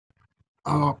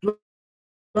Our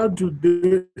plan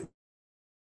today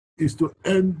is to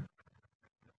end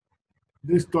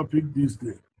this topic this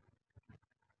day.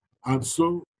 And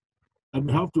so I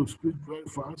may have to speak very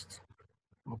fast,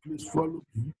 but please follow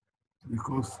me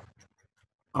because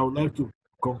I would like to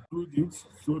conclude it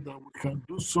so that we can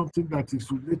do something that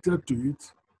is related to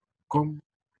it come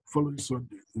following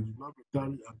Sunday. It will not be tarry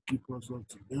and keep us up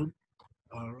to them.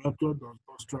 Our rapture does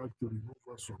not strike to remove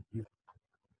us from here.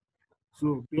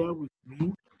 So bear with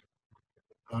me,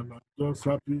 and I'm just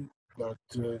happy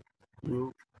that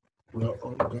we are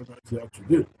all gathered here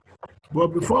today. But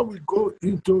before we go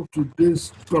into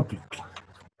today's topic,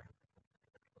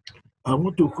 I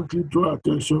want to quickly draw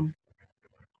attention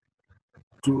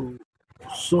to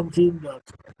something that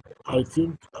I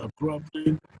think I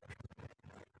probably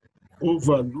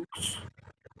overlooked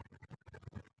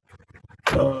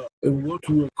in what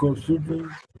we were considering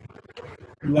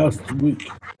last week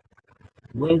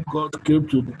when God came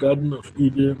to the Garden of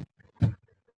Eden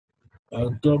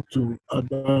and talked to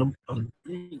Adam and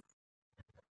Eve.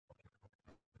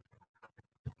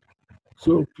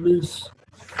 So please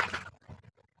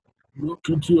look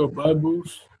into your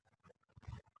Bibles.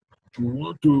 We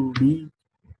want to read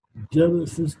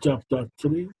Genesis chapter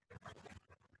 3,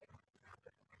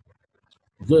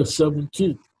 verse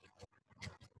 17.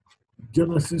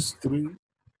 Genesis 3,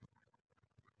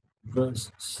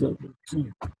 verse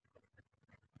 17.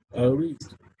 I read,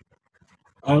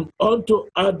 and unto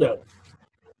Adam,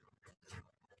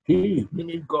 he,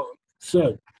 meaning God,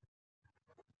 said,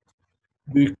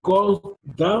 because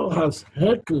thou hast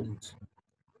hearkened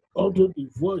unto the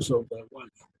voice of thy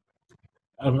wife,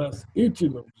 and hast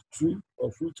eaten of the tree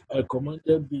of which I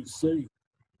commanded thee, saying,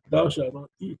 thou shalt not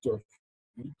eat of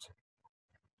it,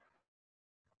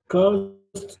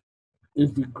 cursed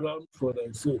is the ground for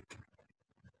thy sake.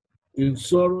 In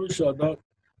sorrow shalt thou.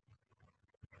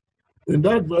 In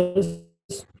that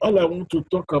verse, all I want to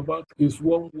talk about is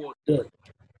one word there.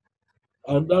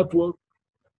 And that word,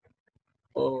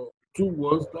 two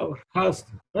words, thou hast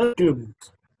hearkened.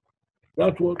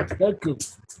 That word hearkened.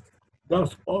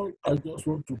 That's all I just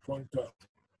want to point out.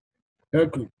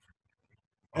 Hearkened.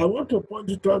 I want to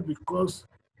point it out because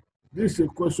this is a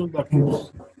question that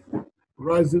keeps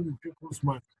rising in people's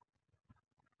minds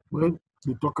when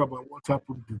they talk about what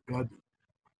happened in the garden.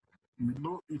 You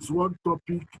know, it's one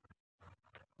topic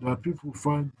that people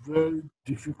find very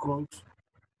difficult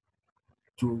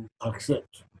to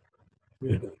accept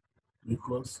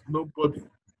because nobody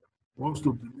wants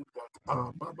to believe that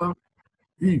our mother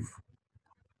Eve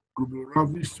could be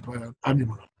ravished by an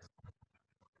animal.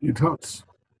 It hurts.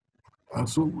 And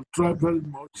so we try very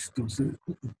much to say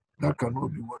that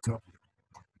cannot be what happened.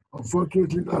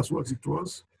 Unfortunately, that's what it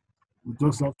was. We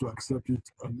just have to accept it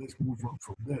and let's move on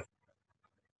from there.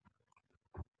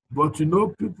 But you know,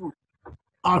 people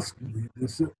ask me, they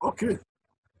say, okay,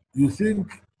 you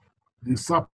think the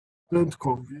serpent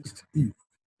convinced Eve?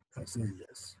 I say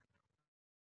yes.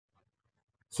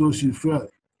 So she fell.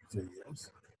 I say yes.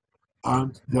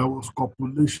 And there was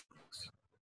copulation.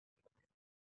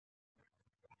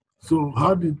 So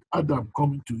how did Adam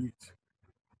come into it?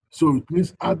 So it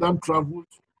means Adam traveled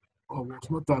or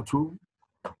was not at home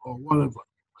or whatever.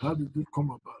 How did it come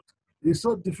about? It's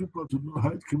so difficult to know how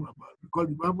it came about because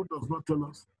the Bible does not tell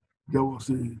us there was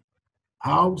a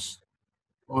house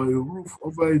or a roof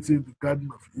over it in the Garden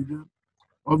of Eden.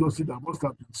 Obviously, there must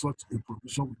have been such a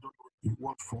provision. We don't know in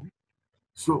what form.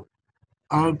 So,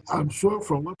 and I'm sure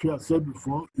from what we have said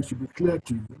before, it should be clear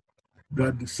to you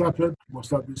that the serpent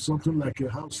must have been something like a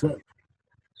house help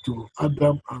to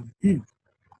Adam and Eve.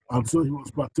 And so he was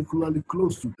particularly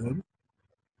close to them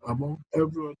among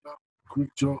every other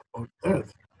creature on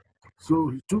earth. So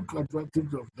he took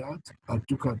advantage of that and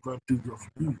took advantage of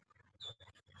Eve.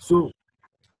 So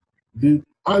did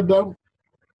Adam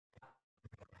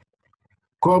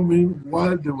come in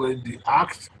while they were in the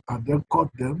act and then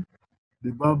caught them?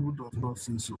 The Bible does not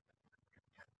say so.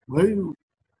 When you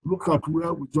look at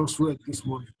where we just read this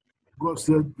morning, God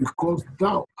said, because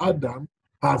thou, Adam,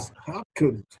 hast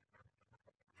hearkened.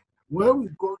 When we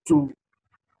go to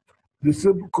the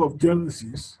same book of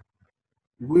Genesis,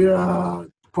 where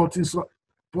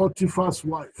Potiphar's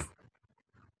wife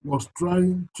was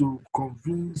trying to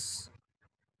convince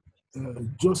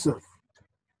Joseph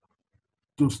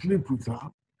to sleep with her,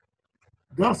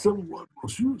 that same word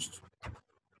was used.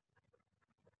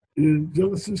 In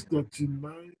Genesis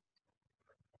 39,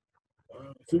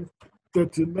 I think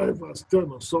 39 verse 10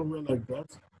 or somewhere like that.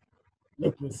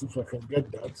 Let me see if I can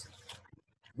get that.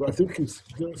 But I think it's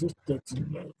Genesis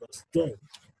 39 verse 10.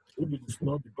 Maybe it's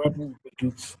not, the Bible will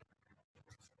make it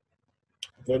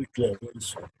very clear very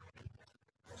soon.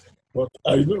 But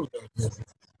I know that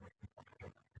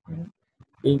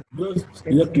in verse,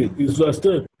 okay, it's verse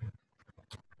 10.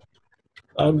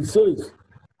 And it says,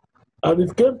 and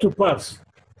it came to pass,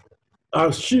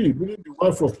 as she, meaning the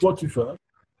wife of Potiphar,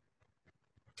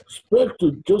 spake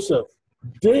to Joseph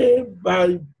day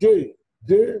by day,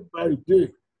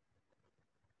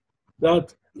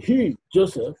 that he,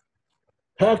 Joseph,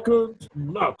 hearkened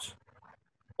not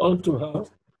unto her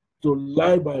to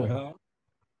lie by her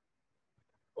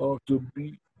or to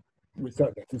be with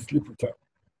her, that is, sleep with her.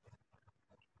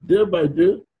 Day by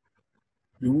day,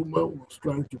 the woman was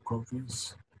trying to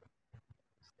convince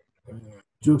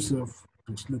Joseph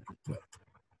to sleep with her,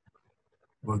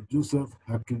 but Joseph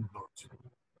hearkened not.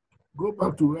 Go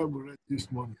back to where we read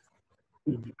this morning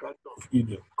in the Garden of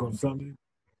Eden concerning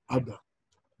Adam.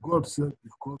 God said,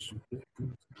 because you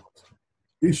hearkened not.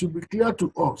 It should be clear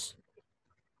to us,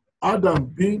 Adam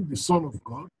being the son of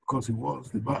God, because he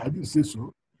was, I didn't say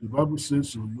so, the Bible says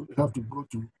so. You have to go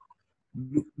to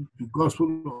the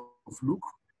Gospel of Luke,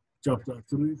 chapter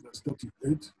 3, verse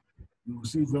 38. You will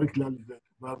see very clearly that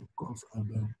the Bible calls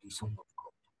Adam the son of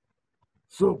God.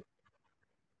 So,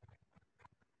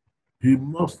 he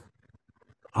must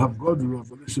have got the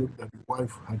revelation that the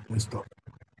wife had messed up.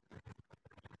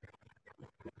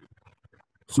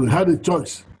 So he had a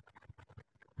choice.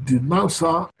 Denounce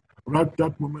her right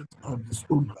that moment and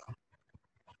disown her,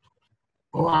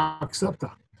 or accept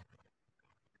her.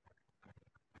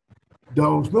 There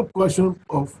was no question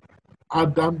of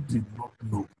Adam did not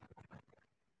know.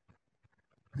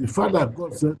 The fact that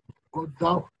God said, God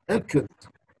thou hearkened,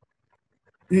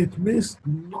 it means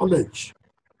knowledge.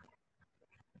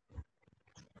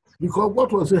 Because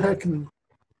what was he hearkening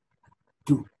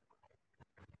to?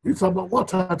 It's about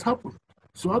what had happened.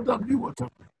 So Adam knew what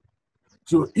happened.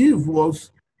 So Eve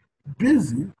was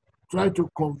busy trying to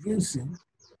convince him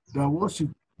that what she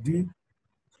did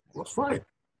was fine.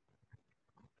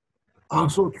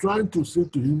 And so trying to say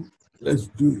to him, let's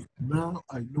do it. Now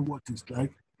I know what it's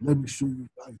like. Let me show you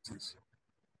how it is.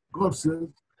 God says,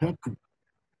 hearken.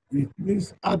 It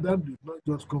means Adam did not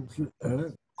just come say,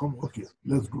 come, okay,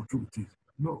 let's go through it.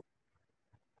 No.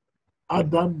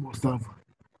 Adam must have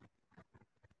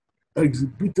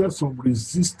exhibited some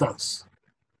resistance,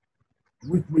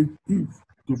 which made Eve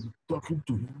to be talking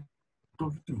to him,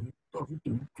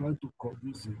 trying to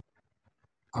convince him.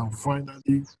 And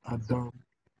finally, Adam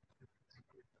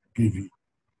gave in.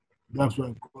 That's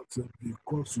why God said,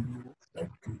 because you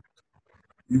hearkened.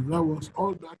 If that was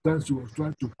all that time she was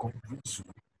trying to convince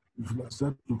you, if you had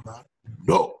said to her,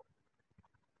 no.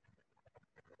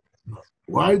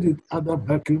 Why did Adam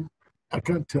hearken? I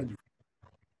can't tell you.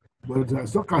 But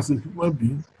as long as a human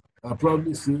being, I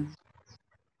probably say,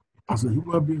 as a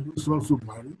human being who's also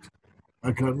married,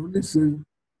 I can only say,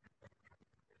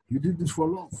 he did this for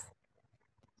love.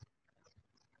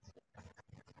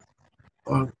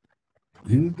 And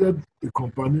he needed a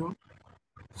companion.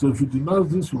 So if he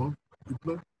denies this one, it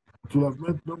will have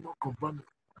meant no more companion.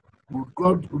 Would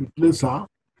God replace her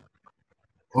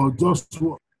or just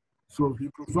one? So he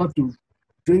preferred to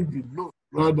take the known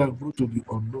rather than go to the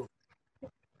unknown.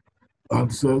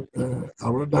 And said, I'd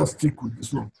rather stick with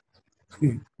this one.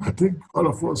 I think all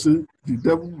of us say the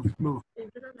devil will know.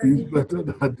 It's better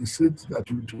than the saints that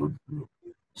we don't know.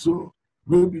 So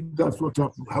maybe that's what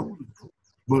happened. I wouldn't know.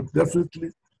 But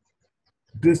definitely,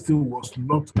 this thing was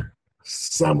not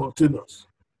simultaneous.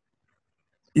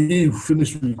 Eve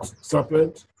finished with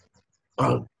serpent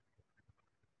and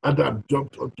Adam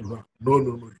jumped onto her. No,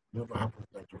 it never happened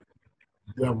that way.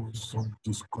 There was some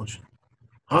discussion.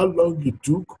 How long it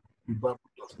took, the Bible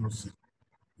does not say.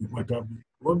 It might have been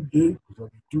 1 day, it might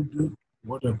have been 2 days,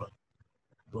 whatever.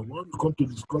 But when we come to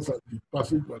discuss the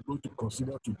passage we are going to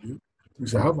consider today, we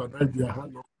shall have an idea how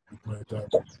long it might have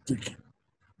taken.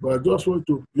 But I just want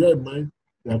to bear in mind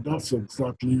that that's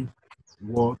exactly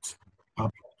what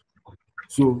happened.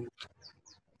 So,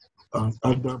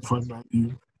 Adam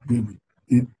finally gave it.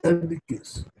 In any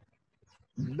case,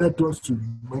 let us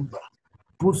remember,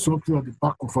 put something at the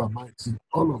back of our minds in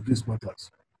all of these matters,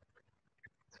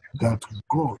 that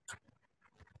God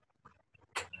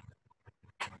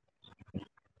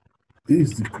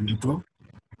is the creator,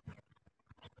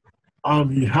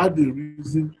 and he had a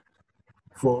reason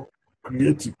for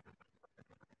creating.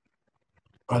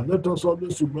 And let us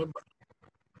always remember,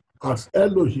 as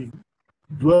Elohim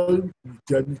dwelling in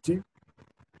eternity,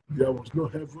 there was no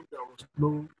heaven, there was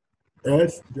no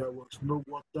earth, there was no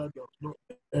water, there was no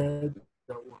air,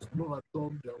 there was no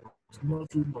atom, there was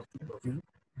nothing,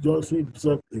 just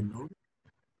himself alone.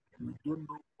 We don't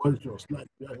know what it was like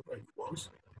wherever he was,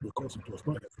 because it was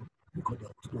not heaven, because there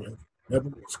was no heaven.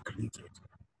 Heaven was created.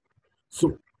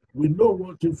 So, We know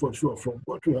one thing for sure from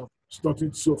what we have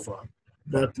studied so far,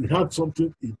 that he had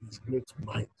something in his great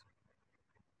mind.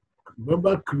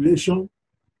 Remember, creation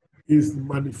is the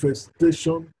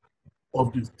manifestation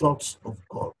of the thoughts of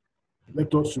God.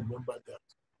 Let us remember that.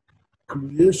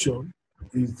 Creation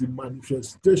is the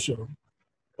manifestation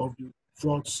of the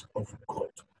thoughts of God,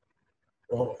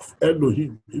 or of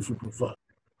Elohim, if you prefer.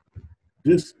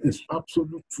 This is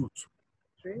absolute truth.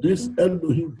 This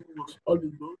Elohim who was all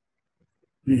in all,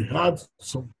 he had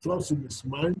some thoughts in his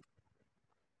mind,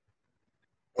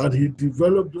 and he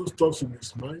developed those thoughts in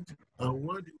his mind, and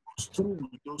when he was through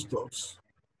with those thoughts,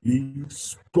 he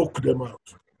spoke them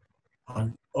out.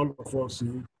 And all of us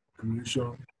see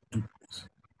creation took place.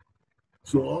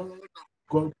 So all of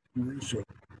God's creation,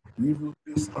 even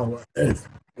this our earth,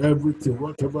 everything,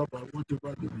 whatever they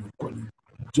will call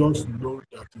it, just know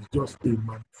that it's just a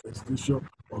manifestation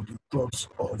of the thoughts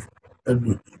of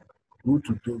Elohim, who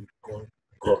today we call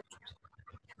God.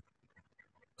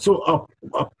 So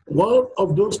one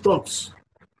of those thoughts,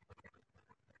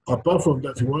 apart from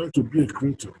that he wanted to be a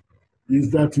creator,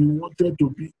 is that he wanted to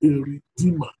be a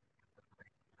redeemer,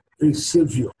 a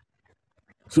savior.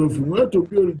 So if you want to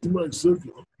be a redeemer, a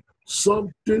savior,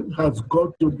 something has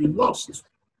got to be lost.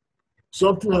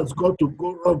 Something has got to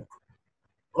go wrong.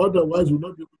 Otherwise, we'll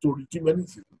not be able to redeem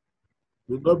anything.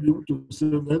 We'll not be able to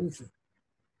save anything.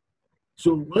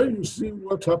 So when you see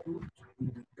what happened in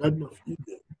the Garden of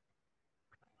Eden,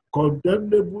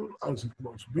 condemnable as it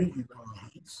must be in our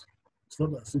hearts, it's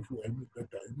not as if we're any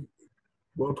better anyway,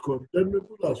 but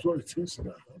condemnable as well it is in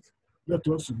our hearts, let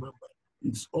us remember,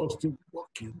 it's us still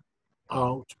working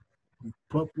out the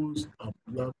purpose and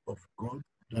plan of God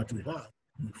that we had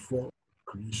before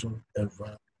creation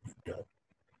ever began.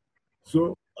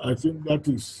 So I think that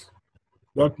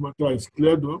matter is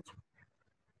cleared up.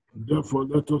 And therefore,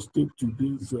 let us take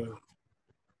today's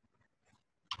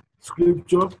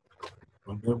scripture,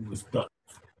 and then we start.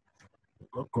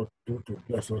 God continue to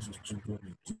bless us as children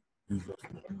in Jesus'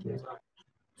 name.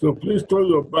 So please turn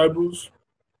your Bibles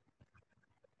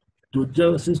to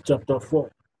Genesis chapter 4.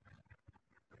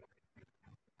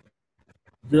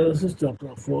 Genesis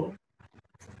chapter 4.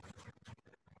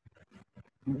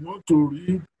 We want to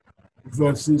read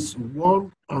verses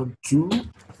 1 and 2,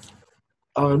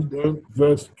 and then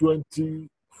verse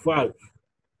 25.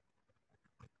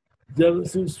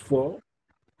 Genesis 4,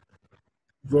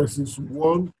 verses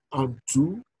 1 and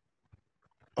 2,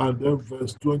 and then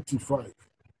verse 25.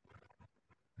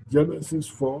 Genesis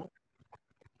 4,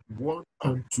 1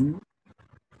 and 2,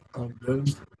 and then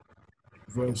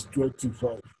verse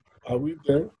 25. Are we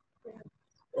there?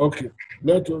 Okay,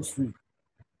 let us read.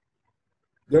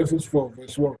 Genesis 4,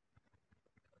 verse 1.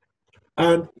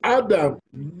 And Adam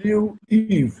knew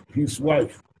Eve, his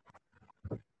wife,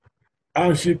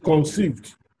 and she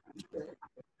conceived,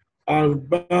 and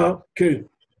bare Cain,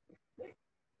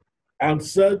 and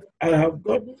said, I have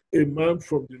gotten a man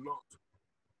from the Lord.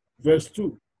 Verse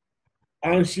 2.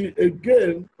 And she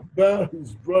again bare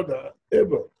his brother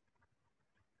Abel.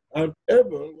 And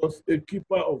Abel was a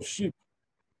keeper of sheep,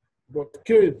 but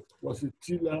Cain was a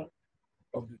tiller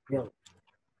of the ground.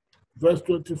 Verse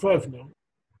 25 now.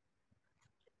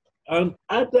 And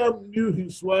Adam knew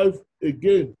his wife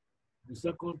again the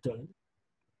second time,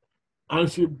 and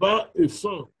she bare a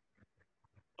son,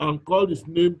 and called his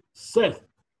name Seth.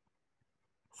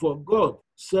 For God,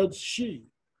 said she,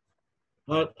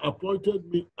 had appointed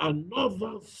me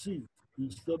another seed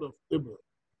instead of Abel,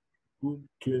 whom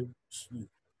Cain slew.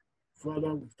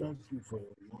 Father, we thank you for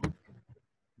your word.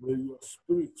 May your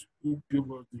spirit who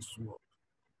give us this word,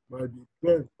 by the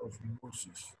pen of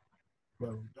Moses, by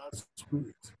that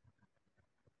spirit,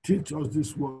 teach us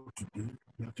this word today,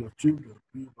 that your children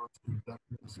be not in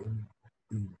darkness anymore.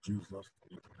 In Jesus'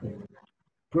 name.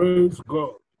 Praise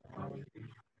God.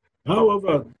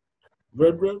 However,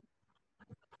 brethren,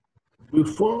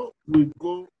 before we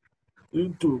go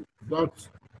into that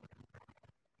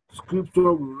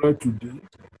scripture we read today,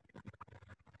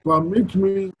 permit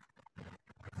me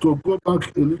to go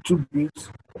back a little bit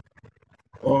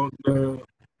on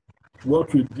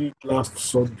what we did last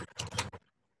Sunday.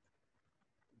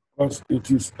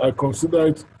 Because I consider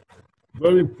it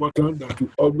very important that we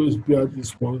always bear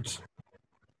this point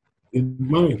in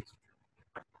mind.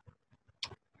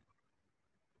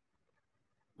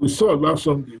 We saw last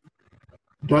Sunday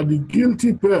that the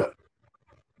guilty pair,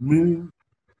 meaning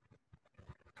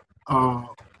our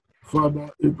father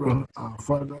Abraham, our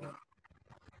father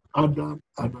Adam,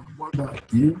 and our mother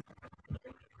Eve,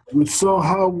 we saw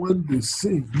how when they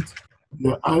sinned,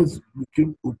 their eyes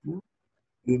became open.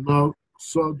 They now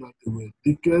saw that they were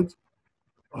naked.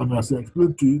 And as I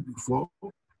explained to you before,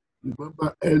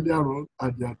 Remember earlier on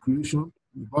at their creation,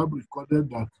 the Bible recorded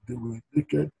that they were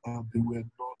naked and they were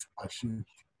not ashamed.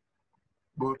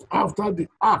 But after the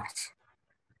act,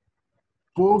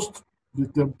 post the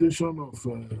temptation of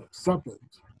serpent,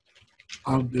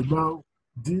 and they now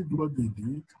did what they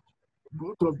did,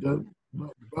 both of them, the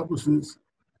Bible says,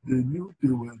 they knew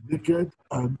they were naked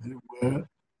and they were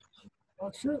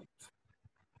ashamed.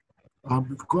 And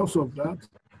because of that,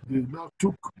 they now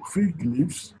took fig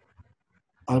leaves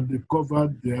and they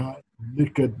covered their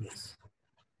nakedness.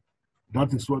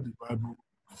 That is what the Bible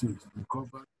says. They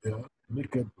covered their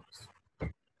nakedness.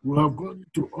 We have gone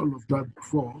into all of that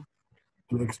before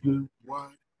to explain why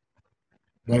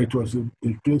that it was a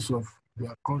case of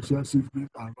their consciences being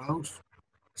aroused,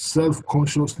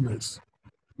 self-consciousness,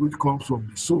 which comes from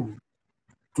the soul,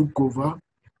 took over,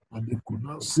 and they could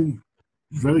now see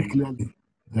very clearly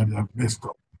that they have messed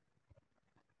up.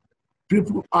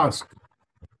 People ask,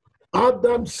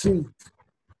 Adam sinned,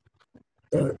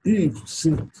 Eve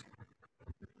sinned.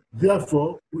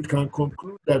 Therefore, we can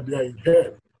conclude that they are in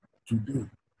hell today.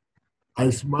 I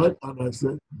smiled and I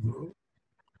said, no,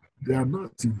 they are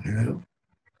not in hell,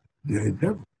 they are in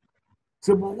heaven.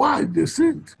 So, but why? They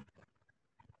sinned.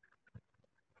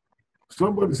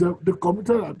 Somebody said, they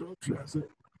committed adultery. I said,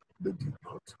 they did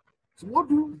not. So what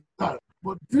do you that?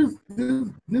 But this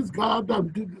guy Adam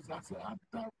did this. I said,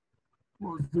 Adam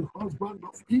was the husband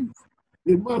of Eve.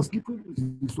 A man sleeping with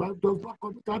his wife does not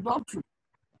commit adultery.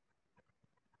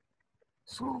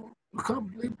 So you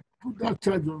can't put that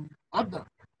charge on Adam.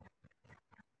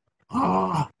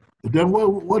 Then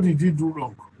what did he do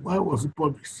wrong? Why was he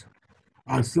punished?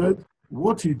 I said,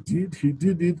 what he did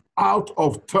it out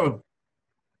of turn.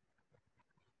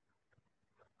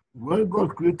 When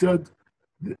God created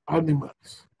the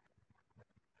animals,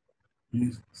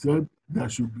 he said there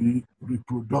should be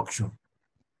reproduction.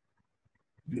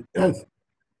 The earth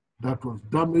that was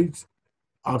damaged,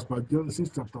 as per Genesis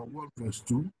chapter 1, verse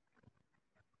 2,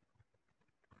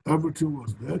 everything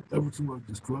was dead, everything was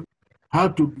destroyed,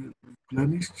 had to be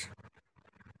replenished.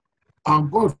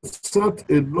 And God set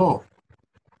a law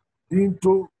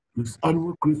into his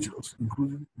animal creatures,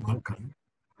 including mankind.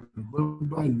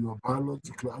 Remember in your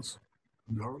biology class,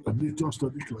 in your nature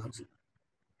study class,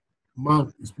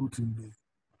 man is put in the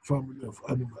family of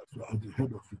animals at the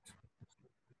head of it.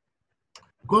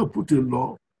 God put a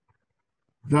law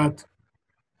that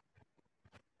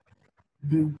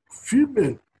the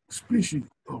female species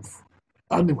of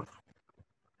animal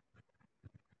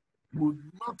would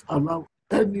not allow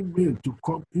any male to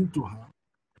come into her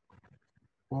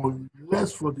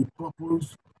unless for the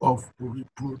purpose of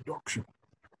reproduction.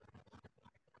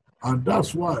 And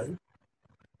that's why,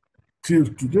 till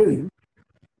today,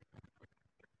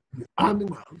 the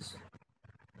animals,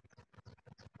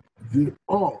 the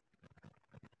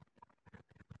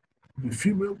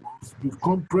female ones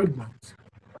become pregnant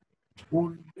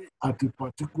only at a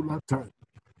particular time,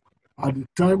 at the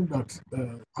time that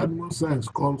animal science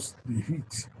calls the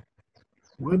heat.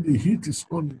 When the heat is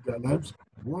on in their lives,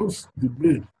 once the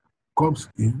male comes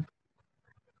in,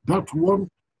 that one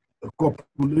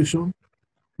copulation,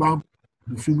 bam,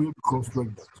 the female becomes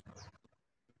pregnant.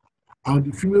 And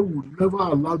the female would never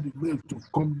allow the male to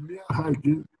come near her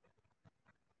again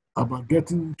about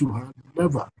getting into her,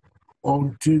 never,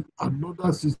 until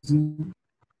another season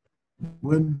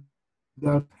when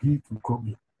that heat will come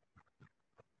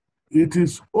in. It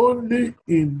is only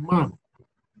in man,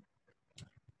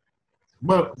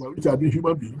 which are the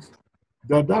human beings,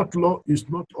 that law is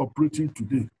not operating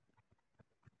today.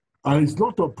 And it's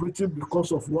not operating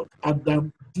because of what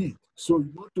Adam did. So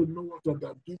you want to know what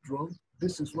Adam did wrong?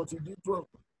 This is what he did wrong.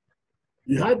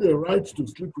 He had the right to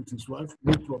sleep with his wife,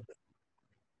 no problem.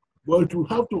 But you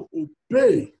have to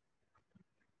obey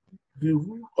the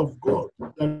rule of God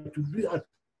that to be at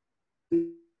a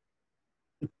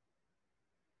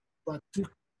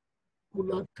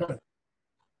particular time.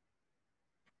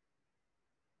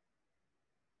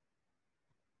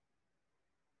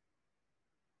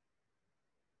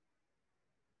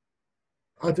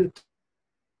 At a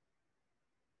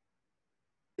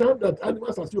time that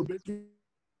animals are still obeying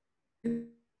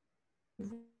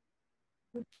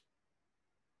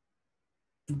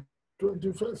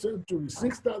 21st century,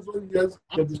 6,000 years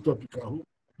after this topic, I hope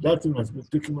that thing has been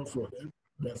taken off for them.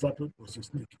 The serpent was a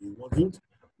snake. He wasn't.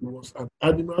 He was an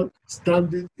animal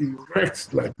standing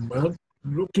erect like man,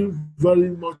 looking very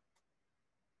much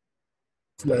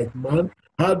like man,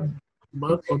 had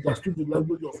man, understood the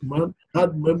language of man,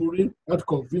 had memory, had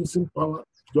convincing power.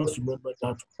 Just remember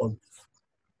that on this.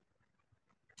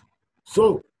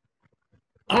 So,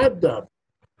 Adam,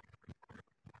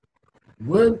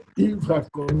 when Eve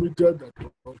had committed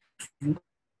adultery,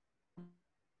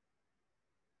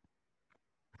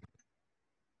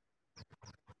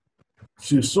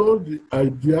 She sold the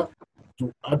idea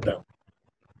to Adam.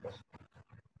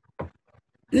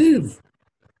 Eve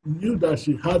knew that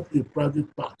she had a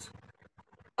private part.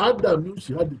 Adam knew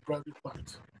she had a private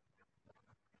part.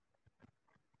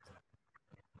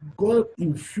 God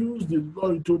infused the law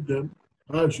into them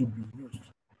how it should be used.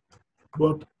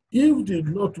 But Eve did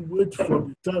not wait for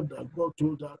the time that God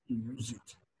told her to use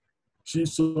it. She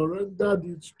surrendered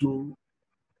it to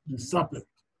the serpent,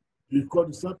 because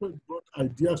the serpent brought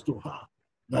ideas to her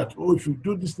that, oh, if you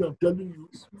do this thing, I'm telling you,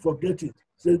 forget it.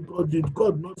 Say, God, did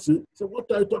God not say? Say,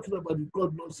 what are you talking about? Did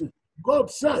God not say?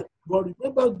 God said, but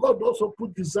remember, God also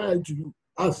put desire into you.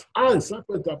 As I,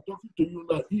 serpent, am talking to you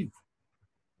now, Eve.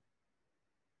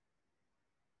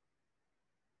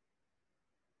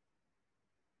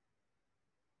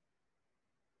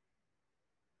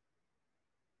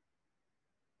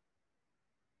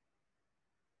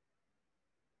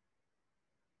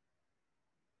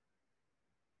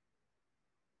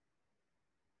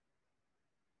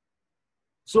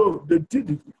 So they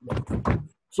did it.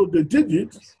 So they did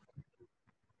it.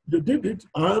 They did it,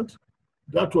 and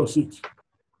that was it.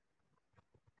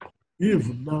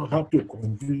 Eve now had to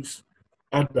convince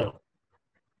Adam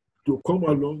to come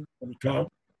along with her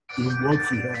in what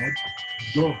she had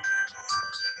done.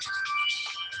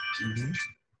 Mm-hmm.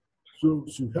 So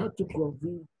she had to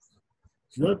convince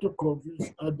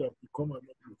Adam to come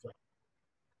along with her.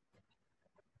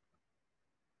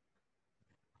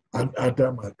 And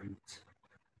Adam agreed.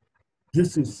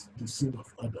 This is the sin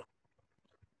of Adam.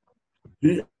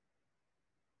 He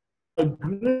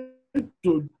agreed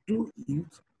to do it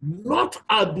not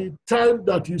at the time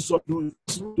that he saw to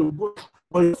go,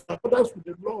 but others with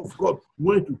the law of God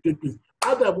went to take place.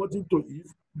 Adam wanted to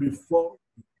Eve before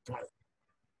the time.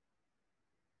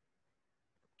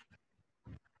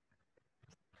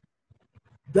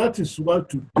 That is why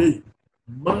today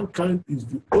mankind is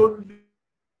the only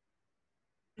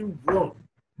one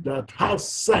that has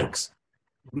sex,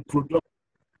 reproduction.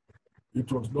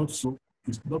 It was not so.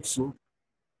 It's not so.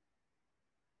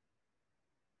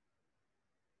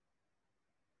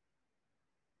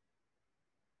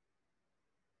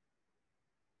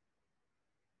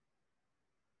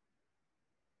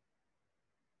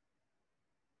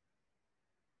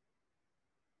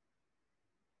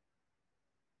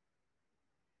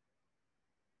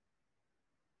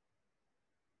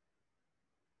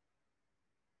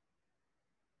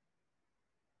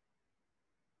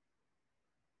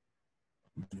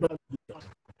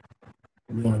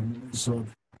 We are really sorry.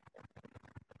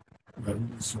 We are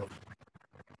really sorry.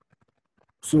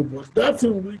 So, but that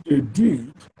thing which they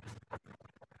did,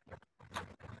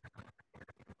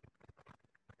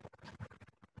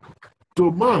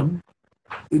 to man,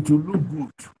 it will look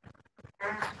good.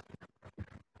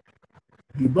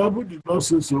 The Bible did not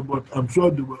say so, but I'm sure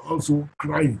they were also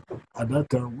crying at that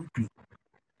time, weeping.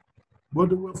 But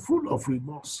they were full of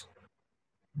remorse.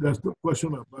 There's no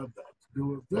question about that. They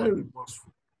were very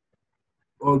remorseful.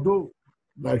 Although,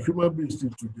 like human beings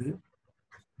still today,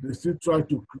 they still try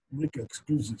to make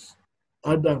excuses.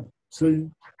 Adam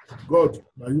saying, God,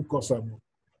 now you cause me.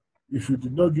 If you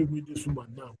did not give me this woman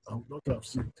now, I would not have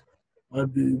sinned.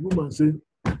 And the woman saying,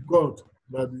 God,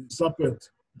 now the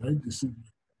serpent, now he deceived me.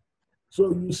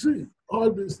 So you see,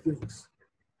 all these things,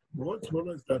 but what's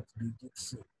more is that they did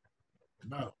sin.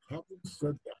 Now, having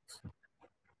said that,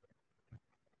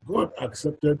 God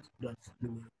accepted that they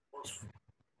were remorseful,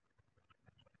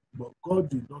 but God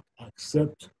did not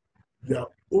accept their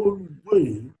own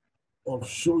way of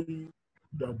showing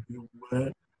that they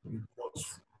were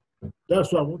remorseful.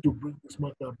 That's why I want to bring this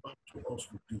matter back to us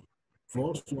today, for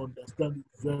us to understand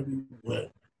it very well.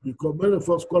 Because many of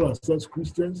us call ourselves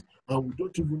Christians, and we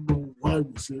don't even know why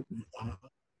we say we are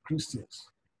Christians.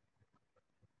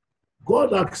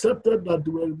 God accepted that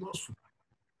they were remorseful,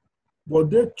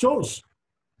 but they chose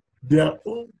their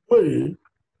own way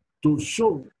to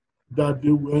show that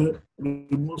they were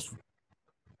remorseful.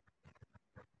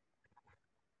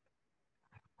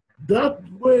 That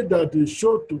way that they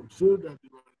showed to show that they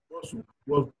were remorseful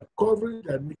was covering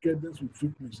their nakedness with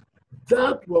fig.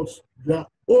 That was their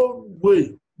own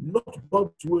way, not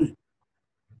God's way.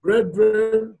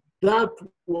 Brethren, that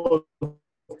was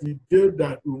the day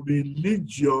that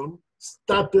religion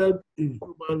started in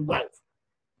human life.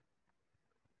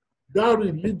 That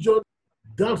religion,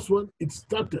 that's when it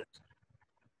started.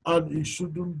 And it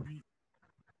shouldn't be.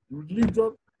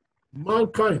 Religion,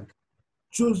 mankind,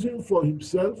 choosing for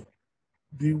himself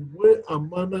the way and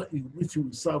manner in which he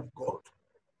will serve God.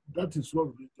 That is what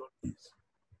religion is.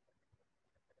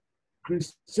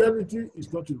 Christianity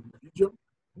is not a religion.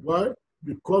 Why?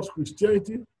 Because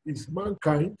Christianity is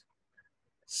mankind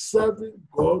serving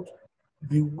God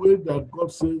the way that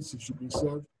God says it should be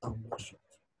served and worshipped.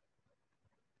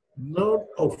 None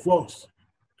of us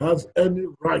has any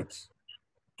right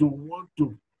to want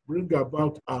to bring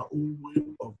about our own way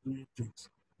of doing things.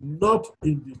 Not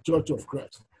in the Church of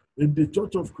Christ. In the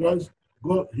Church of Christ,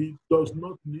 God, He does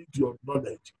not need your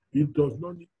knowledge. He does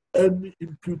not need any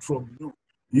input from you.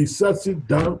 He sets it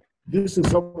down. This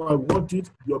is how I want it.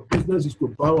 Your business is to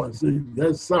bow and say,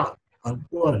 yes, sir, and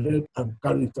go ahead and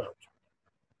carry it out.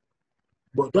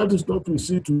 But that is not what we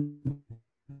see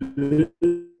today.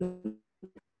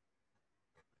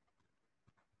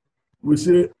 We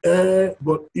say,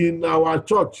 but in our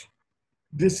church,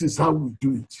 this is how we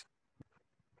do it.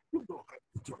 You don't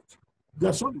have a church.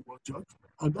 There's only one church,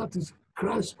 and that is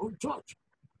Christ's own church.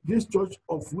 This church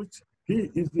of which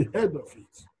He is the head of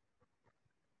it.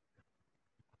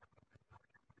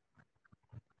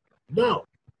 Now,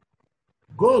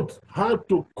 God had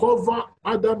to cover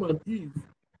Adam and Eve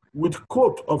with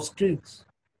coat of skins.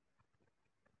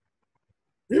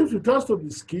 If it has to be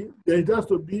skin, then it has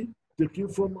to be taken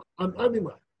from an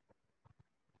animal.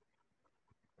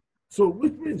 So,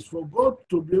 which means for God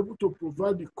to be able to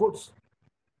provide the coats,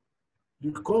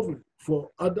 the covering for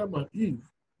Adam and Eve,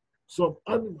 some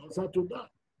animals had to die.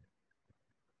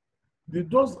 Did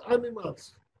those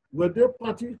animals, were they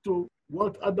party to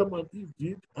what Adam and Eve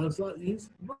did? Answer is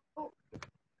no.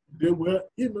 They were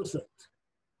innocent.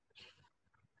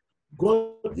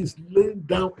 God is laying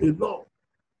down a law.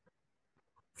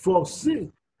 For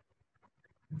sin,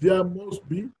 there must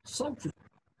be something.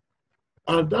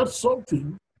 And that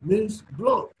something means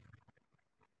blood.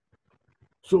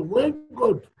 So when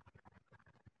God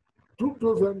took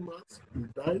those animals, He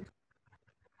died,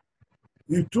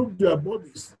 He took their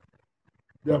bodies,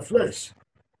 their flesh,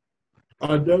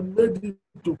 and then made it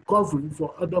to covering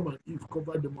for Adam and Eve,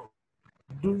 covered them up.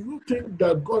 Do you think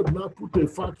that God now put a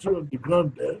factory on the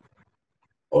ground there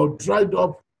or dried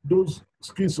up those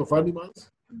skins of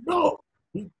animals? No,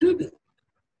 He didn't.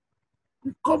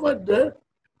 He covered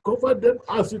them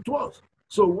as it was.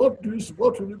 So what will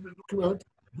you be looking at?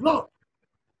 Blood.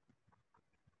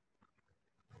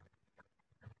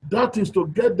 That is to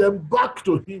get them back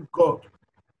to Him, God.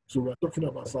 So we're talking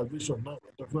about salvation now.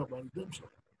 We're talking about redemption.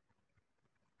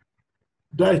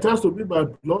 That it has to be by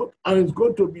blood, and it's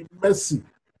going to be mercy.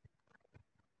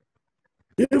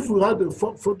 If we had a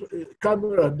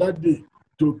camera that day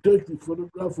to take the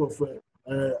photograph of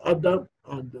Adam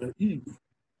and Eve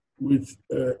with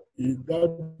in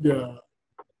that they are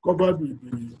covered with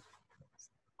the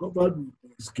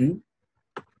skin,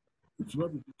 it's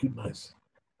not looking nice.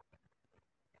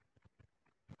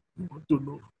 You want to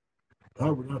know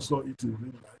how we saw it in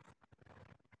real life?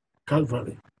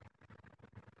 Calvary.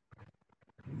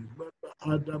 Remember,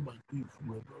 Adam and Eve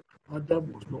were not.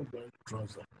 Adam was not wearing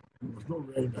trousers. He was not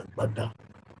wearing a bada.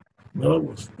 Neither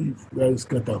was Eve wearing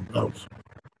skirt and blouse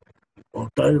or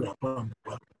tying a palm.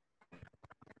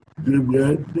 They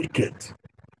were naked.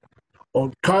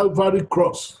 On Calvary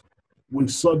cross, we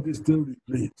saw this thing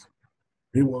replayed.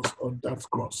 He was on that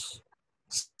cross,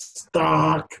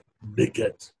 stark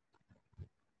naked.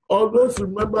 Always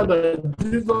remember that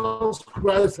Jesus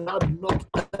Christ had not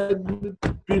any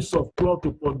piece of cloth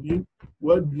upon Him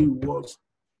when He was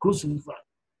crucified.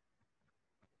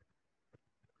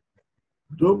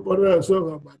 Don't bother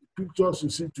yourself about the pictures you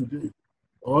see today,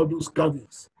 all those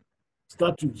carvings,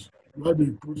 statues, where they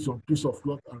put some piece of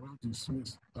cloth around His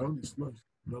waist, around His loins.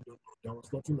 No, there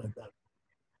was nothing like that.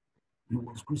 He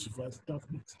was crucified, stark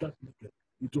naked.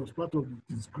 It was part of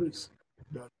the disgrace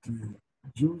that the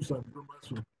Jews and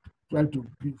Romans were trying to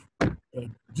give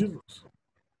Jesus.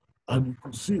 And you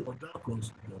could see on that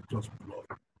cross, there was just blood.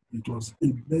 It was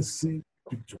a messy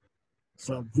picture.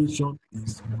 Salvation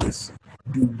is messy.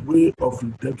 The way of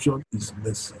redemption is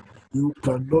messy. You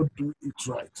cannot do it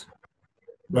right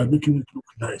by making it look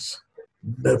nice.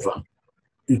 Never.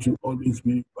 It will always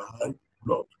be by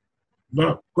blood.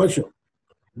 Now, question.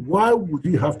 Why would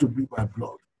it have to be by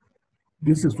blood?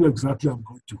 This is where exactly I'm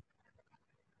going to.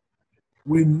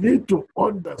 We need to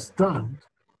understand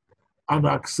and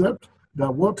accept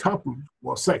that what happened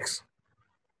was sex.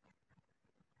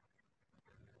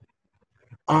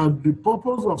 And the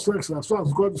purpose of sex, as far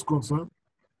as God is concerned,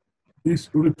 is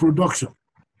reproduction.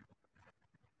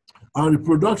 And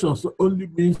reproduction only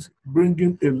means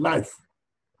bringing a life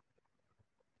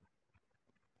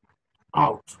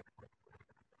out.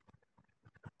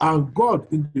 And God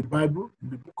in the Bible, in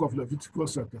the book of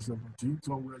Leviticus chapter 17,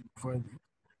 somewhere you find it,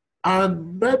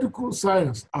 and medical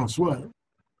science as well,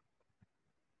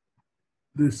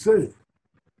 they say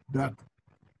that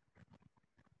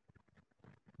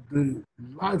the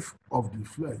life of the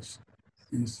flesh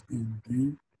is in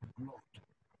the blood.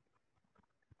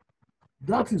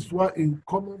 That is why in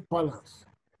common parlance,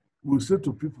 we say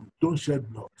to people, don't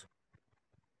shed blood.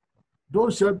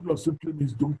 Don't shed blood simply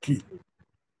means don't kill.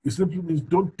 It simply means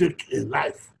don't take a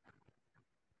life.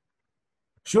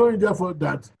 Showing therefore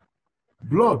that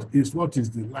blood is what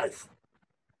is the life.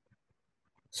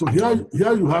 So here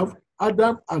you have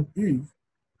Adam and Eve.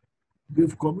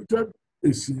 They've committed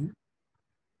a sin,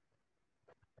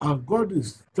 and God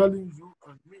is telling you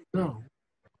and me now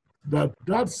that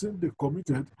that sin they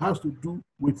committed has to do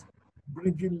with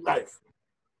bringing life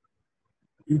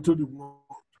into the world.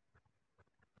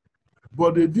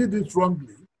 But they did it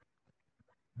wrongly.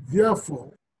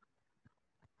 Therefore,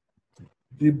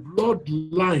 the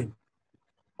bloodline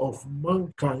of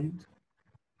mankind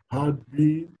had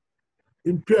been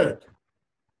impaired.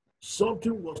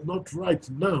 Something was not right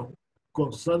now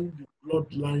concerning the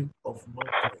bloodline of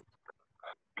mankind.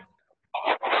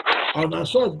 And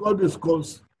as far as God is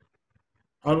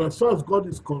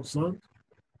concerned,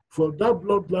 for that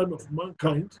bloodline of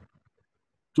mankind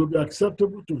to be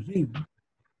acceptable to him,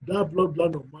 that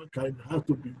bloodline of mankind has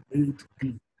to be made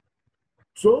clean.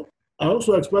 So I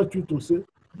also expect you to say,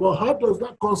 but how does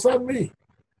that concern me?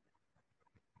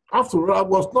 After all, I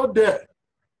was not there.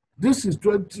 This is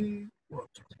 2020.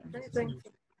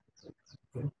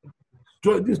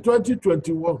 This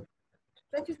 2021.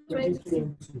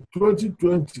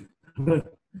 2020.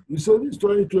 You said it's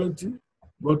 2020,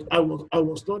 but I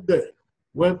was not there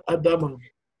when Adam and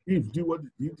Eve did what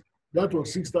they did. That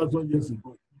was 6,000 years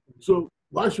ago. So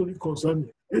why should it concern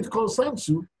you? It concerns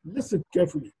you. Listen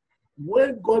carefully.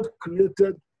 When God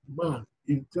created man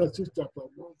in Genesis chapter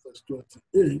 1, verse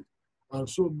 28, and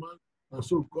so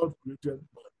God created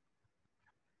man.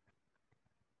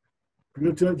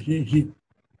 Created him,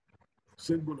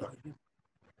 singular him.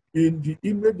 In the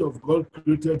image of God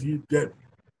created he them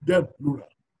plural.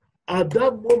 At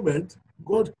that moment,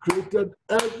 God created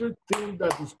everything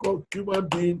that is called human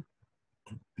being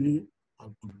today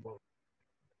and tomorrow.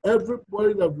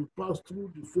 Everybody that will pass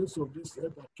through the face of this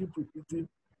earth, I keep repeating,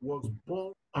 was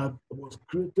born and was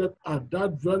created at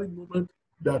that very moment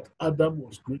that Adam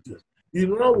was created.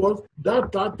 In other words,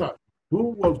 that Tata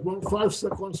who was born 5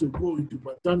 seconds ago into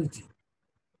maternity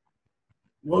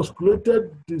was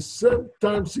created the same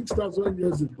time 6,000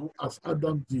 years ago as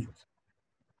Adam did.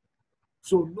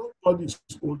 So nobody is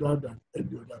older than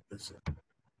any other person.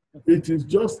 It is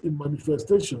just in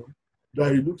manifestation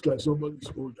that he looks like somebody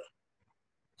is older.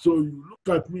 So you look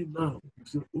at me now, you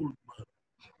say, old man,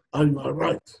 and you are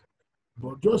right.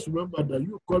 But just remember that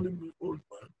you calling me old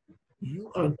man,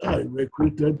 you and I were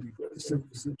created the very same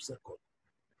second.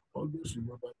 Always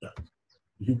remember that.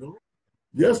 You know,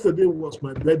 yesterday was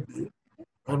my birthday,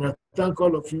 and I thank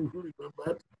all of you who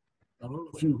remembered, and all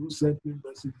of you who sent me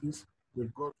messages. May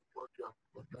God reward you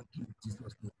abundantly in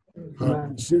Jesus' name. I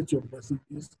appreciate your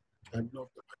messages. I love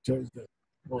them. I cherish them.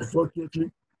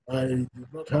 Unfortunately, I did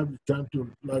not have the time to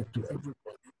reply to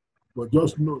everybody, but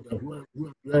just know that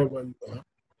wherever you are,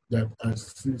 that I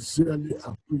sincerely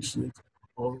appreciate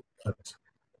all that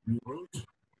you wrote,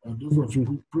 and those of you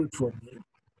who prayed for me,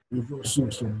 even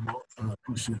so more, I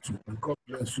appreciate you. And God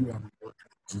bless you and reward you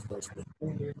in Jesus'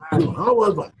 name. So,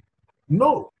 however,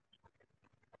 know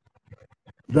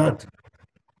that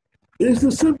it's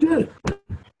the same thing.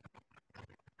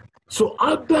 So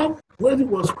Adam, when he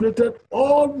was created,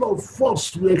 all of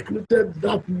us were created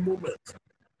that moment.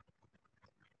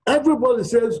 Everybody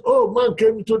says, oh, man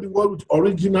came into the world with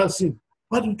original sin.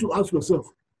 Why don't you ask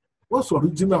yourself, what's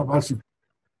original about sin?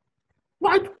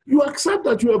 Why you accept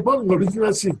that you were born in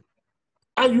original sin,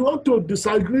 and you want to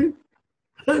disagree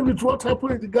with what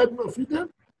happened in the Garden of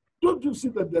Eden? Don't you see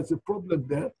that there's a problem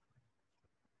there?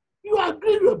 You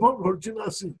agree you were born in original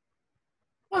sin.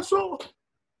 And so,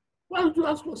 why don't you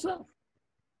ask yourself,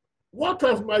 what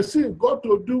has my sin got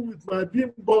to do with my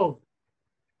being born?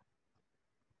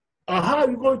 And how are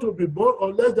you going to be born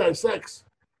unless there is sex?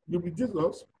 You'll be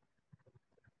Jesus.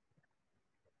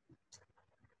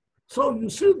 So you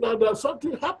see now that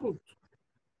something happened.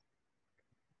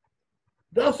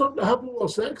 That something happened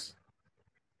was sex.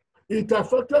 It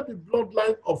affected the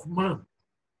bloodline of man.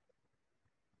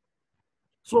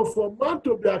 So for man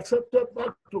to be accepted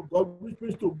back to God, which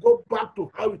means to go back to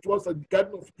how it was in the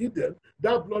Garden of Eden,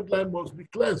 that bloodline must be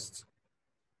cleansed.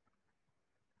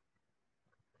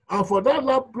 And for that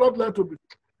bloodline to be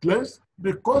cleansed,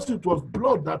 because it was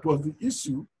blood that was the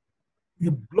issue,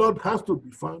 the blood has to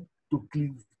be found to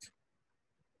clean it.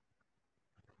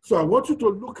 So I want you to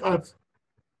look at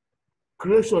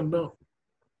creation now.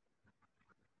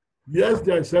 Yes,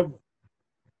 there is heaven.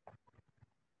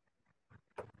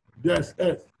 There's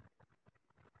earth.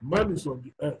 Man is on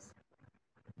the earth.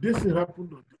 This thing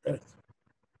happened on the earth.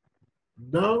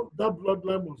 Now that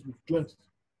bloodline must be cleansed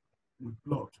with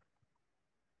blood.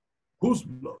 Whose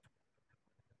blood?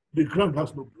 The ground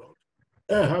has no blood.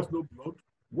 Air has no blood.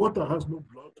 Water has no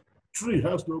blood. Tree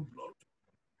has no blood.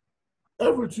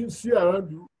 Everything see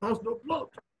around you has no blood.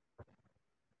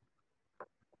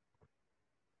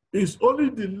 It's only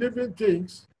the living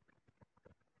things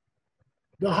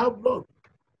that have blood.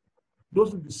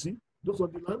 Those in the sea, those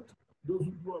on the land, those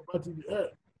who go about in the air.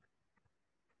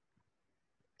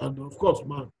 And of course,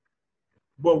 man.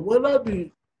 But whether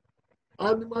the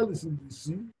animal is in the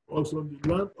sea, or is on the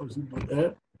land, or is in the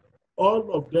air,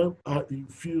 all of them are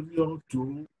inferior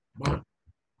to man.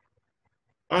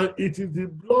 And it is the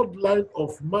bloodline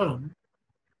of man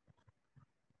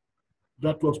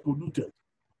that was polluted.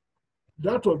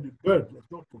 That of the bird was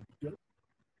not polluted.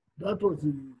 That was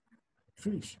the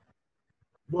fish.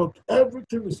 But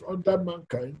everything is under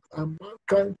mankind, and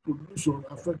mankind pollution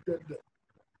affected them.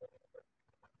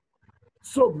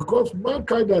 So because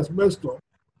mankind has messed up,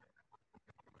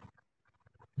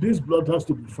 this blood has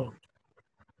to be found.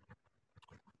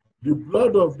 The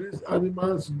blood of these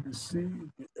animals in the sea,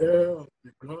 in the air, on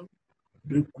the ground,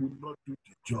 they could not do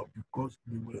the job because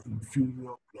they were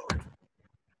inferior blood.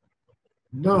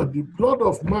 Now, the blood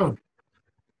of man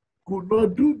could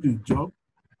not do the job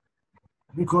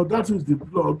because that is the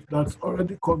blood that's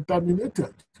already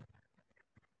contaminated.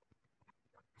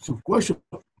 So, question,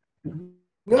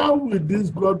 where will this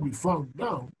blood be found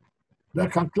now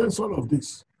that can cleanse all of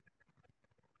this?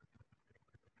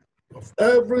 Of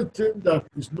everything that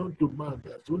is known to man,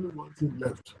 there's only one thing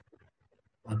left,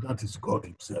 and that is God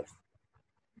himself.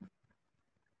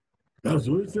 That's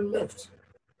the only thing left.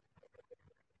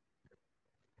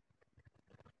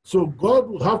 So God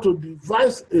will have to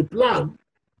devise a plan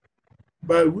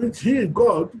by which he,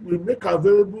 God, will make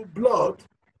available blood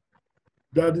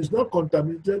that is not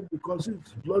contaminated because his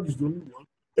blood is the only one.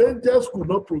 Angels could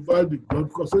not provide the blood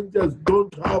because angels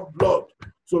don't have blood.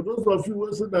 So those of you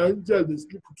who say that angels, they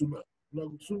sleep tonight, I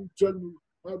will soon tell you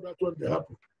how that one they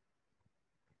happen.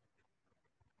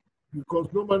 Because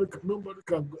nobody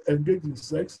can engage in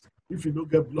sex if you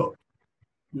don't get blood.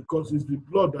 Because it's the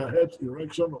blood that helps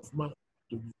erection of man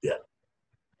to be there.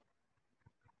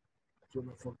 So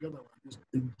now forget about this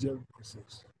angel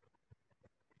process.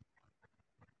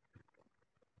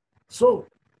 So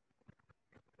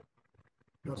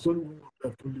there's only one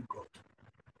left, only God.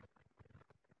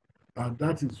 And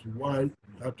that is why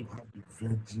we have to have the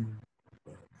virgin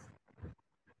birth.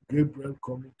 Gabriel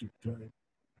coming to tell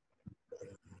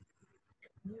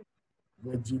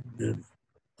Virgin Mary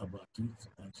about it,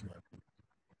 and she had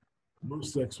no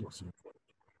sex was involved.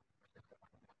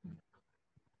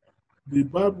 The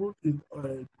Bible in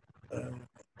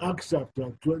Acts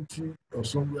chapter 20 or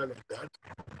somewhere like that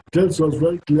tells us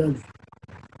very clearly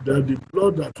that the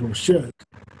blood that was shed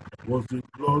was the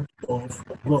blood of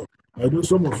God. I know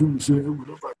some of you will say, hey, we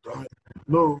never die.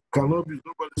 No, cannot be.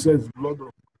 Nobody says blood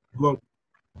of God.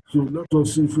 So let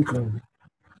us see if we can.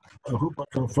 I hope I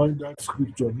can find that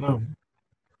scripture now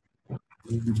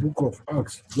in the book of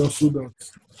Acts, just so that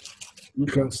we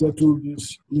can settle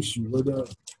this issue, whether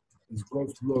it's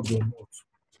God's blood or not.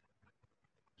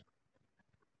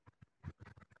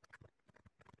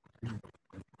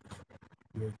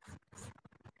 Yeah.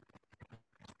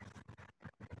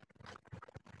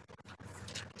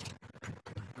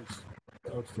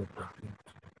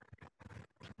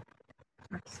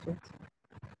 Acts 20.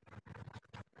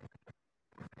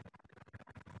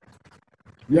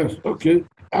 Yes, okay.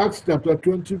 Acts chapter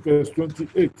 20, verse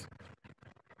 28.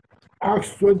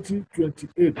 Acts 20,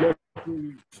 28. Let's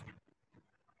read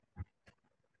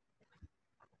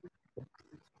it.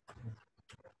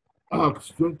 Acts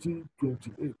 20,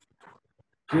 28.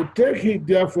 So take heed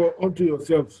therefore unto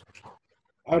yourselves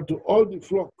and to all the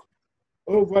flock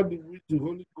over the which the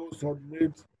Holy Ghost had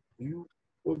made you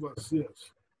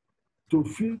overseers, to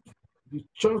feed the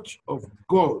church of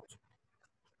God,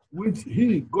 which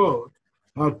he, God,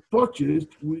 had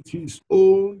purchased with his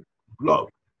own blood.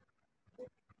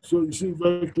 So you see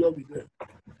very clearly there.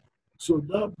 So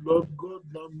that blood, God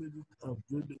now made it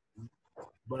available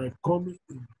by coming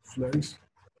in flesh.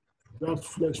 That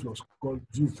flesh was called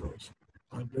Jesus.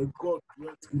 And then God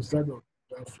dwelt inside of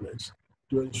that flesh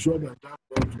to ensure that that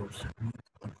blood was made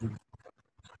available.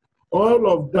 All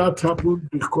of that happened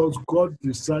because God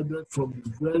decided from the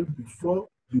very before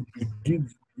the beginning,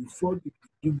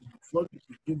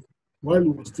 while he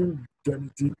was still in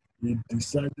eternity, he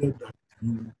decided that he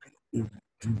would be a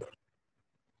redeemer.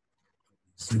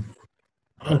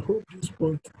 I hope this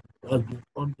point has been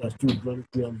understood very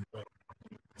clearly now,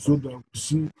 so that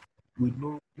we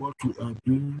know what we are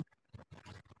doing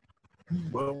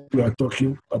when we are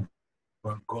talking about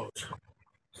God.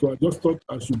 So I just thought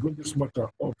I should bring this matter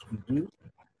up today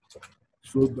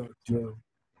so that,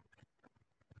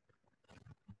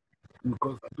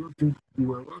 because I don't think we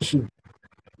were rushing.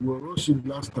 We were rushing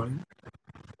last time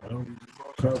and we did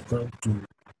not have time to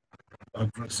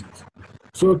address it.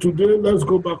 So today, let's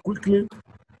go back quickly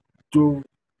to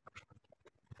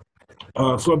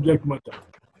our subject matter.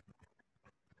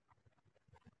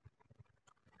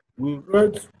 We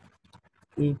read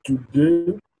in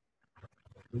today,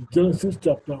 in Genesis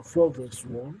chapter 4, verse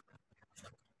 1,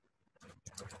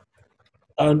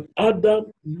 and Adam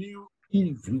knew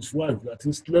Eve, his wife, that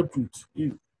he slept with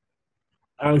Eve,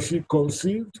 and she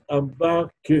conceived and bare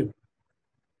Cain.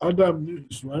 Adam knew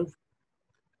his wife,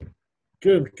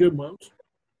 Cain came out,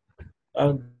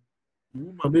 and the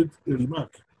woman made a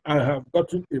remark. I have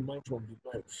gotten a man from the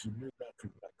night. She made that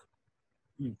remark.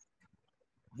 Eve.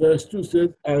 Verse 2 says,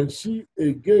 and she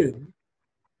again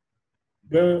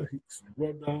bare his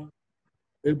brother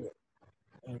Abel.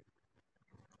 And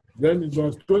then in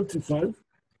verse 25,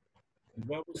 the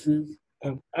Bible says,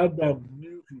 and Adam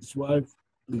knew his wife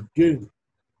again,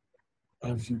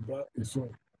 and she bare a son,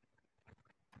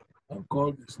 and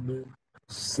called his name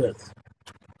Seth.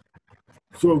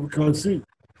 So we can see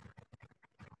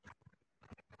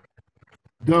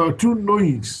there are two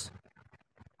knowings.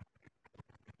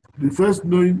 The first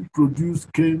knowing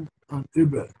produced Cain and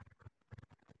Abel,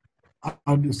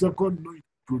 and the second knowing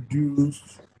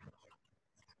produced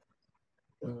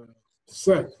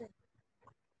Seth.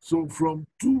 So from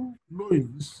two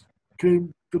knowings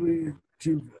came three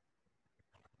children.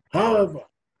 However,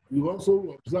 you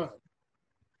also observe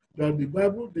that the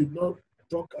Bible did not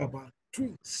talk about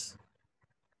twins.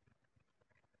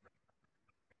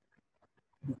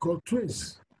 Because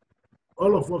twins,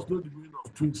 all of us know the meaning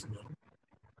of twins now.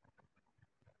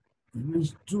 It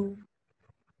means two,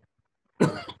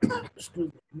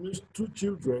 excuse me, it means two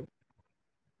children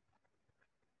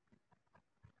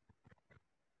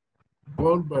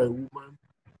born by a woman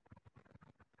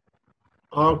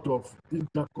out of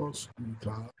intercourse with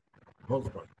her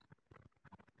husband.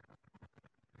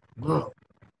 Now,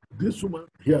 this woman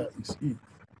here is Eve.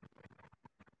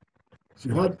 She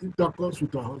had intercourse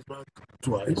with her husband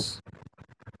twice,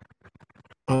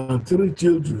 and three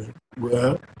children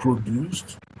were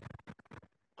produced,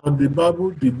 and the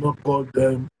Bible did not call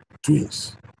them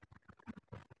twins.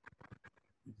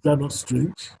 Is that not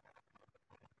strange?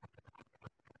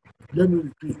 Let me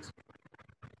repeat.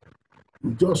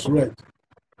 We just read,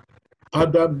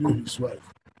 Adam knew his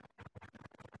wife.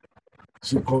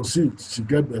 She conceived, she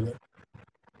gave birth,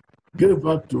 gave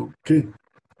birth to Cain,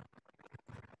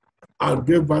 and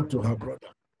gave birth to her brother,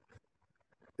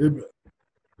 Abel.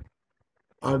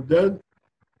 And then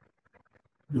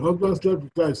the husband slept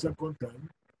with her a second time,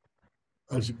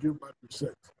 and she gave birth to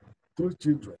Seth. Three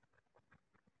children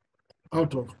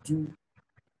out of two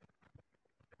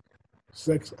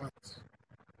sex acts.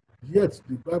 Yet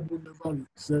the Bible never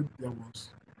said there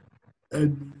was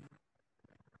any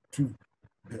two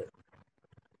there.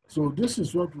 So this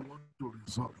is what we want to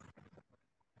resolve,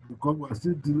 because we're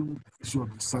still dealing with the issue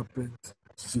of the serpent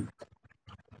seed.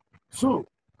 So,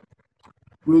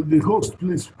 will the host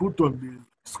please put on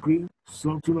the screen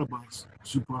something about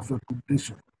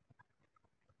superfecundation?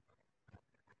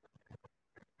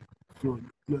 So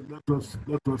let us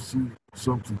see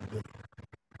something there.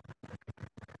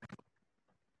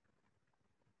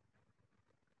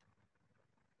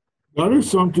 There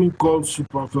is something called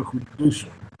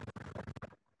superfecundation.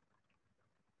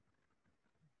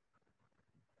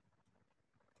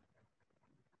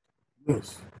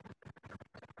 Yes.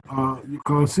 You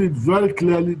can see it very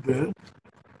clearly there.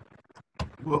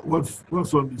 What's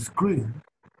on the screen?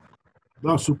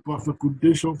 That's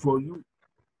superfecundation for you.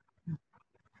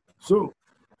 So,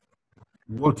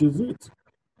 what is it?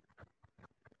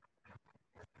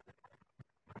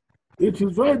 It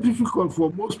is very difficult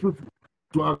for most people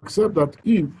to accept that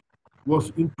Eve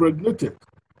was impregnated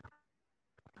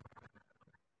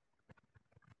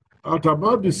at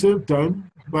about the same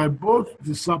time by both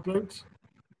the serpent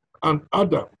and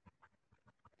Adam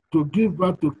to give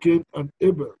birth to Cain and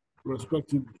Abel,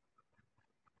 respectively.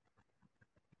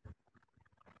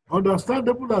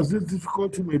 Understandable as this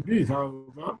difficulty may be,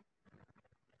 however,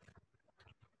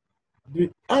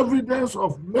 the evidence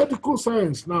of medical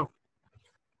science now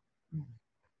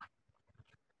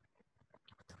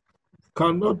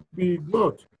cannot be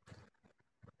ignored.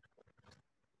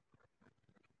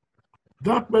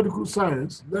 That medical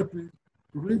science, let me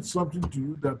read something to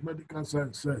you that medical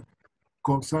science said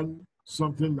concerning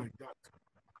something like that.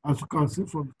 As you can see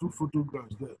from the two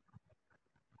photographs there.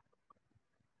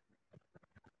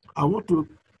 I want to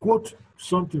quote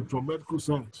something from medical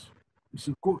science. It's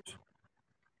a quote.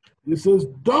 It says,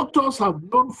 doctors have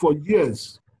known for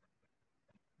years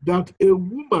that a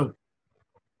woman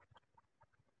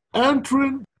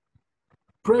entering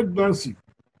pregnancy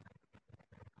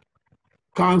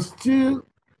can still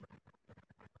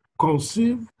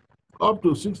conceive up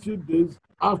to 60 days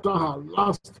after her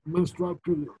last menstrual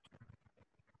period.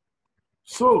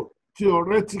 So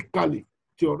theoretically,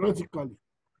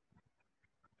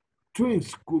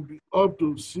 twins could be up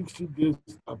to 60 days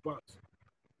apart.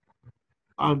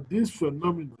 And this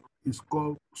phenomenon is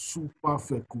called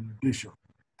superfecundation,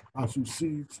 as you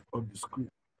see it on the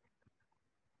screen.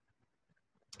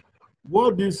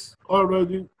 What this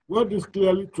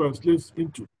clearly translates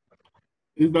into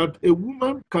is that a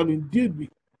woman can indeed be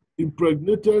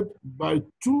impregnated by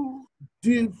two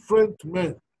different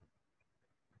men.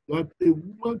 That a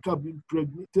woman can be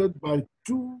impregnated by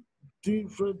two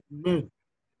different men.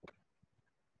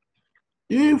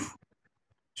 If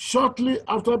shortly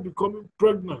after becoming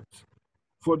pregnant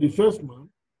for the first man,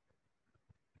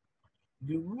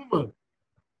 the woman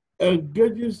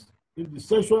engages in the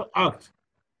sexual act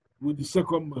with the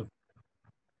second man.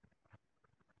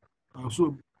 And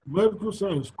so medical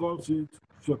science calls it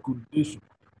fecundation.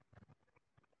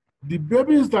 The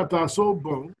babies that are so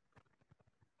born,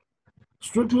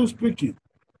 strictly speaking,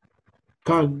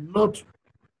 cannot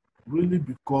really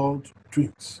be called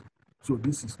twins. So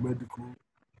this is medical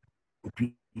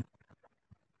opinion.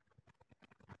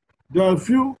 There are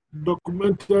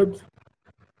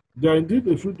indeed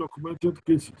a few documented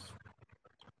cases,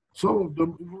 some of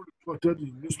them even reported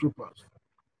in newspapers,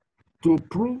 to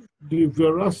prove the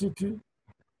veracity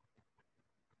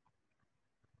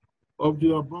of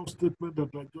the above statement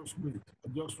that I just made. I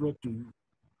just read to you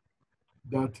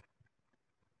that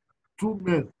two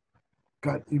men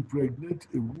can impregnate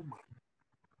a woman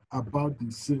about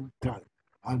the same time,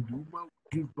 and the woman will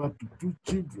give birth to two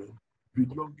children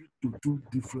belonging to two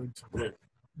different men.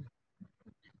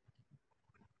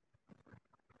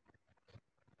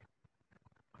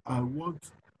 I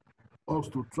want us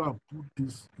to try and put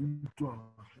this into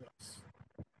our heads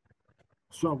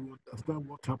so we understand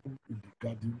what happened in the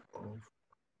Garden of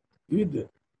Eden.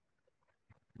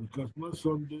 Because next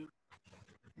Sunday,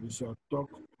 we shall talk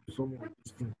some of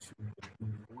these things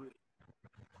in a way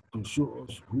to show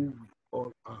us who we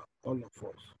all are, all of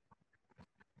us.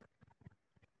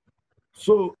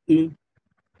 So in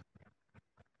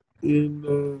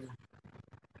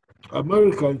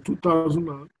America in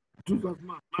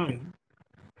 2009,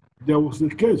 there was a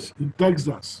case in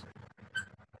Texas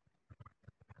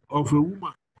of a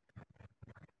woman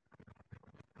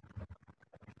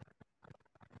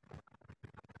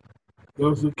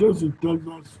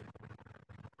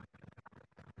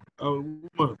a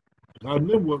woman, her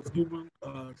name was given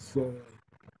as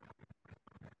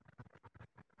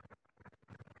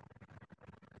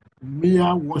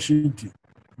Mia Washington,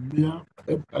 Mia,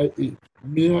 M-I-A,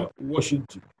 Mia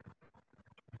Washington.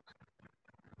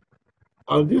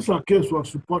 And this case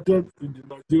was reported in the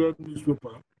Nigerian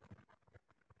newspaper,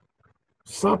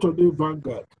 Saturday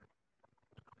Vanguard,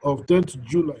 of 10th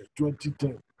July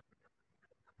 2010.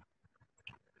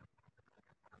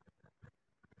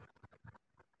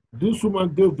 This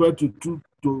woman gave birth to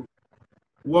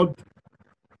what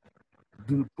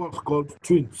the report called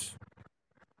twins.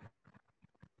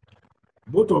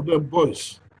 Both of them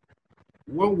boys.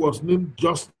 One was named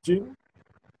Justin,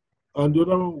 and the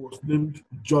other one was named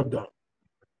Jordan.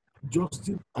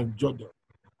 Justin and Jordan.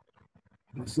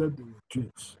 They said they were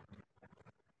twins.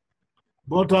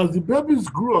 But as the babies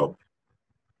grew up,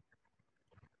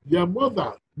 their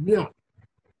mother, Mia,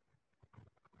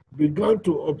 began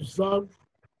to observe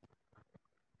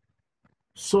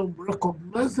some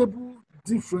recognizable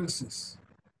differences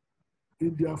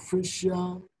in their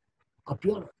facial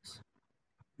appearance.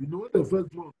 You know, when they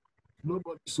first born,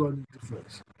 nobody saw any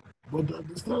difference. But as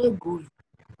they started growing,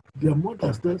 their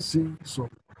mother started seeing some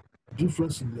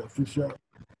difference in their facial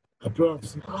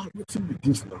appearance. What's with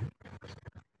this now?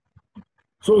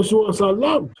 So she was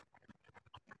alarmed,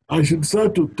 and she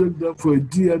decided to take them for a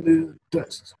DNA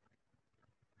test.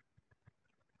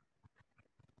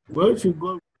 When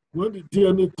the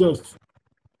DNA test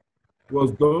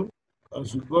was done, and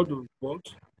she got the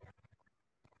report,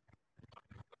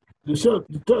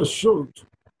 the test showed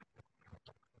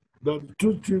that the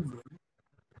two children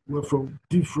were from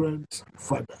different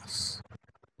fathers.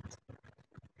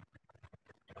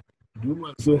 The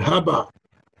woman said, Haba,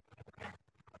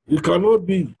 it cannot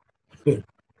be. It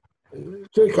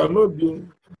cannot be. The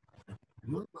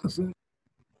woman said,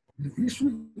 the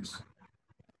issue is,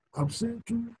 I'm seeing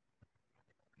two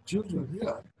children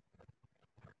here.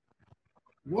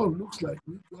 One looks like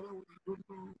me, the other one I don't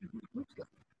know what it looks like.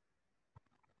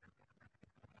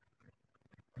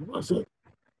 The woman said,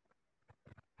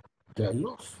 they are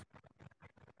yours.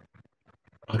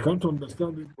 I can't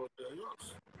understand it, but they are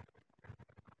yours.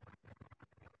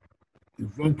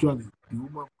 Eventually, the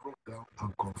woman broke down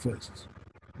and confessed.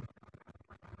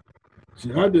 She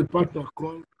had a partner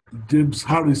called James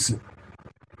Harrison,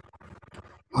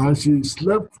 and she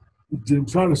slept with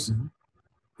James Harrison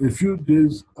a few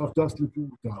days after sleeping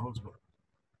with her husband.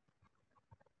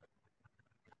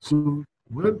 So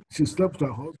when she slept with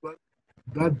her husband,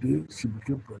 that day she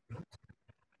became pregnant.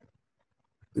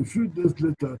 A few days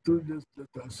later, 3 days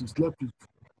later, she slept with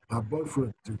her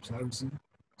boyfriend, James Harrison.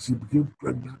 She became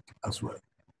pregnant as well.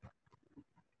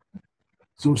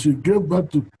 So she gave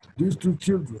birth to these two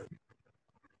children.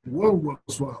 One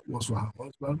was for her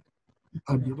husband,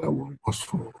 and the other one was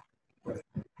for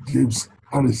James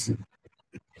Harrison.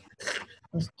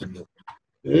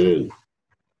 Hey.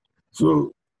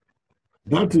 So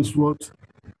that is what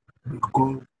we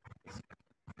call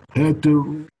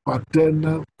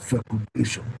heteropaternal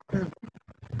fecundation.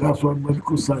 That's what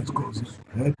medical science calls it.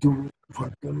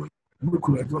 Heteropaternal. We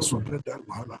could just forget that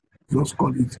wahala. Just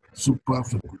call it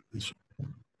superfecundation.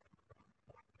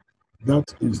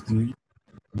 That is the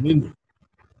meaning.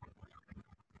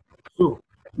 So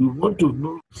we want to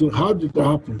know, so how did that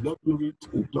happen? Let me read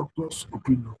a doctor's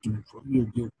opinion to you for you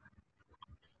again.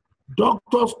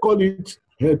 Doctors call it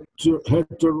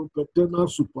heteropaternal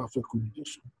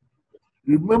superfecundation.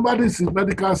 Remember, this is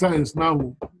medical science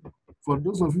now. For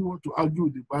those of you who want to argue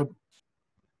with the Bible,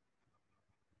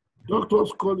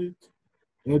 doctors call it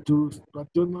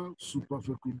heteropaternal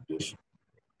superfecundation.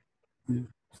 It's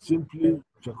simply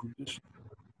fecundation.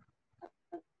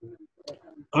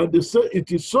 And they say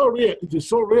it is so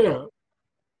rare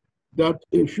that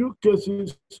a few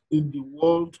cases in the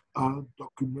world are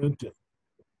documented.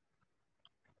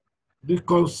 The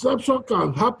conception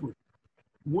can happen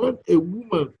when a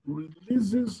woman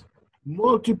releases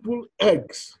multiple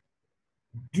eggs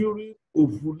during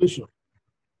ovulation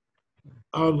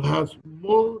and has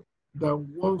more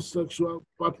than one sexual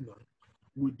partner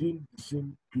within the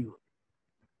same period.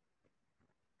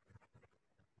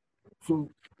 So,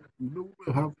 women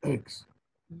have eggs.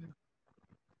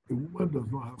 A woman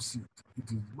does not have seed. It is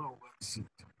the man who has seed.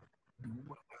 The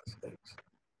woman has eggs.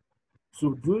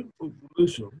 So during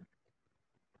ovulation,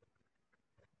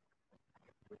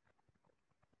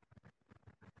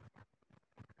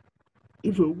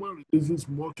 if a woman releases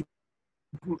multiple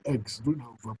eggs during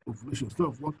her ovulation, instead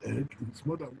of one egg, it's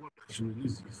more than one that she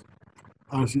releases,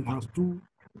 and she has two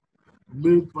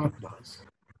male partners,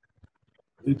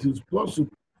 it is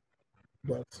possible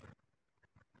that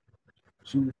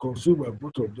she will conceive by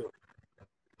both of them.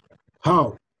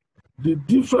 How? The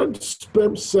different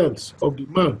sperm cells of the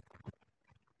man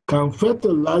can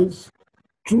fertilize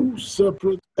two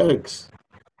separate eggs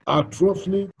at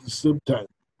roughly the same time.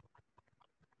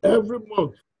 Every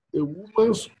month, a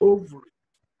woman's ovary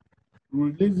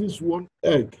releases one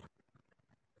egg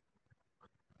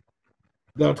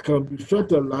that can be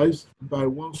fertilized by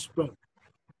one sperm.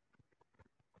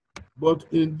 But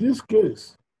in this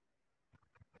case,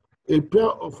 a pair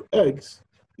of eggs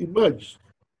emerged.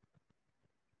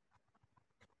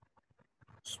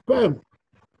 Sperm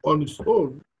on its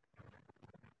own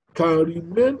can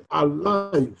remain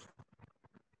alive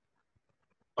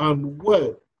and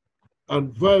well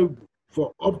and viable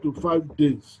for up to 5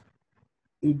 days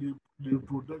in the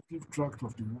reproductive tract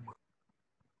of the woman.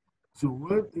 So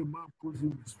when a man puts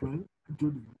in his sperm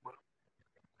into the woman,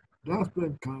 that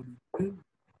sperm can remain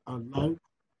alive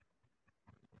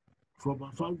for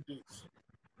about 5 days.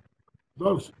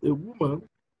 Thus, a woman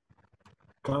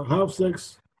can have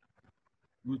sex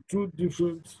with two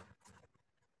different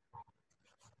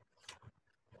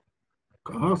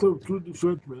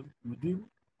men within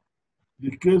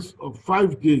the case of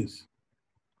 5 days,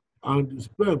 and the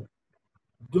sperm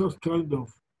just kind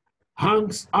of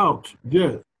hangs out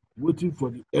there waiting for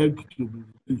the egg to be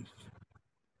released.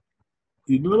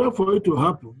 In order for it to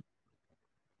happen,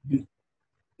 the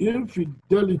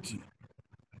infidelity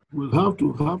will have to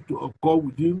occur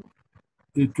within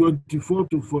a 24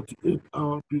 to 48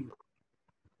 hour period.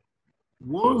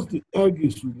 Once the egg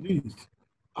is released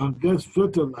and gets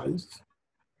fertilized,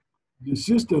 the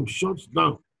system shuts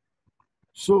down.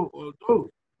 So although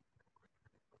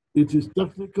it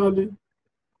technically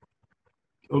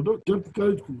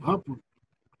it could happen,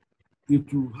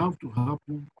 it will have to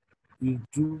happen in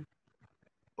 2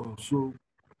 or so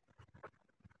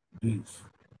days.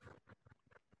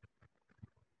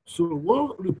 So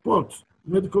one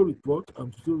medical report,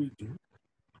 I'm still reading,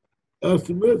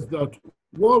 estimates that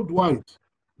worldwide,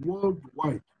 1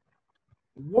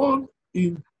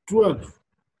 in 12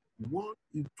 1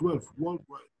 in 12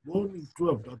 worldwide, 1 in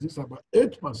 12, that is about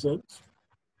 8%.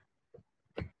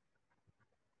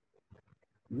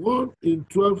 1 in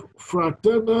 12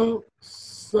 fraternal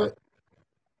sex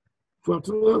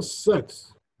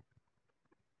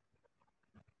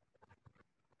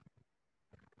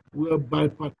were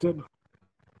bipaternal.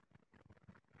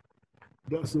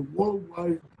 There's a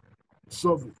worldwide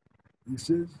survey. It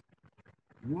says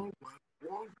worldwide,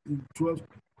 1 in 12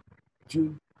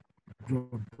 children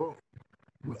born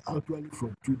were actually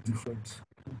from 2 different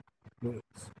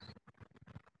parents.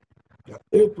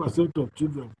 8% of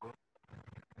children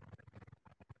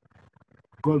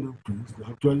call them twins, they're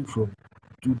actually from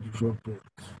 2 different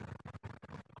parents.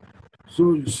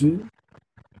 So you see,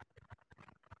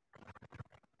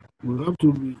 we have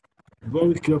to be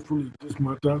very careful in these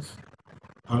matters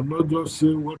and not just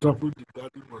say what happened in the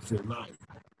garden was a lie.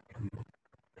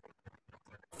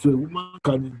 So a woman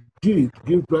can indeed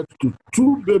give birth to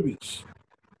 2 babies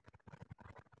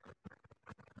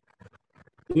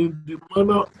in the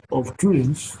manner of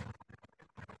twins,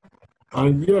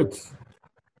 and yet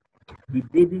the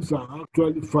babies are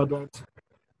actually fathered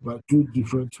by 2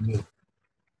 different men.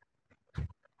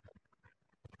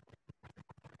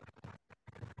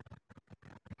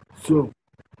 So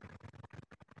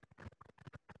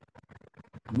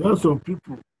there are some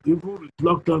people, even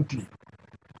reluctantly,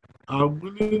 are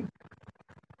willing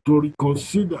to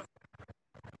reconsider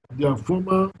their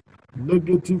former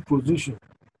negative position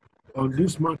on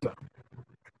this matter.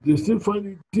 They still find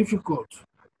it difficult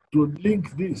to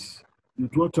link this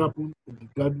with what happened in the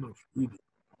Garden of Eden,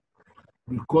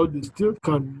 because they still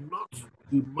cannot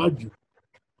imagine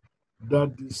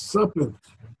that the serpent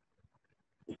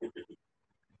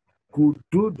could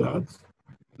do that,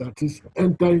 that is,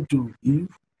 enter into Eve,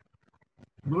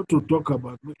 not to talk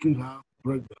about making her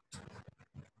pregnant.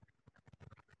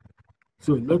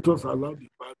 So let us allow the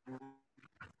Bible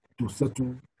to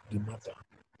settle the matter.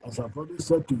 As I've already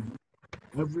said to you,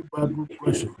 every Bible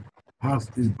question has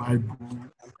a Bible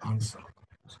answer.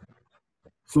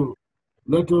 So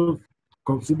let us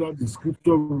consider the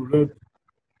scripture we read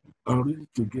and read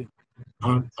it again.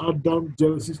 And Adam,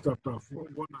 Genesis chapter 4,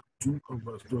 1 and 2, and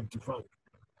verse 25.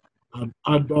 And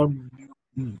Adam knew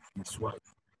Eve, his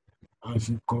wife, and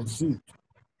she conceived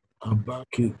and bare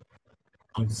Cain,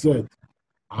 and said,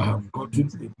 I have gotten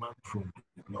a man from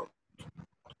the Lord.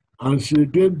 And she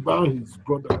again bare his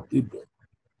brother Abel.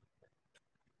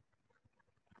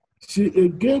 She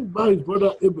again bare his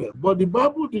brother Abel. But the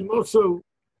Bible did not say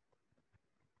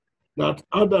that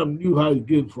Adam knew her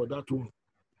again for that one.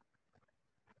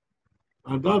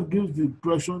 And that gives the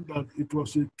impression that it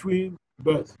was a twin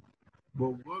birth. But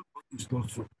what is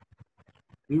not so.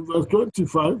 In verse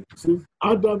 25, it says,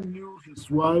 Adam knew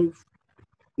his wife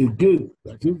again,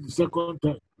 that is the second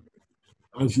time.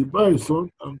 And she bare a son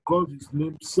and called his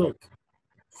name Seth.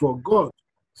 For God,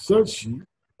 said she,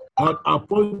 had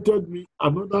appointed me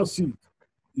another seed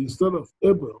instead of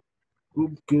Abel,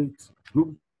 whom Cain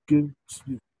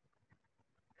slew.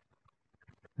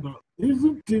 Now,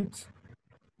 isn't it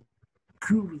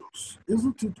curious,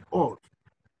 isn't it odd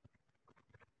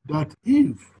that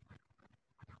Eve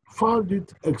found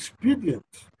it expedient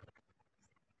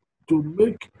to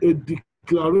make a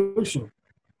declaration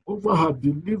over her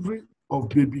delivery of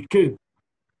baby Cain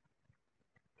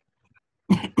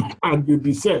and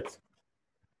baby Seth,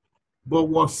 but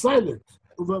was silent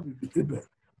over baby Abel?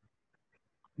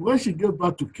 When she gave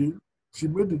birth to Cain, she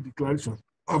made the declaration,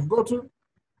 I've gotten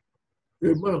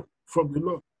a man from the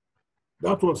Lord.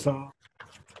 That was her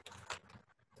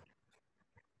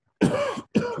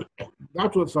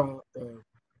that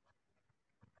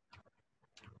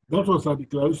was her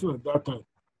declaration at that time.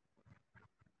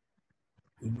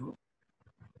 You know.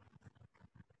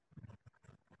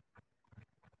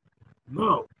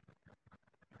 Now,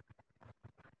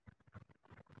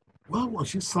 why was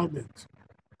she silent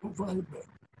over Abel?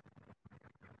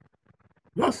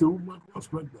 That's a woman who was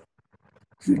pregnant.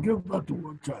 She gave birth to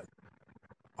one child.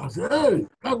 I said, hey,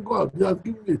 thank God, they have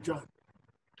given me a child.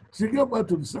 She gave birth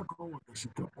to the second one, and she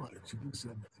kept quiet. She didn't say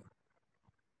anything.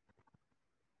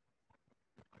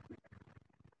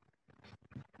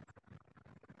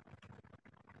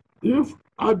 If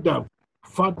Adam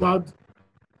fathered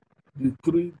the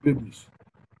 3 babies,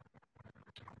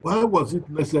 why was it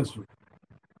necessary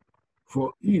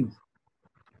for Eve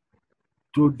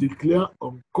to declare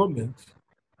on comment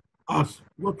as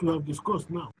what we have discussed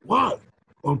now? Why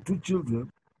on 2 children,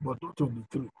 but not on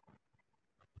the 3?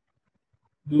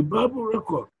 The Bible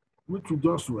record, which we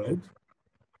just read,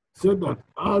 said that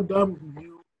Adam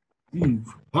knew Eve,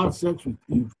 had sex with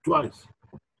Eve twice.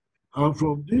 And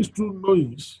from these 2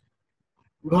 knowings,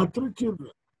 we had 3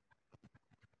 children.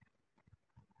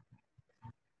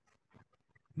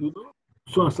 You know?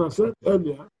 So as I said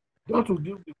earlier, that will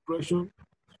give the impression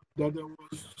that there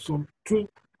was some twin.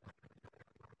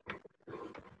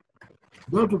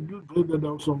 That would give that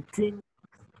there was some twin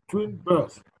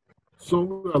birth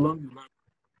somewhere along the line.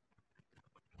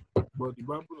 But the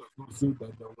Bible does not say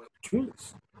that there were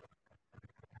twins.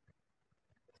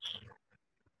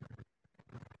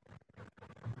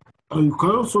 And you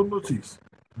can also notice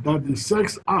that the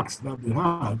sex acts that they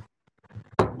had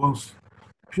was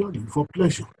purely for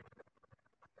pleasure.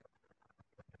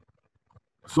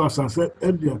 So as I said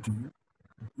earlier to you,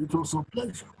 it was for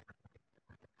pleasure.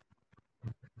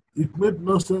 It made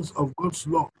no sense of God's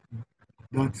law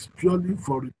that is purely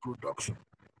for reproduction.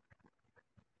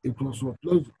 It was for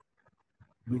pleasure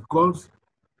because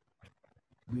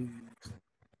the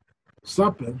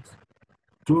serpent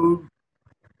told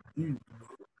Eve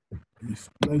is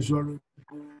pleasurable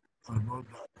and all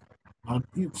that. And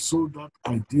Eve sold that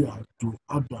idea to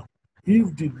Adam.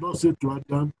 Eve did not say to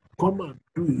Adam, come and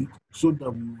do it so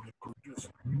that we will reproduce.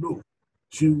 No.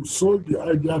 She sold the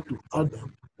idea to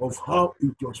Adam of how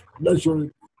it was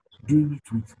pleasurable doing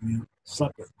it with the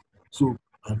serpent. So,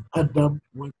 and Adam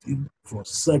went in for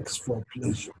sex for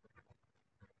pleasure.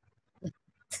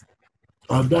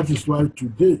 And that is why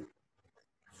today,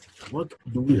 what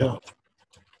do we have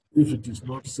if it is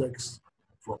not sex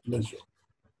for pleasure?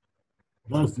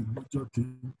 That's the major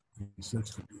thing in sex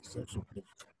today, sex for pleasure.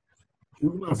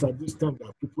 Even as at this time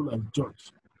that people are in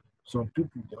church, some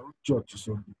people, their own church is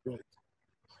on the bed.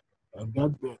 And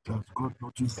that bed has got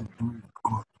nothing to do with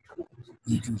God.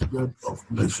 It is bed of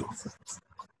pleasure.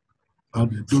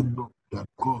 And they don't know that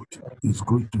God is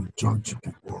going to judge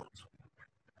the world.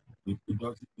 It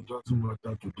doesn't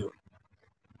matter to them.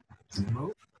 You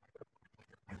know?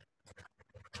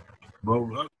 But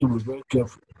we have to be very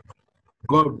careful.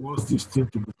 God wants this thing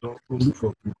to be done only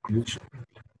for procreation.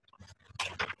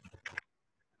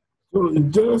 So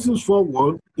in Genesis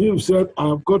 4:1, Eve said, I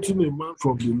have gotten a man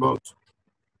from the Lord.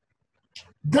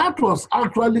 That was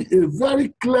actually a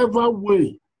very clever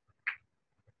way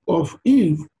of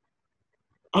Eve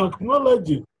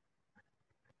acknowledging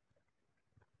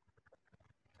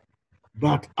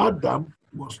that Adam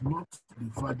was not the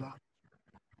father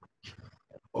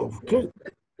of Cain.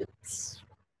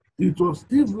 It was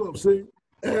Eve of saying,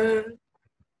 even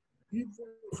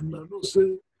if Nano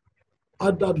say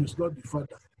Adam is not the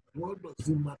father, what does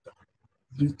it matter?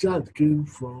 The child came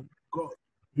from God.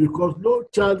 Because no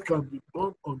child can be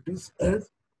born on this earth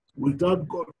without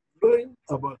God knowing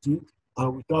about it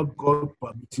and without God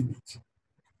permitting it.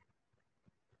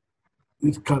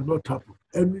 It cannot happen.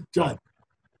 Any child,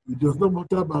 it does not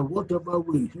matter by whatever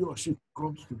way he or she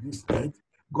comes to this earth,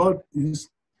 God is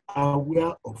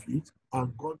aware of it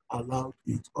and God allowed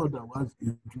it. Otherwise,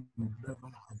 it will never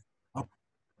have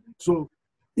happened. So,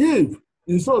 if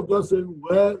instead of just saying,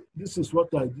 well, this is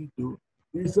what I did do,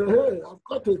 he said, hey, I've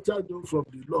got a child from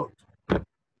the Lord.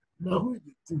 Now, who is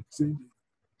the thing saying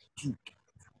the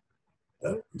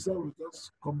truth? He said, we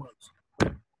just come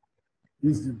out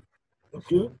easily.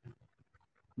 Okay?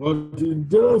 But in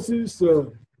Genesis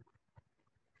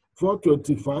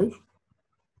 4:25,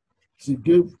 she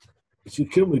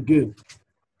came again.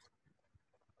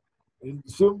 In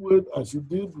the same way as she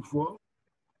did before,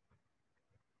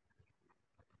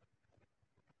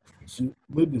 she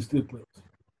made the statement.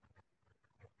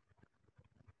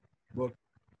 But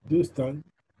this time,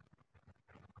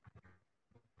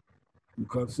 you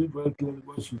can see very clearly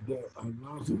what she did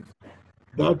announces.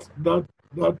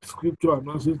 That scripture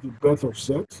announces the birth of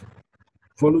Seth,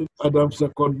 following Adam's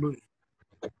second knowing,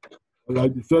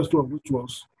 like the first one, which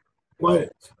was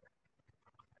quiet.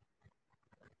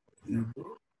 You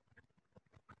know?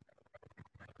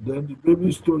 Then the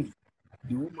baby story,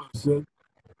 the woman said,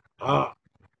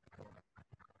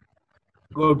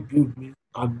 God gave me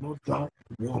another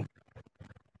one.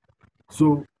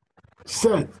 So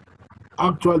Seth,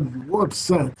 actually the word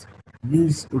Seth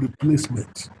means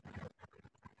replacement,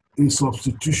 a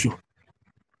substitution.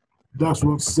 That's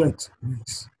what Seth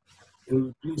means. A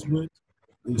replacement,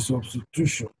 a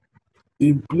substitution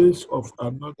in place of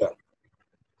another.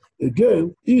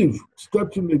 Again, Eve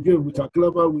stepped in again with a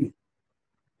clever way.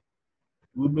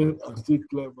 Women are still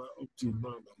clever up till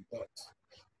now like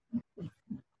that.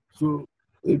 So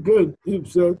again,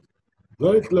 Eve said,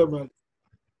 very cleverly,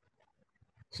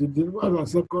 she delivered a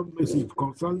second message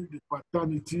concerning the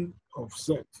paternity of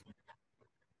Seth.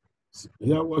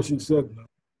 Hear what she said now.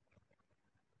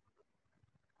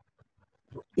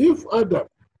 If Adam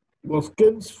was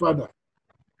Cain's father,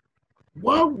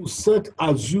 why would Seth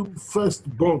assume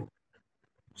firstborn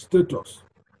status?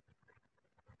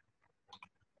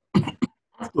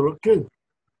 After all, Cain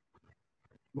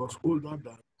was older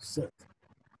than Seth.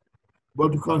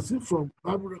 But you can see from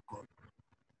Bible record,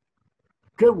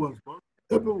 Cain was born,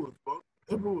 Abel was born,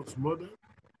 Abel was murdered,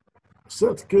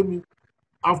 Seth came in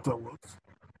afterwards,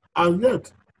 and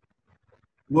yet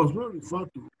was not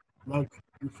referred to like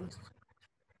the first.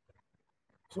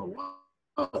 So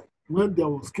why, when there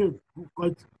was Cain, who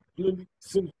quite plainly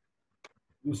sinning,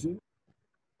 you see?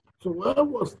 So why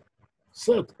was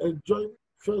Seth enjoying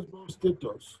firstborn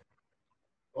status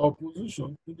or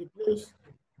position in the place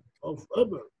of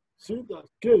Abel, seeing that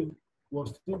Cain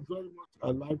was still very much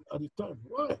alive at the time?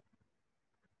 Why?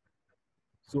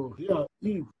 So here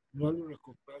Eve merely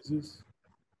recognizes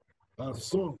her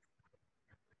son,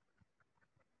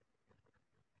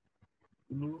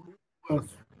 as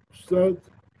said,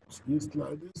 it's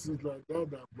like this, is like that,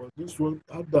 but this one,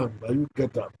 Adam, that you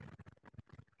get up,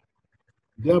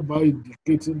 thereby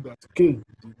indicating that Cain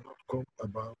did not come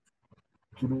about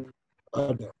through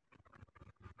Adam.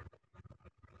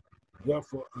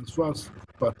 Therefore, as far as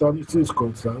paternity is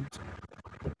concerned,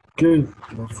 Cain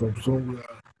was from somewhere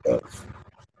else.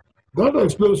 That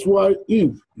explains why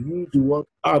Eve used the word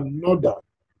another.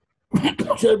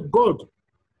 Said, God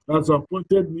has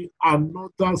appointed me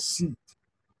another seed.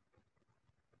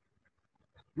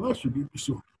 Why should it be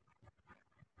so?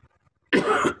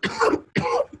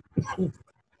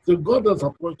 So God has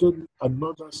appointed me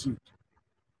another seed.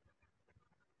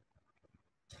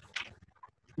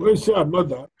 When you say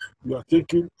another, you are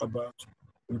thinking about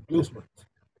replacement.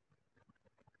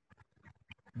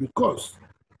 Because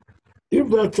if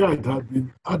that child had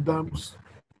been Adam's,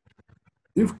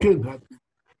 if Cain had been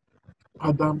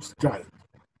Adam's child,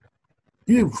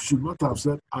 Eve should not have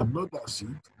said another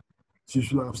seed. She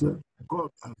should have said, God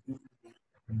has given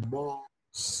me more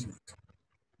seed.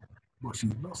 But she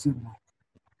did not say more.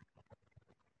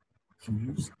 She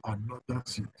used another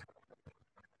seed.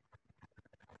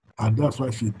 And that's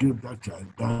why she gave that child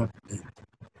that name,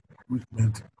 which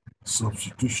meant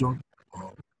substitution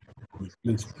or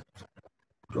replacement.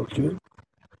 Okay?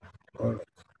 All right.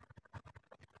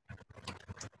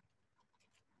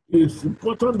 It's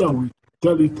important that we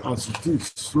tell it as it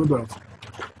is so that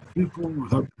people will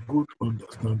have good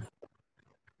understanding.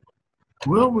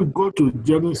 When we go to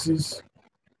Genesis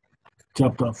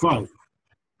chapter 5,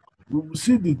 we will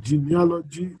see the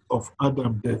genealogy of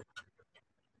Adam there.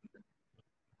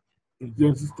 In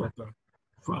Genesis chapter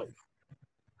 5.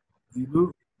 You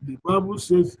know, the Bible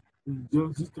says in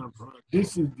Genesis chapter 5,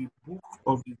 this is the book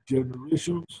of the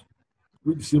generations,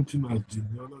 which is same thing as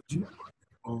genealogy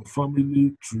or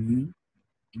family tree,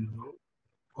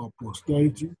 or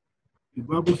posterity. The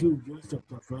Bible says in Genesis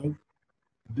chapter 5,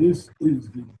 this is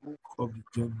the book of the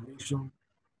generation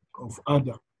of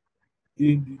Adam.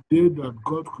 In the day that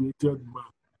God created man,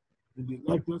 in the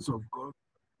likeness of God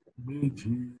made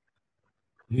he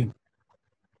him.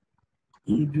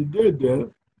 In the day there,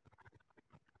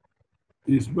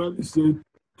 is merely said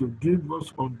to give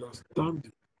us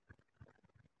understanding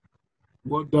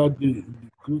what that day in the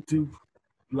creative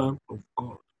plan of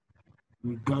God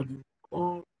regarding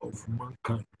all of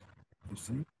mankind. You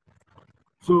see?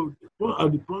 So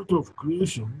at the point of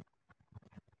creation,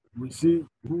 we see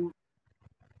who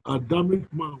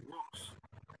Adamic man was,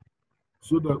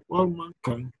 so that all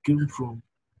mankind came from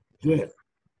there.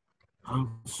 And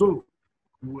so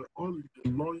we were all in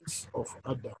the loins of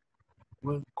Adam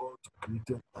when God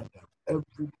created Adam.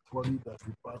 Everybody that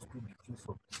we passed through the face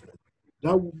of the earth.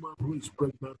 That woman who is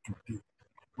pregnant today,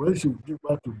 when she will give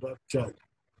birth to that child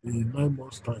in 9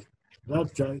 months' time,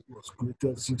 that child was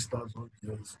created 6,000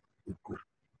 years ago.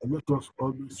 And let us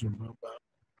always remember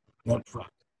that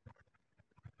fact.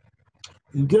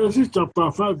 In Genesis chapter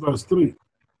 5, verse 3,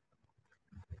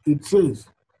 it says,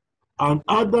 and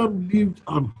Adam lived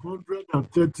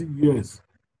 130 years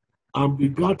and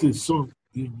begat a son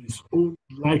in his own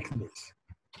likeness,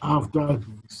 after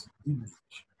his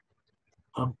image,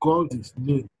 and called his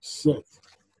name Seth.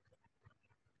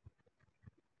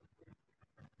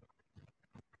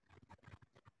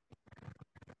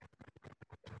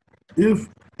 If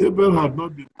Abel had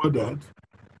not been murdered,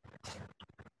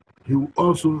 he would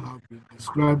also have been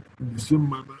described in the same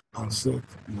manner as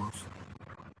Seth was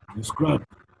described.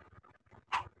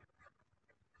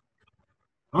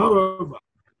 However,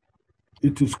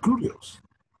 it is curious,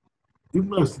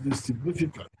 even as it is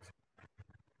significant,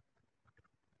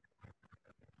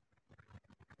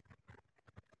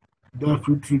 that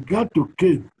with regard to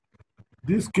Cain,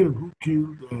 this Cain who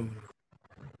killed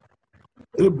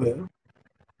Abel,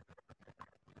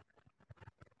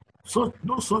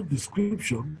 no such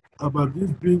description about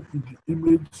this being in the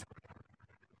image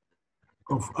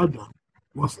of Adam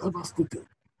was ever stated.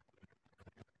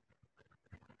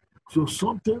 So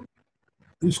something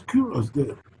is curious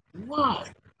there.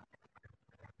 Why?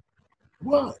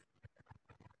 Why?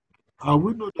 And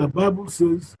we know the Bible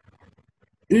says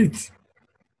each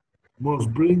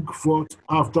must bring forth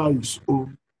after his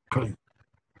own kind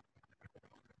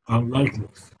and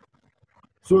likeness.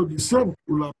 So the same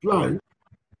will apply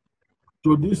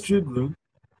to these children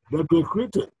that were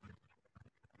created.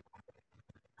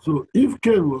 So if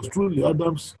Cain was truly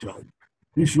Adam's child,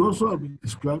 he should also have been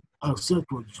described as Seth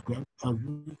was described as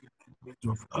being the image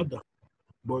of Adam.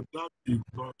 But that did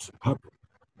not happen.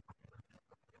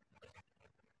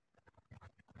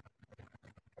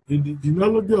 In the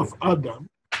genealogy of Adam,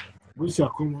 which shall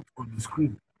come up on the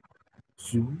screen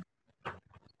soon,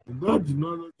 in that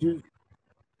genealogy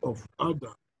of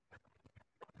Adam,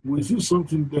 we see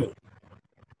something there.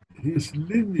 His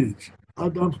lineage,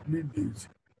 Adam's lineage,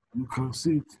 you can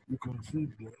see it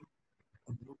there.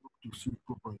 I'm not able to see it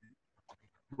properly,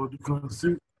 but you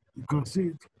can see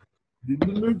it. The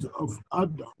lineage of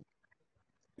Adam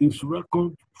is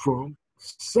reckoned from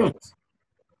Seth.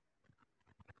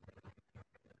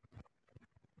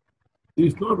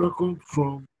 It's not reckoned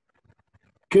from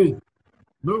Cain.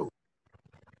 No,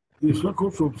 it's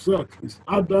reckoned from Seth. It's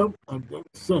Adam and then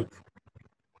Seth.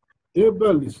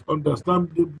 Abel is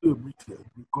understandably omitted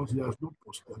because he has no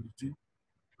posterity,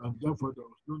 and therefore there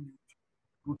was no need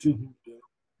putting him there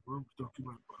when we're talking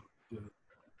about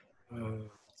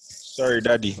Sorry,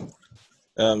 Daddy.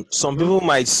 Some people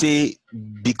might say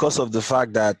because of the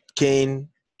fact that Cain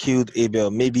killed Abel,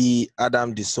 maybe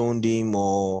Adam disowned him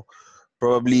or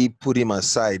probably put him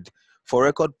aside. For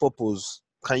record purpose,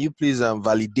 can you please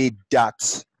validate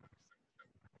that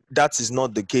that is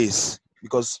not the case?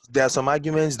 Because there are some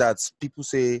arguments that people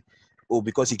say, oh,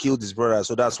 because he killed his brother,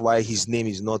 so that's why his name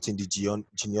is not in the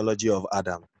genealogy of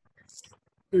Adam.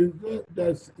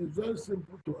 It's very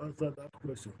simple to answer that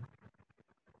question.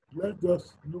 Let's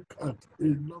just look at a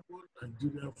normal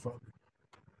Nigerian family.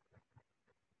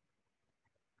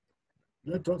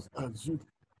 Let us assume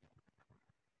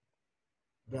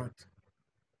that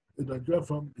a Nigerian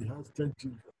family has 10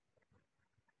 children,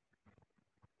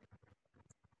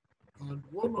 and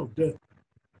one of them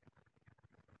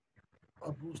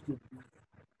happens to be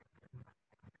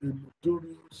a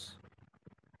notorious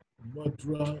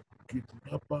murderer,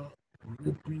 kidnapper,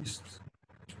 rapist,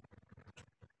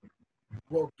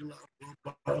 burglar,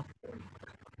 robber,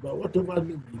 but whatever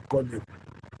name you call him,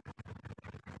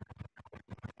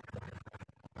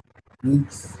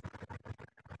 he's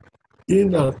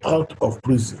in and out of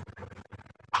prison.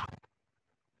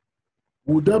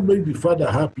 Would that make the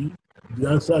father happy? The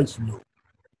answer is no.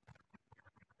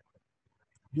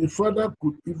 The father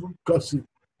could even curse him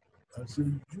and say,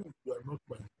 you are not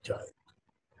my child.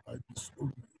 I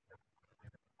disown you.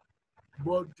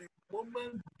 But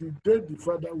the day the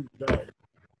father will die,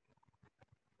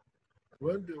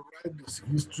 when they write this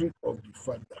history of the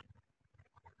father,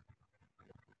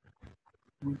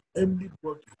 will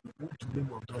anybody put the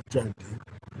name of that child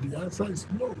in? The answer is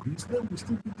no. His name will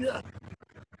still be there.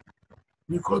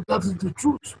 Because that is the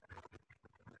truth.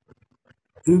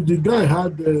 If the guy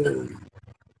had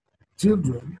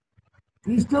children,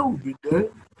 his name will be there,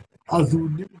 as he will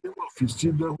name the name of his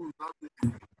children, who will not be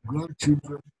the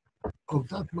grandchildren of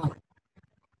that man.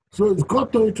 So it's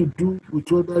got nothing to do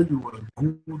with whether you are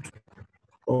good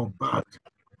or bad.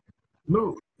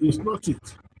 No, it's not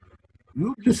it.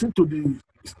 You listen to the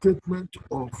statement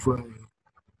of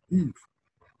Eve.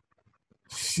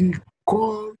 She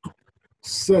called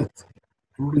Seth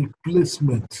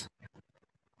replacement.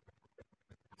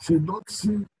 She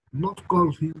not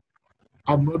call him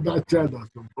another child has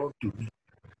been born to me.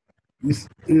 It's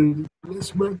a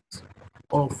replacement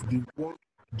of the one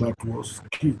that was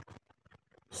killed.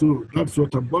 So that's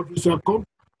what I'm about.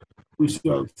 We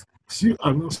shall see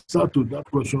an answer to that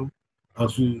question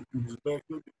as we in the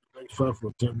next 5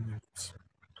 or 10 minutes.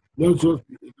 Let's just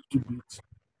be a little bit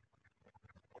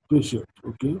patient,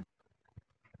 okay?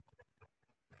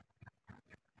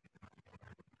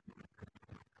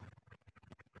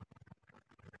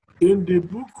 In the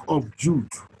book of Jude,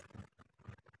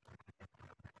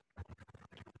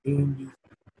 in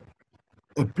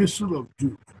the epistle of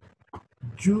Jude,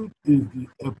 Jude is the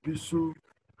epistle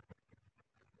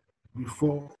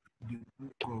before the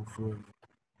book of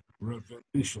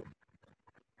Revelation.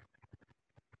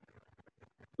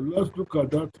 Let's look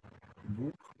at that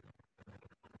book.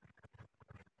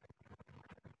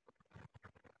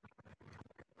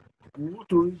 We want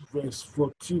to read verse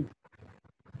 14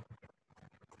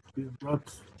 in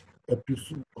that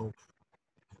epistle of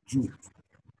Jude.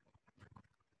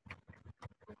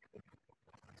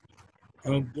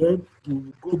 And then we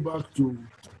will go back to,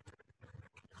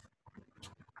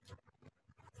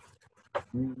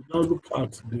 we will now look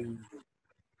at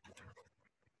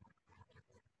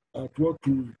at what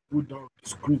we put down the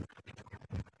screen.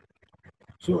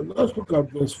 So let's look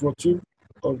at verse 14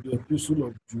 of the Epistle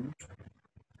of Jude.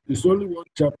 It's only one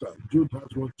chapter. Jude has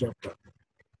one chapter.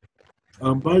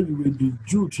 And by the way, the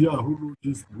Jude here who wrote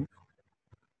this book,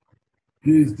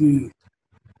 he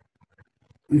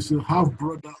is a half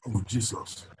brother of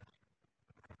Jesus.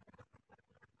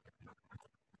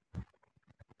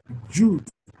 Jude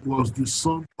was the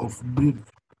son of Mary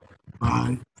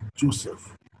by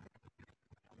Joseph.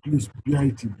 Please bear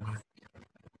it in mind.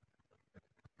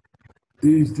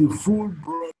 He is the full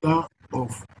brother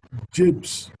of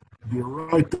James, the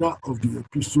writer of the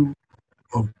Epistle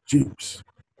of James.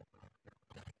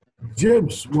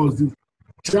 James was the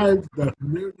child that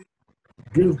Mary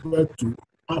gave birth to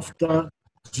after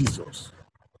Jesus.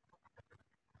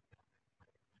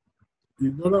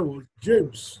 In other words,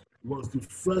 James was the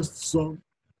first son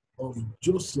of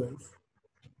Joseph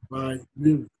by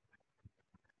Mary.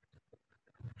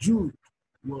 Jude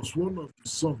was one of the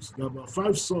sons. There were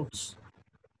 5 sons.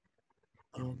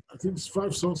 I think it's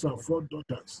 5 sons and 4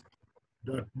 daughters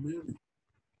that Mary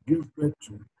gave birth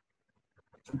to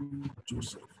through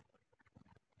Joseph.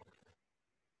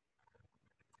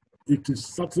 It is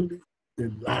certainly a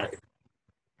lie,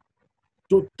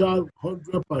 total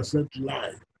 100%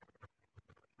 lie,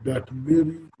 that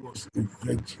Mary was a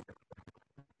virgin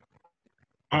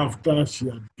after she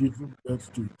had given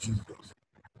birth to Jesus.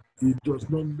 It does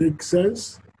not make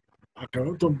sense. I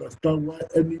cannot understand why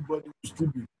anybody would still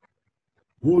be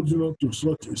holding on to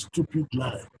such a stupid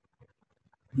lie,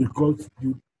 because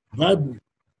the Bible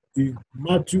in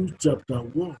Matthew chapter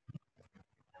 1,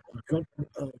 I don't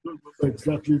remember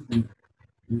exactly the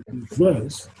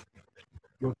verse,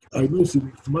 but I know it's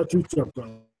in Matthew chapter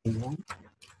 1,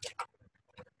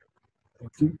 I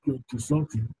think 20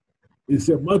 something. It's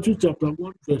in Matthew chapter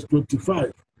 1, verse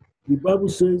 25. The Bible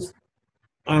says,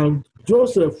 and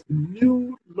Joseph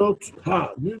knew not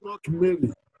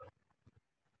Mary,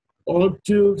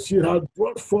 until she had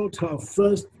brought forth her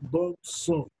firstborn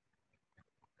son,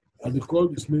 and he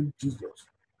called his name Jesus.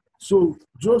 So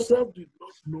Joseph did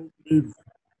not know Mary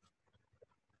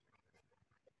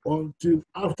until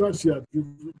after she had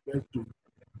given birth to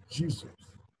Jesus.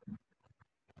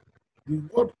 The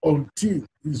word until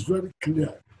is very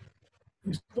clear.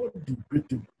 It's not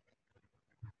debatable.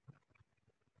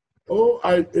 Oh,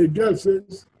 a girl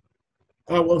says,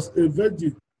 I was a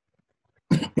virgin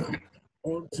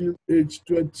until age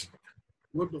 20.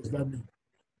 What does that mean?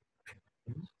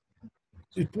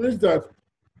 It means that,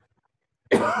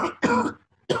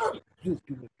 please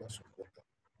give me a glass of water.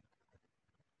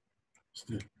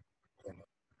 Still,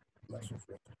 glass of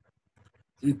water.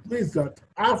 It means that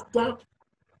after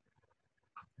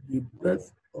the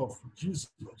birth of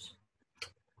Jesus,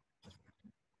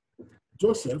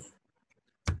 Joseph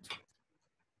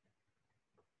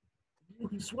knew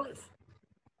his wife.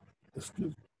 Excuse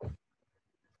me.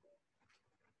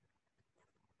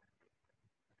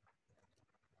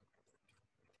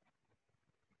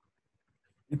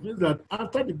 It means that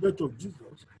after the birth of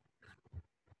Jesus,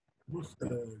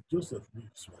 Joseph knew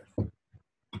his wife.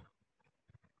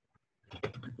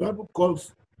 The Bible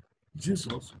calls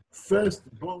Jesus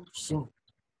firstborn son.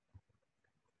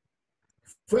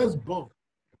 Firstborn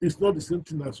is not the same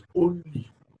thing as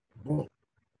only born.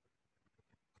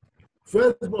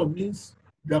 Firstborn means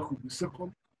there could be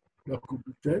second, there could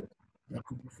be third, there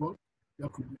could be fourth, there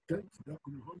could be 10th, there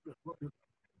could be 100, whatever.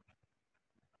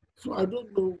 So I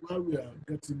don't know why we are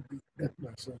getting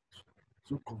ourselves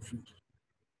so confused.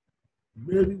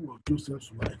 Mary was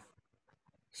Joseph's wife.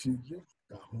 She lived with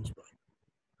her husband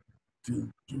till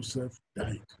Joseph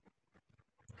died.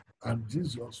 And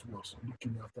Jesus was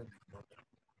looking after the mother.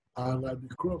 And at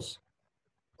the cross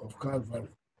of Calvary,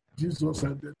 Jesus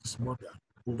handed his mother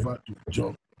over to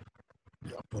John,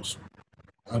 the apostle.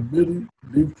 And Mary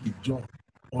lived with John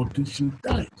until she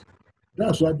died.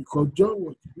 That's why, because John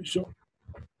was the bishop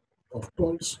of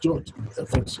Paul's church in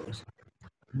Ephesus,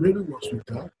 Mary was with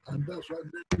her, and that's why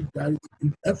Mary died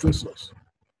in Ephesus.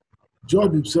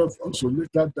 John himself also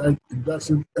later died in that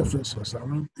same Ephesus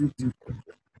around 1800.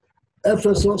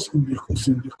 Ephesus is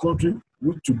in the country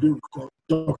which today we call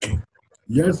Turkey.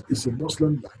 Yes, it's a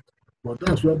Muslim land, but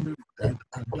that's where Mary died,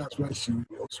 and that's why she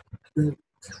was buried.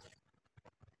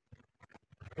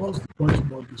 What's the point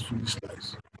of all these foolish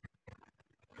lies?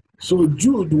 So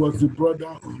Jude was the brother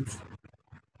of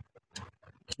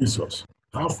Jesus,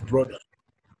 half brother,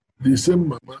 the same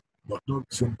mama, but not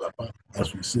the same papa,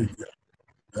 as we say here.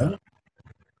 Yeah?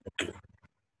 Okay.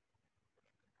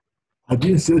 I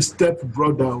didn't say step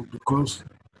brother because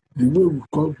the way we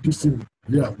call this thing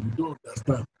here, we don't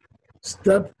understand.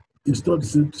 Step is not the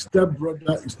same. Step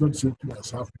brother is not the same thing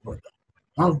as half brother.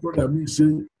 Half brother means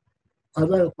say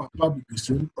either your papa be the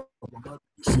same or mama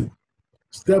be the same.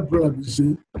 Step brother be the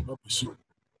same, not be so.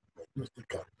 Just take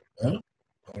care. Huh?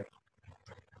 Right.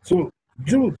 So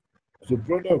Jude is a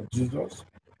brother of Jesus,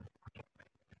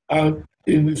 and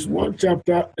in his one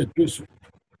chapter epistle,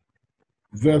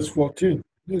 verse 14,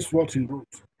 this is what he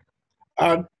wrote.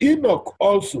 And Enoch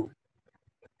also,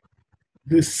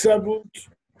 the seventh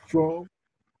from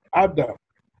Adam,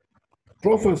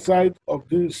 prophesied of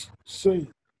this,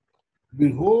 saying,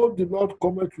 Behold, the Lord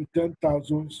cometh with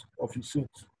 10,000s of his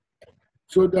saints.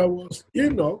 So there was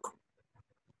Enoch,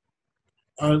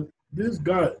 and this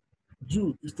guy,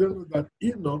 Jude, is telling us that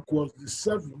Enoch was the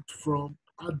seventh from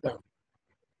Adam.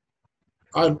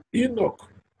 And Enoch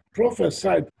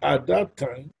prophesied at that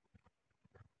time,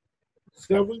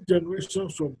 7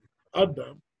 generations from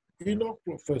Adam, Enoch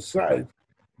prophesied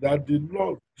that the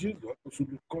Lord Jesus should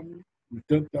be coming with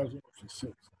 10,000 of his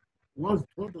saints. What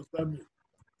does that mean?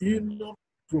 Enoch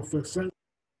prophesied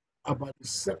about the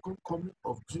second coming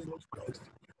of Jesus Christ,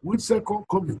 which second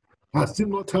coming has still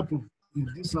not happened in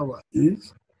this our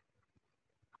age.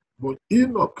 But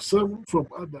Enoch, 7 from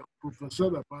Adam,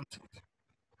 prophesied about it.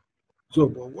 So,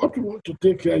 but what we want to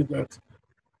take here is that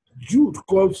Jude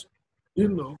calls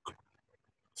Enoch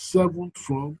 7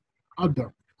 from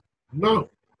Adam. Now,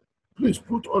 please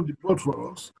put on the board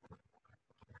for us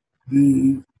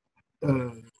the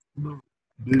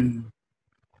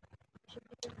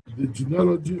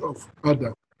genealogy of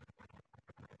Adam.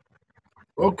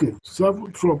 Okay,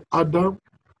 7 from Adam,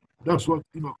 that's what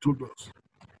Enoch told us.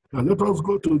 Now let us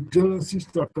go to Genesis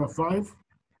chapter 5.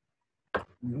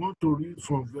 We want to read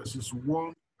from verses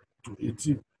 1 to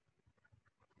 18.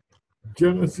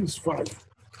 Genesis 5.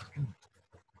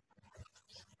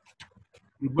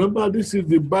 Remember, this is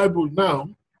the Bible now.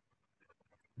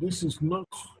 This is not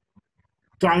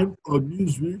Time or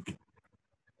Newsweek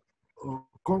or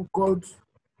Concord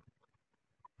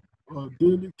or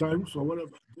Daily Times or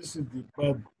whatever. This is the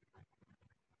Bible.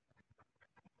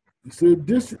 He said,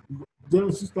 this,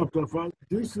 Genesis chapter 5,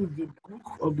 this is the book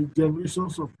of the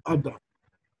generations of Adam.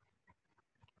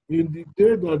 In the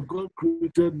day that God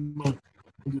created man,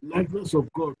 in the likeness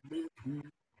of God made he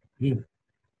him.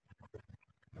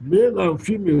 Male and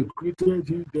female created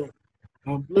he them,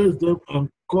 and blessed them and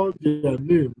called their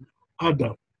name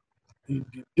Adam in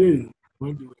the day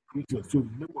when they were created. So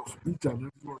the name of each and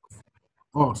every one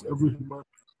of us, every human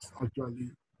is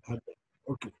actually Adam.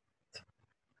 Okay.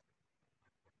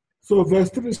 So verse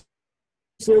 3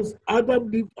 says, Adam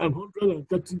lived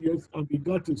 130 years and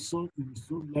begat a son in his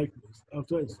own likeness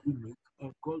after his image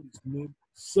and called his name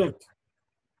Seth.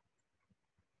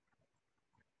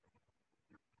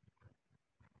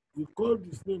 He called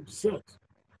his name Seth.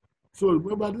 So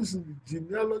remember, this is the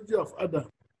genealogy of Adam.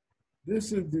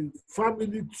 This is the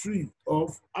family tree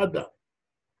of Adam.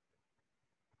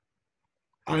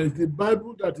 And it's the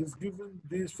Bible that is giving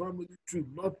this family tree,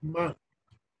 not man.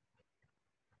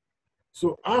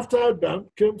 So after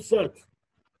Adam came Seth.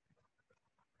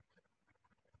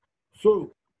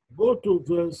 So go to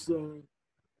verse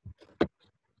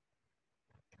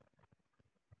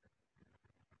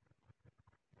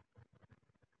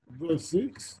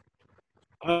 6,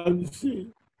 and you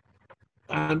see,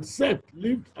 and Seth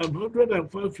lived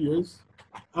 105 years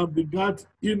and begat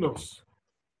Enos.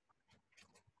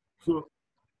 So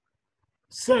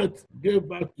Seth gave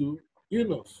birth to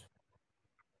Enos.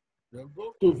 Then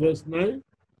go to verse 9.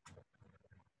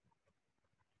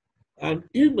 And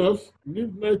Enos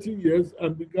lived 90 years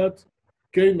and begat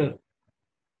Canaan.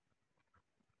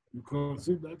 You can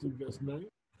see that in verse 9.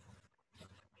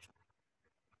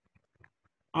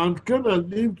 And Canaan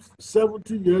lived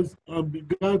 70 years and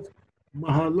begat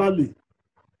Mahalalel.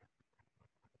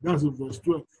 That's in verse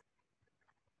 12.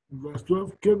 In verse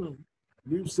 12, Canaan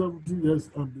lived 70 years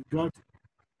and begat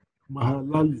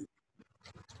Mahalalel.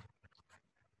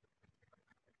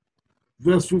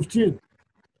 Verse 15.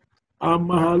 And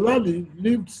Mahalalel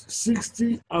lived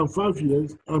 65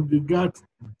 years and begat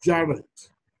Jared.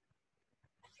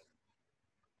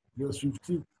 Verse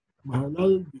 15.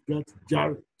 Mahalalel begat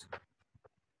Jared.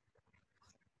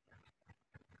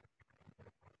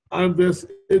 And verse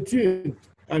 18.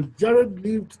 And Jared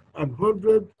lived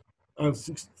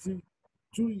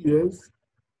 162 years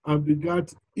and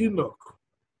begat Enoch.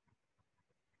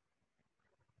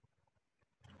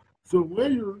 So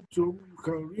when you read, you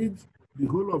can read the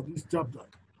whole of this chapter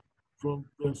from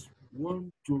verse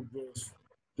 1 to verse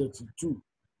 32.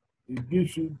 It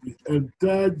gives you the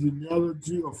entire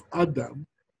genealogy of Adam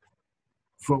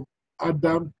from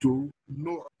Adam to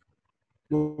Noah.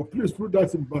 So please put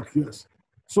that in back, yes.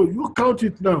 So you count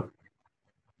it now.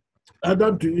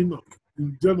 Adam to Enoch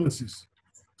in Genesis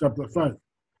chapter 5.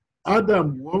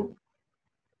 Adam 1,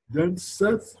 then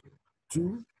Seth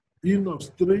 2, Enoch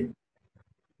 3,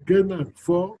 Canaan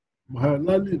 4,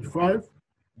 Mahalalel 5,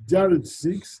 Jared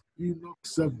 6, Enoch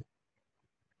 7.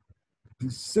 The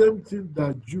same thing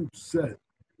that Jude said.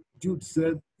 Jude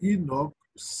said Enoch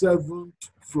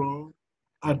 7th from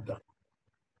Adam.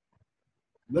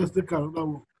 Let's take another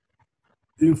one.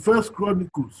 In First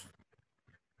Chronicles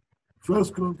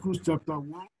chapter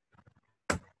 1,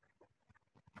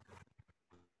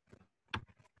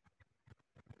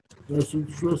 that's in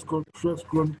First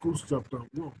Chronicles chapter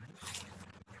 1.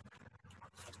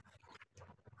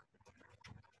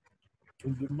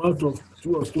 In the mouth of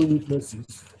 2 or 3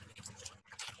 witnesses,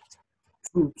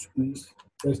 truth is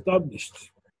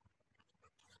established.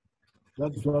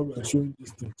 That is why we are showing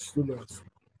these things, so that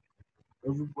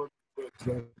everybody knows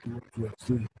exactly what we are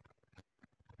saying.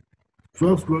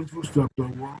 First Chronicles chapter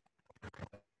 1.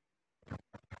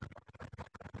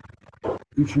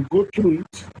 If you go through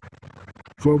it,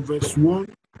 from verse 1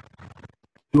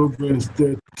 to verse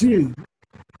 13,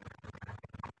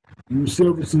 you see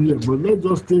everything here. But let's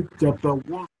just take chapter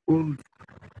 1 only.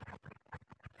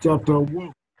 Chapter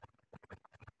 1,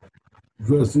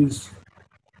 verses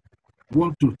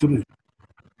 1 to 3.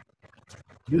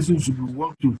 This should be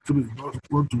 1 to 3, not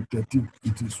 1 to 13.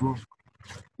 It is wrong.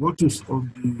 What is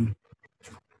on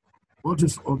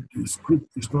the script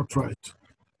is not right.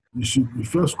 It should be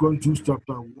First Chronicles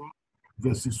chapter 1,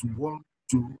 verses 1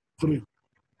 to 3.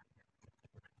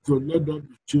 So let that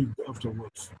be changed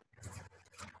afterwards.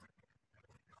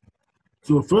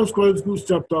 So First Chronicles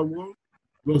chapter 1,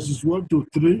 verses 1 to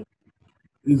 3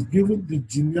 is giving the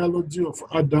genealogy of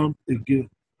Adam again.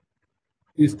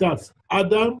 It starts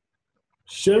Adam,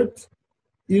 Seth,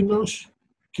 Enosh,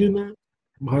 Canaan,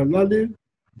 Mahalalel,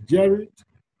 Jared,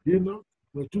 Enoch,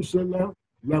 Methuselah,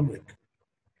 Lamech.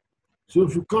 So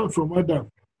if you count from Adam,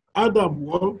 Adam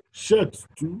 1, Seth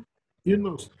 2,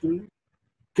 Enosh 3,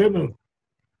 Canaan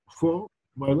 4,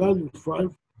 Mahalalel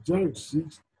 5, Jared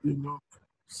 6, Enoch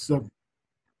 7.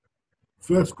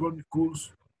 First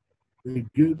Chronicles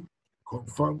again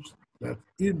confirms that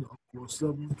Enoch was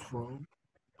 7 from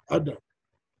Adam.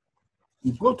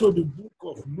 You go to the book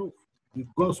of Luke, the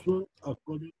Gospel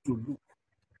according to Luke.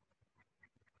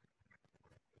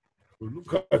 We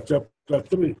look at chapter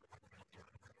 3.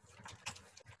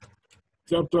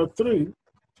 Chapter 3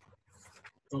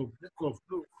 of book of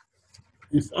Luke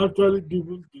is actually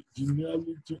giving the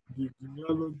genealogy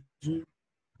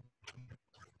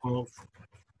of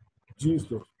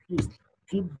Jesus. Please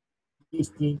keep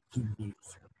listening to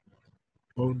this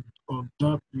on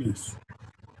that place.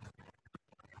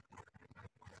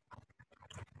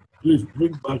 Please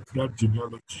bring back that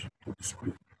genealogy to the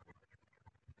screen.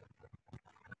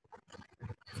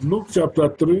 Luke chapter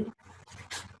 3.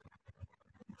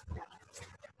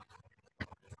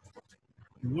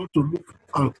 You want to look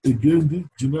at again the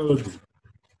genealogy.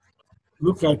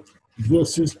 Look at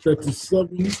verses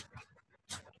 37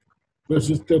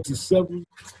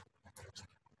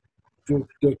 to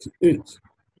 38.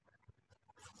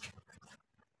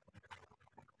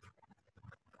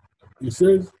 It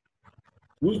says,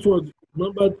 which was,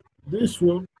 remember, this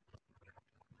one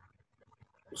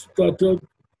started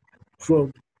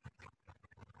from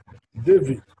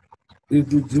David, is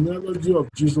the genealogy of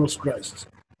Jesus Christ,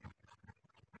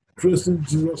 tracing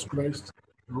Jesus Christ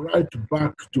right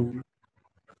back to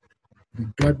the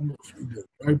Garden of Eden,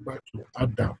 right back to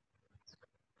Adam.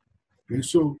 Okay,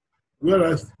 so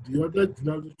whereas the other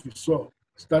genealogy we saw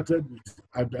started with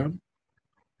Adam,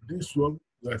 this one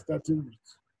we are starting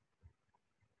with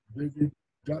David,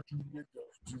 that lineage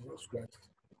of Jesus Christ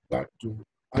back to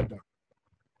Adam.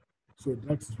 So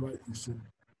that is why it's in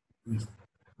the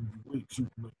way it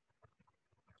should now.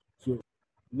 So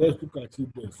let's look at it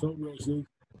there. Somewhere it says,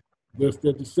 verse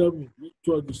 37, which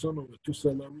was the son of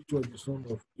Methuselah, which was the son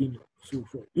of Enoch. So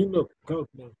for Enoch, count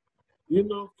now.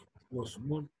 Enoch was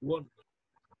one,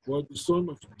 was the son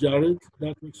of Jared,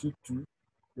 that makes it 2,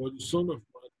 was the son of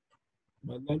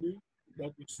Mahalalel,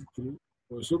 that makes it 3,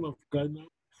 was the son of Canaan,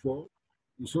 4,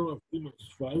 the son of Enoch,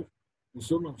 5, the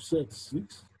son of Seth,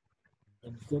 6,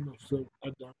 and the son of Seth,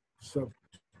 Adam, 7.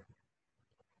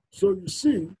 So you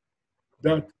see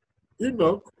that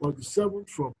Enoch was the 7th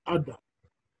from Adam.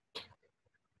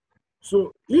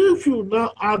 So if you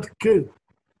now add Cain,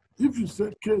 if you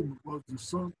say Cain was the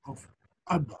son of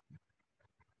Adam,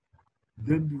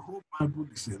 then the whole Bible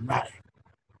is a lie.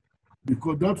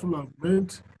 Because that would have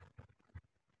meant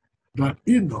that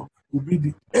Enoch will be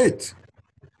the 8th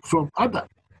from Adam.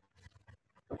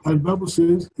 And the Bible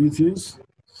says it is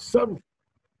 7.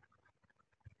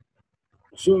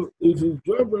 So it is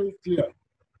very, very clear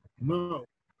now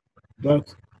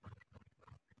that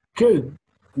Cain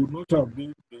could not have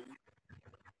been the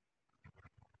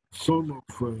son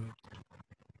of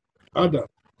Adam.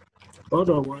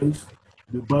 Otherwise,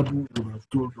 the Bible would have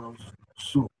told us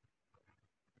so.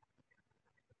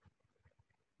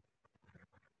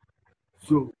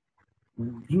 So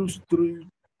we'll use three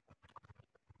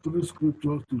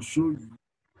scriptures to show you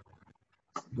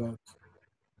that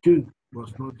Cain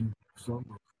was not the son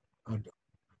of Adam.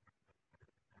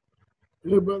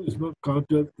 Abel is not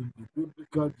counted in the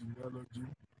biblical genealogy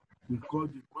because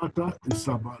the matter is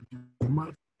about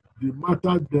the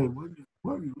matter there. When you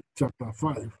read chapter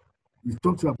 5, it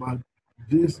talks about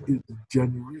this is the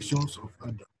generations of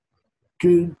Adam.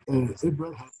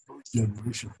 Abel had no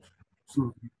generations,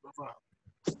 so he never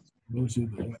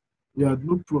mentioned that. He had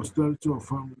no posterity or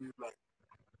family line,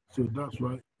 so that's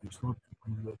why it's not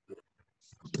included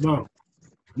there. Now,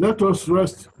 let us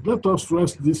rest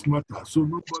this matter so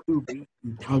nobody will be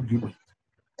in argument.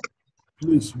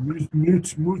 Please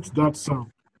mute that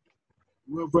sound.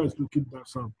 Whoever is looking at that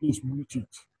sound, please mute it.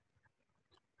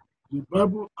 The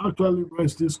Bible actually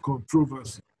rests this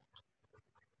controversy.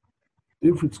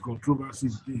 If it's controversy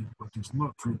indeed, but it's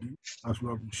not really, as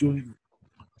we have been showing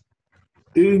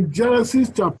you. In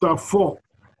Genesis chapter 4,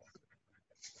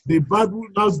 the Bible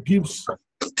now gives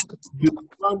the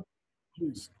one,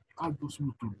 please add those to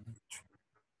mute.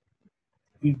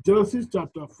 In Genesis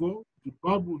chapter 4, the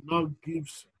Bible now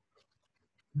gives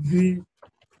the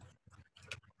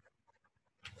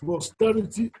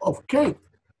posterity of Cain,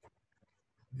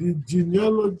 the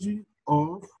genealogy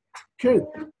of Cain,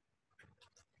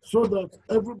 so that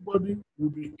everybody will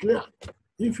be clear.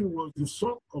 If he was the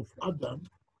son of Adam,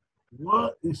 why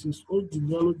is his own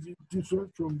genealogy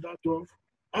different from that of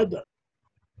Adam?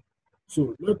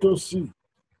 So let us see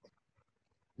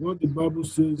what the Bible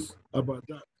says about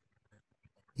that.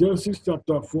 Genesis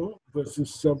chapter 4,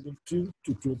 verses 17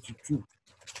 to 22.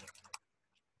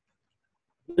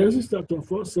 Genesis chapter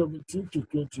 4, 17 to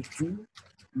 22,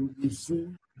 you will see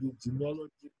the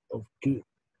genealogy of Cain.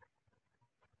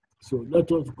 So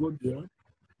let us go there.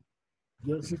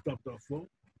 Genesis chapter 4,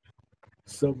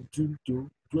 17 to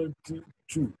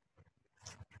 22.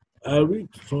 I read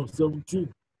from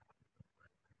 17.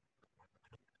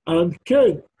 And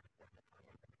Cain,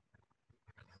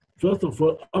 first of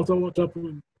all, after what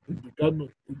happened in the Garden of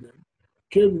Eden,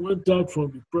 Cain went out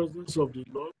from the presence of the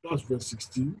Lord. That's verse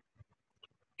 16.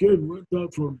 Cain went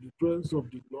out from the presence of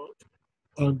the Lord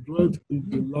and dwelt in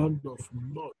the land of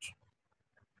Nod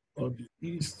on the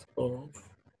east of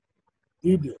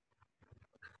Eden.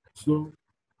 So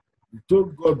he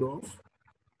took God off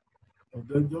and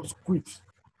then just quit.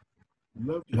 He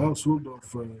left the household of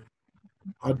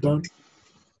Adam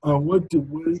and went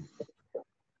away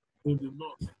in the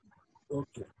north.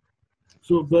 Okay.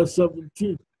 So verse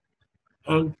 17.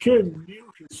 And Cain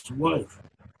knew his wife.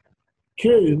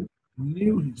 Cain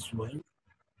knew his wife,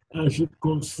 and she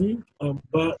conceived and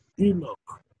bare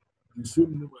Enoch. The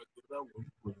same name as the other one,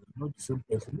 but not the same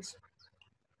persons.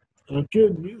 And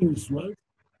Cain knew his wife,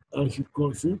 and she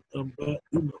conceived and bare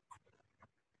Enoch.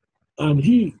 And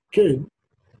he, Cain,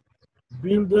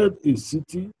 builded a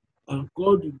city and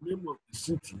called the name of the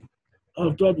city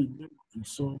after the name of his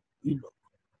son Enoch.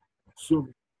 So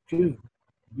Cain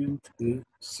built a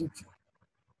city.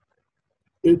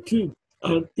 18.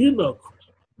 And Enoch,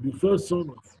 the first son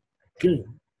of Cain,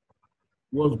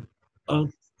 was,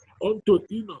 and unto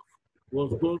Enoch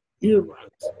was born Irad.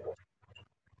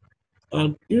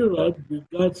 And Irad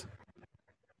begat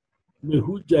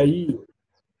Mehujael.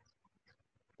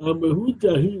 And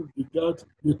Mehujael begat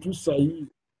Methusael.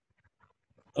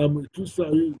 And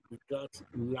Methusael begat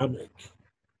Lamech.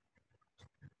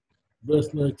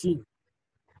 Verse 19.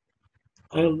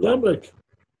 And Lamech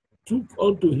took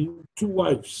unto him 2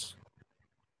 wives,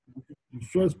 the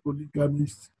first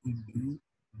polygamist in the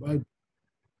Bible.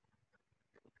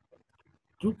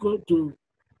 Took unto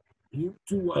him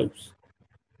 2 wives.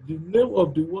 The name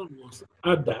of the one was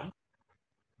Ada.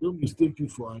 Don't mistake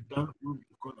it for Ada, when we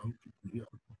call our people here.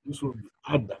 This one is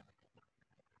Ada.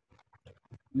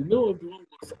 The name of the one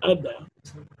was Ada,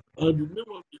 and the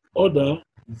name of the other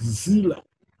Zillah.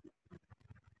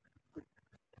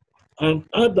 And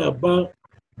Ada bare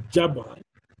Jabal.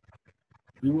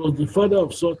 He was the father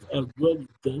of such as dwell in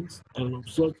tents and of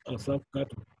such as have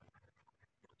cattle.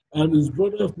 And his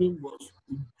brother's name was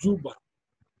Juba.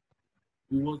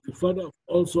 He was the father of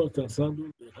all such as handle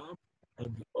the harp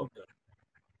and the organ.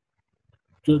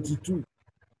 22.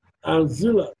 And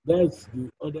Zillah, that's the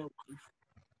other wife,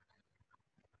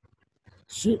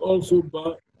 she also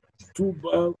bare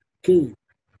Tubal Cain,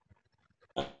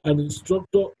 an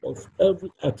instructor of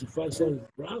every artificer in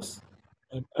brass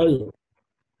and iron.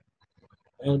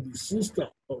 And the sister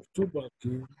of Tubal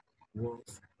Cain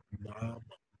was Naamah.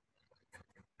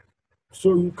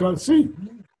 So you can see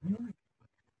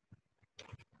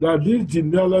that this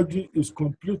genealogy is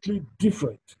completely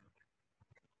different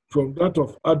from that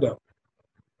of Adam,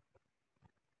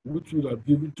 which we have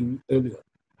given to you earlier.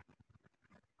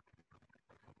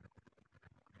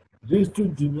 These two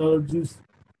genealogies,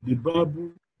 the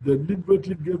Bible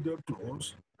deliberately gave them to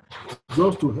us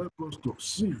just to help us to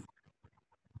see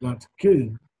that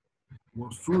Cain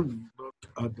was truly not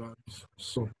Adam's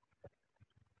son.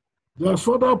 There's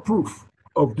further proof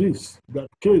of this, that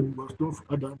Cain was not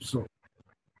Adam's son.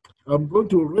 I'm going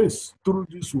to race through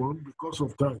this one because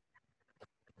of time.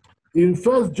 In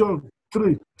 1 John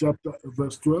 3,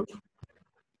 verse 12,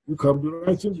 you can be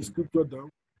writing the scripture down.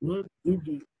 If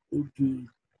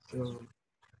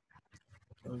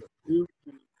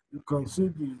you can see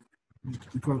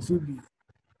the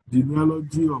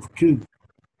genealogy of Cain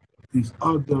is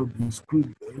out there on the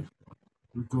screen there.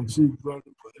 You can see it very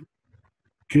well.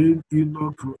 Cain,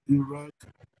 Enoch, Irad,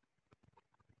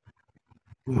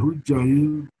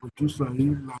 Mehujael,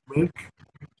 Methusael, Lamech,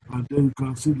 and then you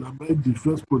can see Lamech, the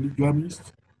first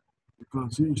polygamist. You can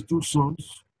see his two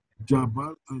sons,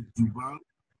 Jabal and Jubal,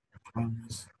 and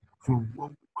he's from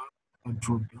one woman, and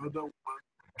from the other woman,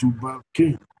 Tubal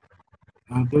Cain.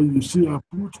 And then you see I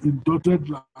put in dotted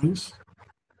lines,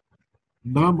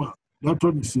 Naamah, that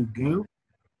one is a girl,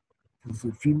 it's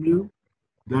a female.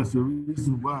 That's the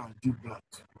reason why I did that.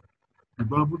 The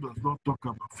Bible does not talk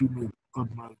about female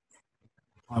ordinarily.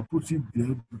 I put it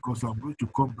there because I'm going to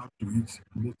come back to it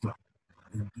later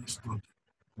in this study.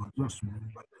 But just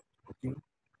remember that, okay?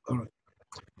 All right.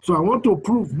 So I want to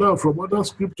prove now from other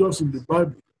scriptures in the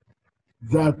Bible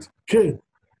that Cain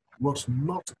was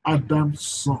not Adam's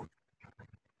son.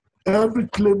 Every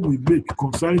claim we make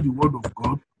concerning the word of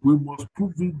God, we must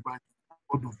prove it by the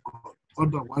word of God.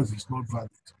 Otherwise, it's not valid.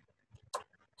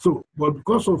 So, but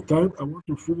because of time, I want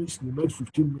to finish in the next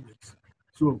 15 minutes.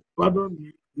 So, pardon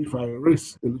me if I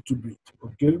race a little bit,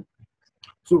 okay?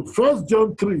 So, 1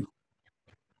 John 3,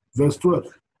 verse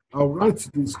 12. I'll write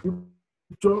the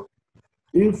scripture.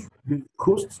 If the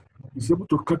host is able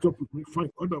to catch up with me,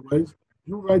 fine. Otherwise,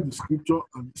 you write the scripture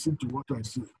and listen to what I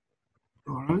say.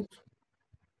 All right?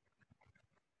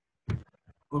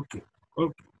 Okay.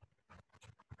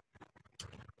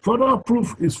 Further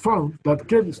proof is found that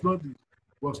Cain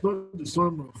was not the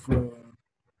son of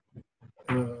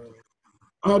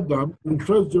Adam in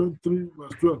 1 John 3,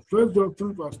 verse 12. 1 John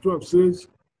 3, verse 12 says,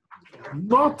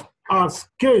 not as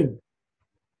Cain,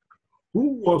 who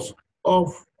was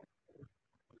of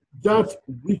that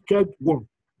wicked one,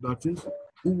 that is,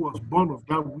 who was born of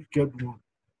that wicked one,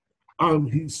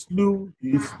 and he slew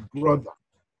his brother.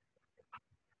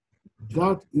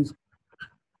 That is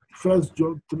 1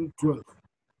 John 3:12.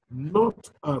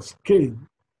 Not as Cain,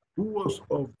 who was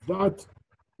of that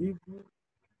evil,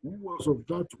 who was of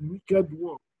that wicked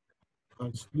one,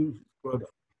 and slew his brother.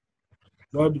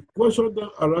 Now the question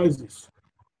that arises,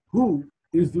 who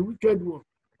is the wicked one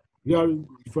herein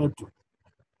referred to?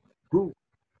 Who?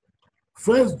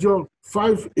 1 John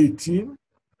 5:18,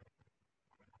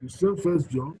 the same 1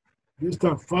 John, this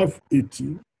time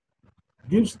 5:18,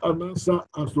 gives an answer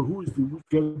as to who is the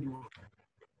wicked one.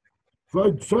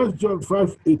 1 John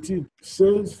 5:18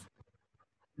 says,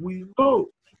 we know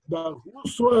that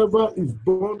whosoever is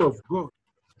born of God,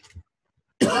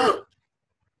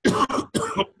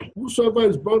 whosoever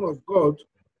is born of God,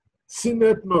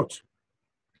 sinneth not.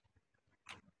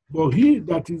 But he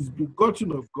that is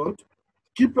begotten of God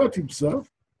keepeth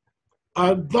himself,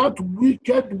 and that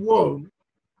wicked one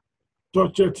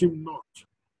toucheth him not.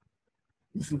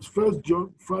 This is 1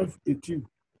 John 5:18.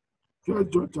 1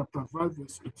 John chapter 5,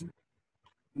 verse 18.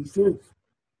 He says,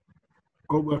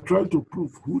 because we're trying to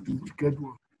prove who the wicked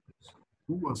one is,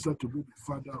 who was said to be the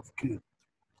father of Cain.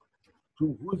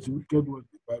 So who is the wicked one in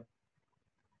the Bible?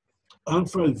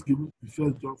 Answer is given in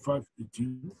 1 John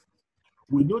 5:18.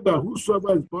 We know that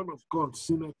whosoever is born of God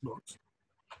sinneth not,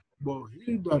 but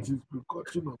he that is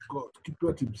begotten of God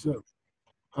keepeth himself,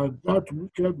 and that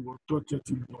wicked one toucheth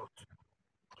him not.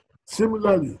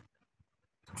 Similarly,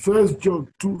 1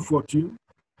 John 2:14,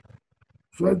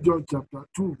 1 John chapter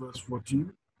 2, verse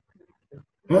 14,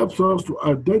 helps us to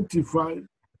identify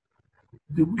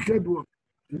the wicked one.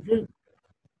 Again,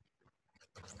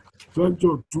 1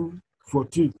 John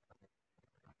 2:14.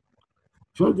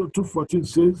 1 John 2:14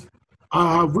 says,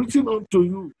 I have written unto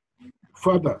you,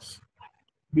 fathers,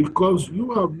 because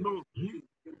you have known him.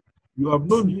 You have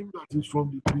known him that is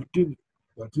from the beginning,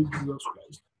 that is Jesus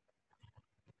Christ.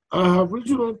 I have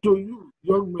written unto you,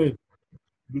 young men,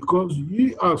 because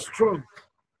ye are strong,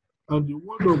 and the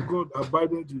word of God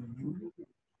abided in you,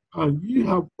 and ye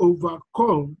have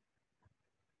overcome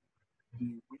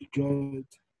the wicked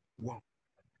one.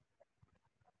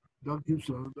 That gives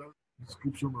another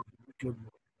description of the wicked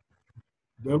one.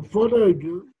 Then further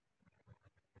again,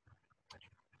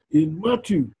 in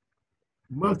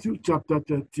Matthew chapter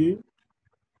 13,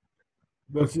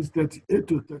 verses 38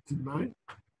 to 39,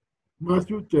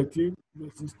 Matthew 13,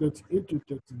 verses 38 to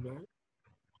 39,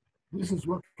 this is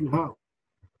what we have.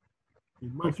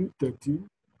 In Matthew 13,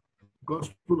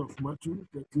 Gospel of Matthew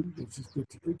 13, verses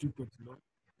 38 to 39,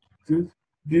 says,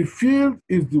 the field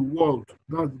is the world.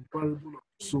 That's the parable of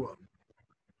the sower.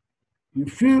 The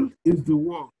field is the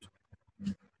world.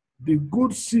 The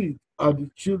good seed are the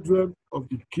children of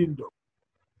the kingdom.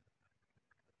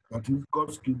 That is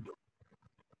God's kingdom.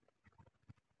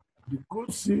 The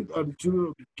good seed are the children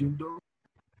of the kingdom,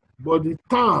 but the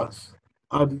tares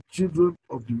are the children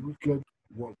of the wicked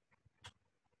one.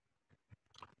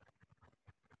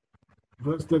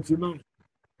 Verse 39.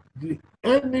 The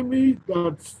enemy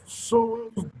that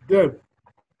sows them,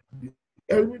 the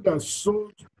enemy that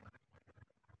sows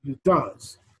the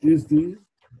tares is the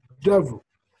devil.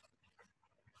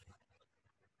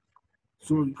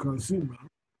 So you can see now.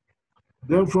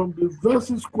 Then from the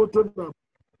verses quoted,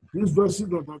 these verses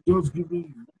that I've just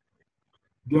given you,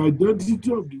 the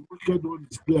identity of the wicked one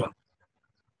is clear.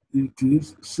 It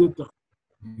is Satan,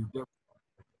 the devil.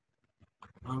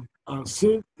 And as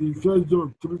said in 1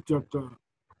 John 3 chapter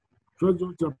 3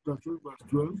 verse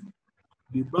 12,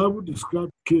 the Bible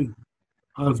describes Cain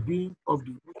as being of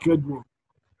the wicked one,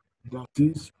 that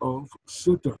is of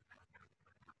Satan.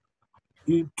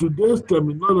 In today's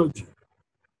terminology,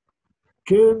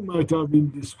 Cain might have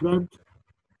been described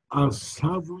as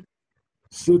having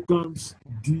Satan's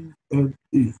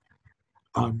DNA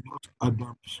and not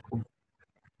Adam's own.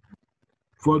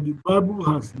 For the Bible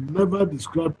has never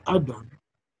described Adam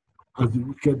as the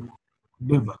wicked one.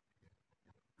 Never.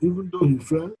 Even though he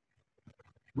fell,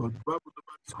 but the Bible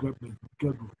never described him as the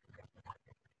wicked one.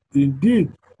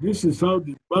 Indeed, this is how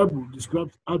the Bible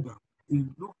describes Adam.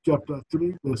 In Luke chapter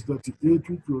 3, verse 38,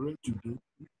 which we read today,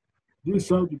 this is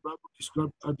how the Bible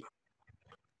describes Adam.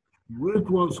 Which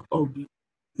was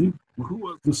who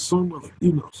was the son of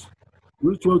Enos,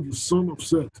 which was the son of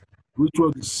Seth, which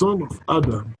was the son of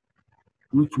Adam,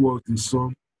 which was the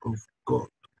son of God.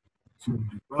 So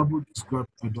the Bible described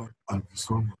Adam as the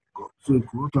son of God. So it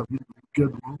would have been the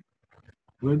wicked one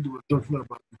when they were talking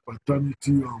about the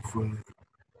paternity of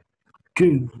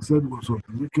Cain, and said it was of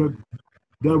the wicked one.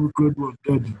 That wicked one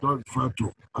there did not refer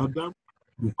to Adam,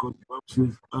 because the Bible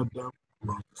says Adam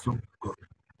was the son of God.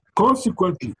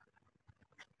 Consequently,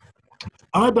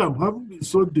 Adam, having been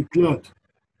so declared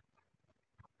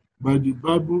by the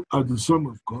Bible as the Son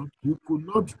of God, he could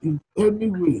not in any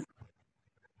way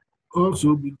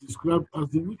also be described as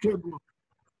the wicked one,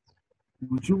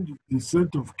 with whom the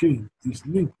descent of Cain is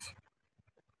linked,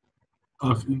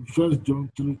 as in 1 John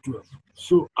 3:12.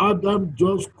 So Adam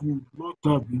just could not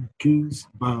have been Cain's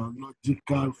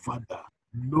biological father.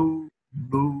 No,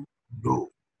 no, no.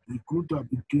 He couldn't have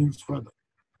been Cain's father.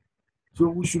 So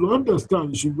we should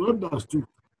understand, it should be understood,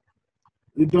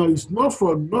 that it's not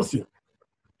for nothing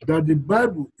that the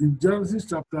Bible in Genesis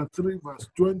chapter 3 verse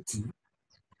 20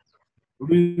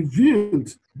 revealed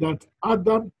that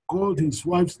Adam called his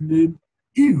wife's name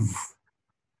Eve,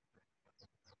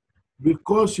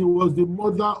 because she was the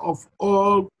mother of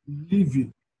all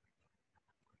living.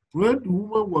 When the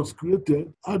woman was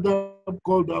created, Adam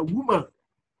called her woman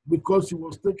because she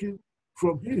was taken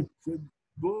from him. He said,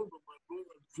 bone of my bone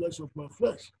and flesh of my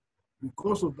flesh.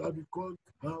 Because of that, he called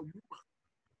her woman.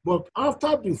 But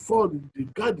after the fall in the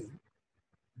garden,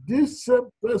 this same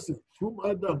person whom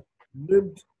Adam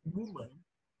named woman,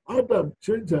 Adam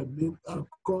changed her name and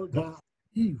called her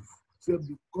Eve. Said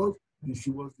because she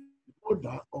was the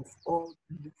mother of all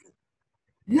living.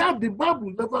 Yet the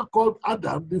Bible never called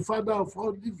Adam the father of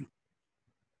all living.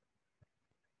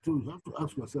 So you have to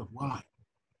ask yourself why.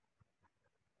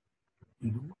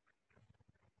 You know?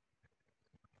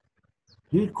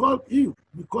 He called Eve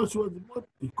because she was the mother.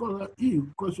 He called her Eve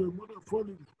because she was the mother of all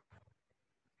living.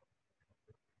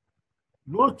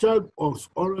 No child was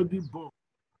already born.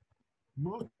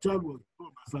 No child was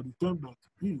born as at the time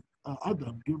that Eve,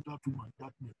 Adam gave that woman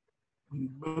that name.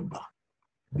 Remember,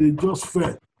 they just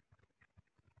fell.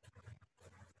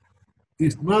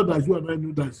 It's now that you and I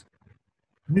know that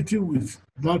meeting with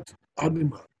that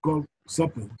animal called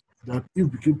serpent that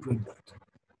Eve became pregnant.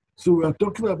 So we are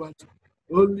talking about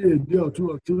only a day or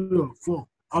two or 3 or 4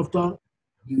 after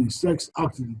the sex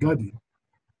act in the garden.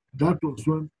 That was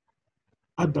when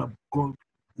Adam called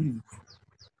Eve.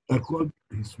 I called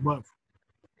his wife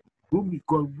whom he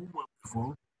called woman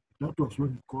before, that was when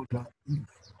he called her Eve.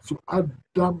 So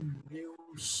Adam knew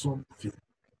something.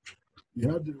 He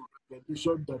had the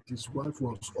revelation that his wife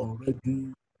was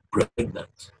already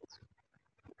pregnant.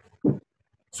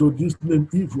 So this name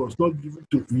Eve was not given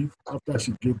to Eve after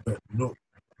she gave birth. No.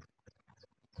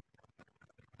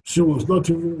 She was not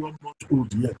even 1 month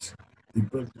old yet in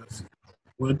pregnancy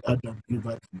when Adam gave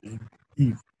her the name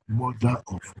Eve, mother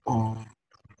of all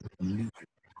living.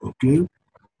 Okay?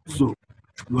 So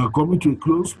we are coming to a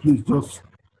close. Please just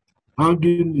hang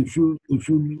in a few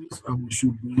minutes and we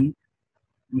should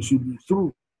be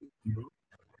through. You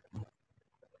know?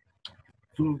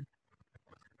 So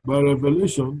by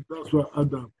revelation, that's why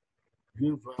Adam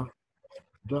gave her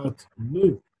that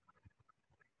name.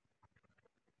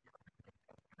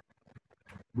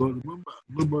 But remember,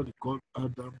 nobody called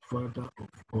Adam father of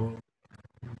all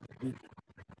living.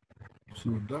 So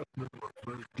that name was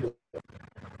very clear.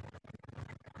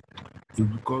 It's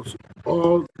because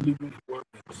all living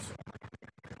ones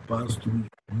pass through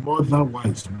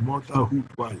mother-wise,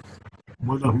 motherhood-wise,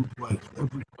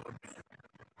 every family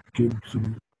came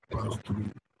through, passed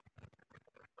through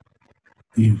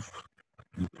Eve,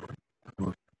 you know,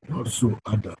 but not so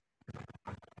Adam.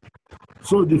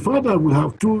 So the fact that we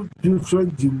have two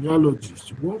different genealogies,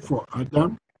 one for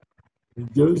Adam in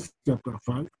Genesis chapter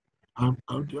 5, and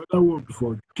the other one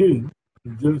for Cain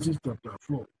in Genesis chapter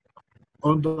 4,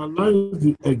 underlines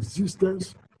the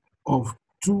existence of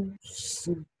two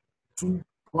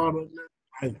parallel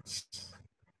lines.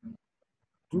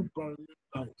 Two parallel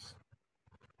lines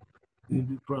in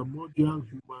the primordial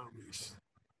human race.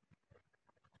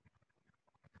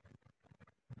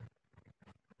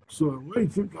 So when you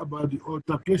think about the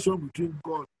altercation between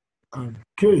God and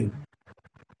Cain,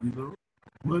 you know,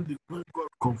 when God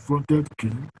confronted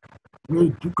Cain, when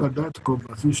you look at that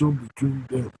conversation between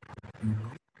them, you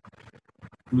know,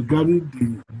 regarding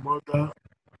the murder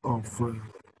of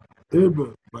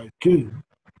Abel by Cain,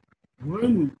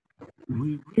 when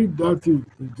we read that in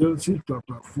Genesis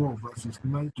chapter 4, verses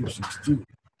 9 to 16,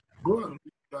 go and read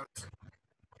that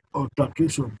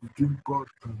altercation between God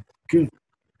and Cain.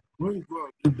 When you go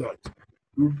and read that, it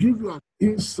will give you an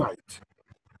insight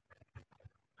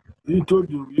into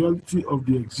the reality of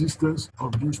the existence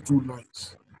of these two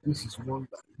lines. This is one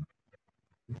line,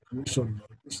 in creation,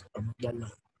 this is another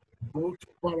line. Both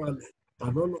parallel,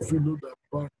 and all of you know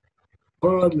that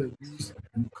parallel means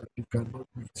you cannot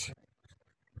meet.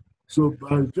 So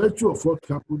by virtue of what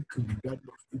happened in the Garden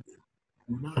of Eden,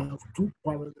 we now have two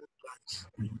parallel lines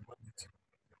in humanity.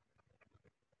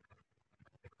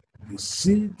 The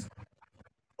seed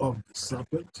of the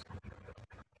serpent,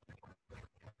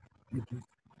 which is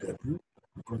the devil,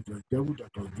 because the devil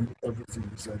that was doing everything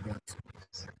inside that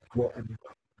poor animal.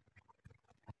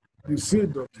 The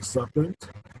seed of the serpent,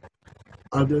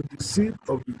 and then the seed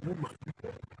of the woman,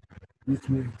 which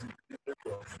means the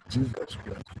seed of Jesus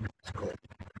Christ, which is God.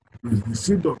 Is the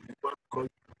seed of the woman, because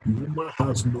the woman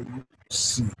has no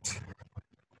seed.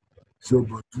 So,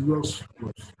 but Jesus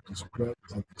was described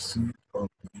as the seed of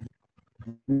the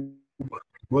woman.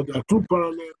 But there are two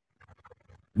parallel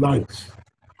lines,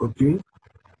 okay?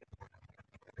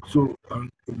 So, and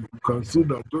you can see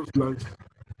that those lines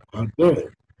are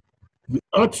there. The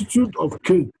attitude of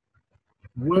Cain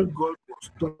when God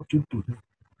was talking to him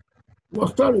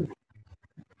was terrible.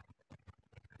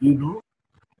 You know,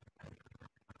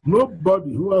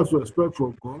 nobody who has respect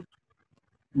for God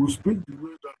will speak the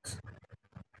way that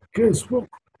Cain spoke,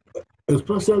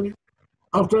 especially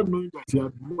after knowing that he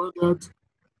had murdered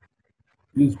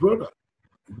his brother.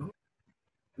 You know,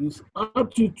 his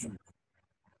attitude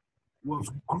was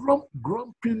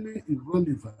grumpily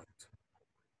irrelevant.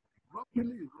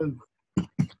 Grumpily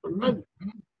irrelevant.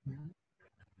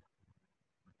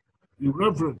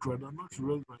 Irreverent, rather, not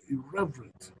irrelevant,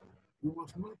 irreverent. He was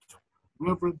not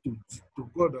reverent to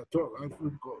God at all,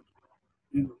 answering God.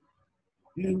 You know,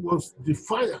 he was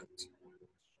defiant,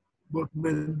 but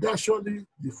mendaciously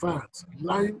defiant,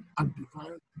 lying and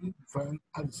defiant, being defiant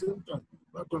at the same time,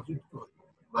 not talking to God.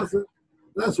 I said,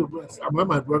 that's your bless. Am I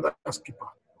my brother's keeper?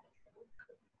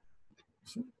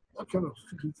 See, that kind of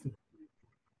stupid thing.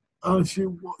 And he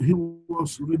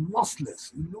was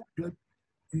remorseless. He looked nothing.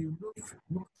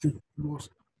 He was,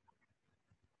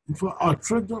 in fact,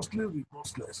 outrageously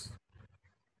remorseless.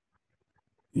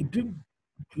 It meant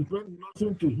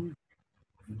nothing to him,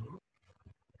 you know.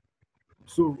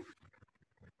 So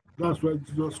that's why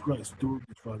Jesus Christ told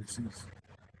the Pharisees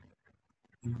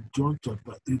in John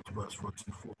chapter 8, verse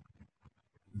 44.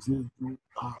 He says, you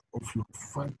are of your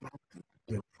father the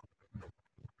devil,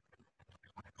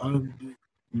 and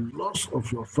the loss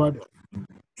of your father you will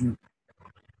do.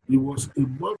 He was a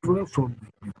murderer from the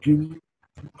beginning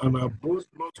and abode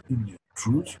not in the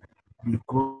truth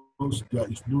because there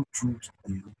is no truth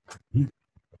in him.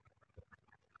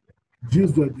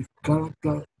 These are the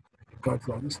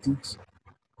characteristics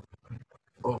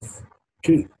of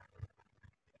Cain.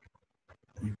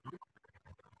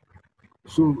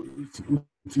 So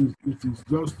it is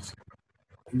just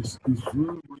it's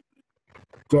really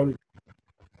terrible.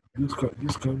 This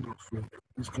kind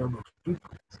of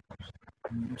people.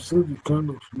 You see the kind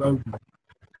of life.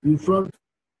 In fact,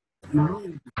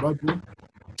 in the Bible,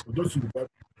 or just in the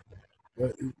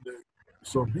Bible, in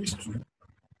some history,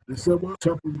 the said what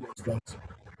happened was that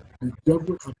the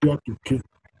devil appeared to Cain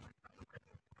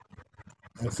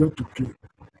and said to Cain,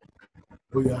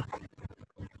 "Oh yeah,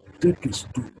 take a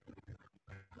stone,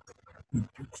 you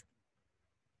put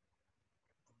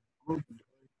go behind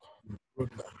your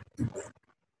brother Abel,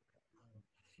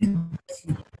 hit him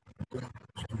with that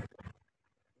stone,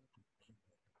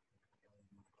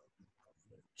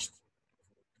 avenged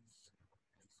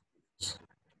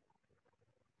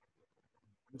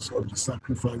this of the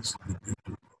sacrifice they made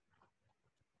to God."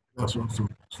 That's what some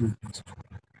say this.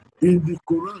 In the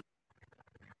Quran,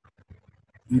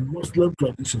 in Muslim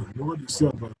tradition, you know what they say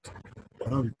about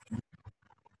Harry?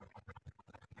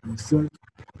 He said,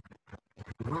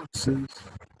 Quran says,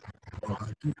 or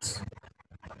Hadith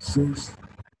says,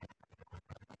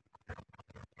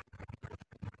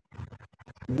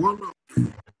 one of the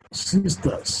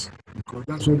sisters, because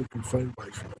that's what they can find by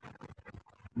far,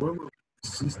 one of the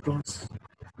sisters,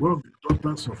 one of the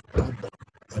daughters of Adam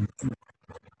and Eve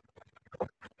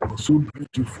was so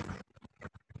beautiful,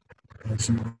 and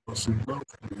she was in love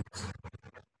with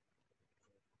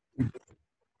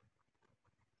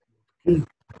King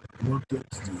wanted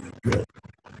the girl,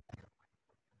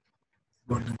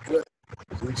 but the girl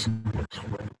said she was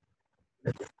wrong.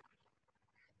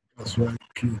 That's why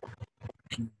King,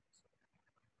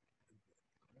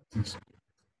 that is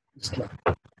Islam.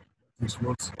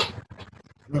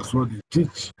 That's what they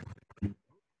teach.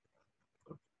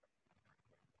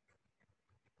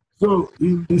 So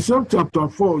in the same chapter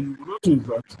 4, you will notice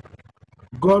that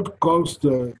God calls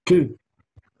Cain.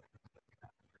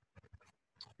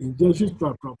 In Genesis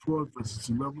chapter 4, verses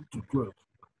 11 to 12,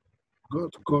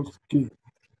 God calls Cain.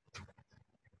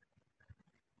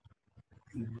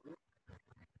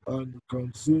 And you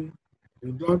can see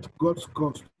in that God's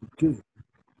calls to Cain,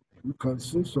 you can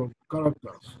see some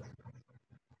characters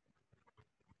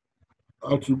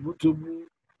attributable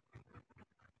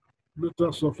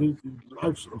later surface in the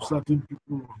lives of certain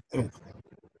people on earth.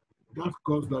 That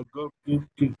cause that God gave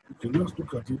Cain. Okay, let's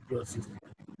look at it verses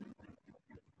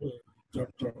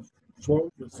chapter 4,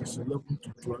 verses 11 to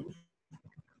 12.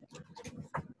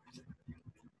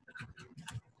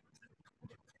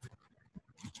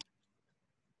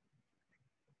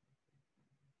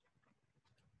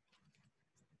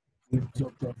 In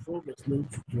chapter 4, verse 11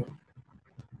 to 12,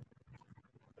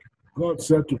 God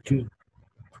said to Cain,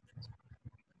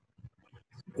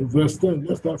 in verse 10,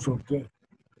 let's start from 10,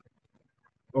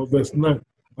 or verse 9.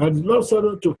 And the Lord said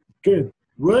unto Cain,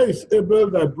 where is Abel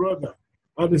thy brother?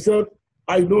 And he said,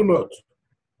 I know not.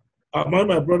 Am I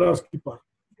my brother's keeper?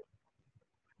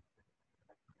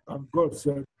 And God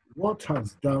said, what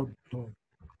hast thou done?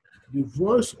 The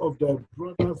voice of thy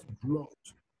brother's blood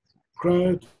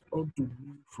cried unto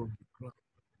me from the ground.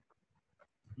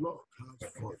 Blood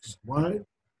has voice. Why?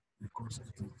 Because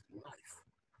it is life.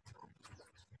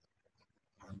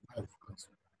 And life has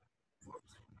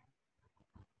voice.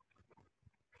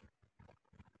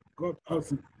 God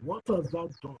asked him, what hast thou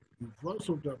done? The voice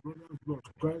of thy brother's blood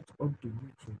cried unto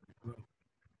me from the ground.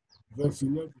 Verse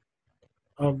 11.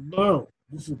 And now,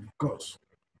 this is the curse.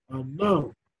 And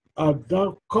now art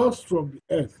thou cursed from the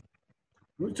earth,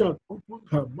 which hath opened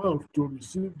her mouth to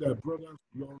receive thy brother's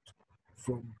blood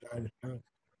from thy hand.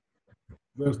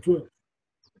 Verse 12.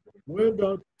 When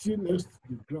thou tillest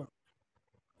the ground,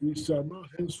 it shall not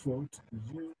henceforth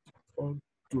yield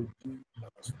unto thee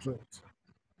her strength.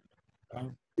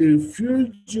 And a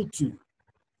fugitive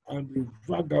and a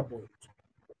vagabond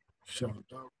shall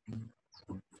thou be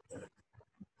on the earth.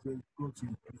 So God will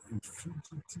be a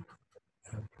fugitive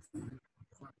and a vagabond.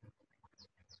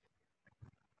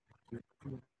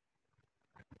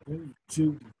 When you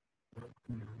till the ground,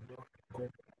 you will not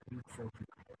come look for it.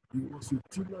 He was a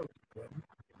tiller of the ground.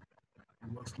 He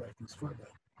was like his father.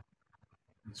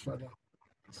 His father,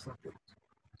 the serpent.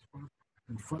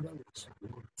 His father was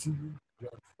tilling the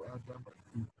ground for Adam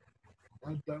and Eve.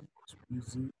 Adam was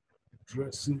busy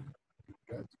dressing the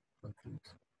garden and things.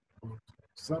 But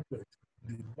serpent,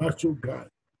 the macho guy,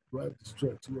 who had the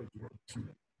strength, he was the one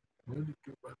tilling. When he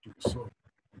came back to the son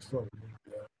wasn't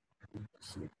there in the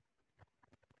same.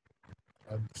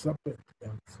 serpent.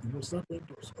 And serpent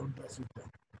was under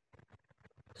Satan.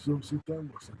 So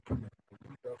Satan was a killer. We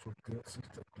know that from Genesis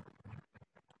chapter 1.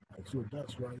 And so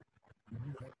that's why you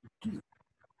knew how to kill.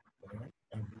 All right?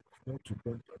 And it was not to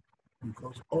burn them.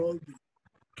 Because all the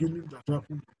killing that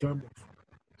happened in the time of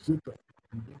Satan,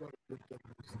 he never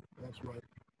repented. That's why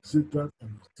Satan and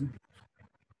his demons,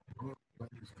 God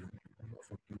punished them. He never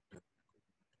forgave them.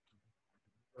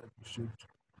 Never appreciate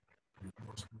the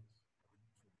Muslims.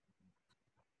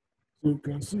 So you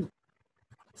can see.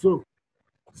 So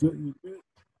you made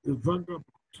a vagabond.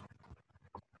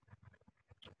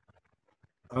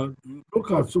 And you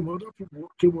look at some other people who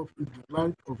came up in the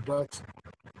line of that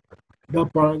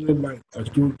parallel line I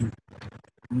told you.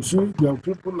 You see, there are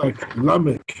people like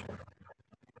Lamech.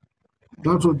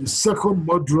 That was the second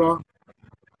murderer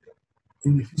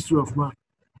in the history of man.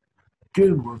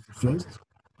 Cain was the first,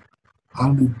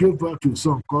 and he gave birth to a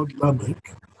son called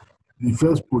Lamech, the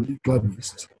first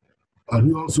polygamist, and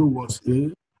he also was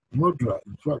a murderer.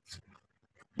 In fact,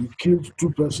 he killed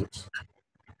two persons.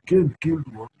 Cain killed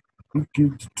one, he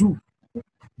killed two.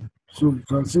 So you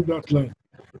can see that line.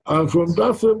 And from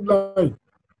that same line,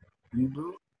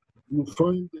 you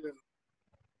find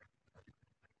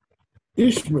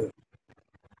Ishmael.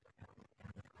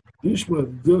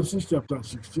 Ishmael, Genesis chapter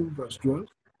 16, verse 12.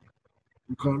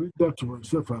 You can read that to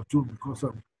myself at home because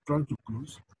I'm trying to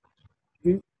close.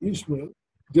 In Ishmael,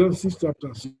 Genesis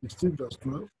chapter 16, verse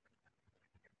 12.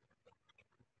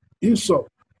 Esau,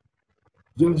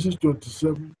 Genesis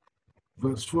 27,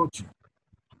 verse 40.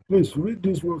 Please read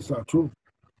these words at home.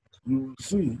 You will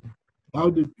see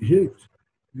how they behaved.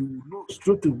 You will know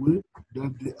straight away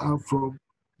that they are from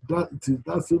that, it is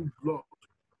that same blood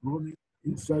running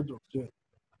inside of them.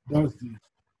 That's the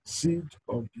seed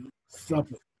of the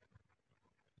serpent.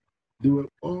 They were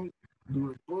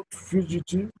both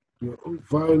fugitive, they were all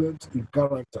violent in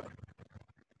character,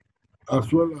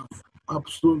 as well as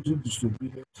absolutely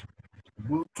disobedient,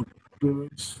 both to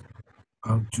parents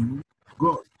and to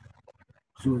God.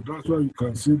 So that's why you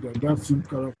can see that same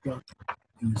character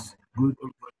is going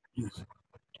over the place,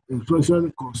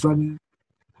 especially concerning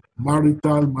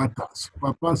marital matters.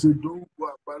 Papa said, don't go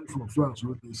and marry from so and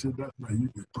so. They said that now you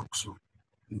they talk so.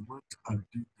 They went and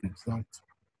did the exact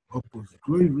opposite.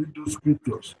 When you read those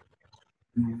scriptures,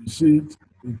 you will see it,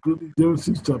 including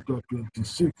Genesis chapter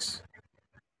 26.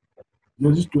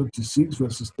 Genesis 26,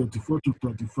 verses 34 to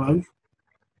 35,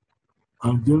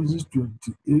 and Genesis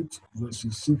 28,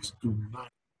 verses 6 to 9.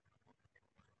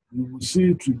 You will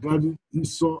see it regarding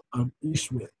Esau and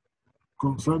Ishmael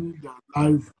concerning their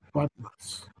life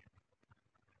partners.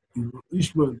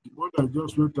 Ishmael, the one that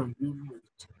just went and gave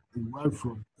a wife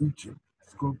from Egypt,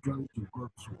 is contrary to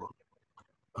God's word.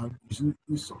 And you see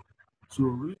Esau. So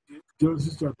read it,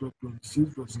 Genesis chapter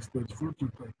 26, verses 34 to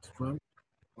 35,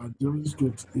 and Genesis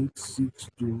 28, 6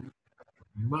 to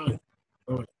 9.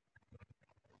 All right.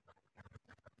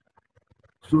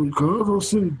 So you can also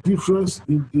see the difference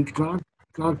in the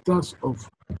characters of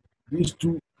these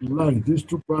two lines, these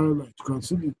two parallel lines. You can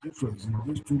see the difference in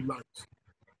these two lines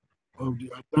of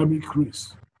the Adamic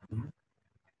race.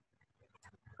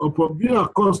 Upon being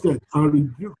accosted and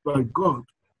rebuked by God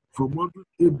for murdering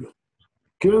Abel,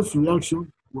 Cain's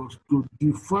reaction was to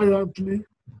defiantly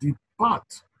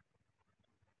depart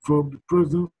from the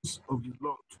presence of the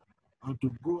Lord and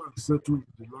to go and settle in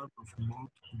the land of Nod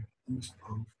in the east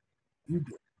of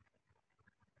Eden,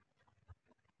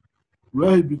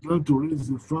 where he began to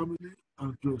raise a family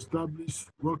and to establish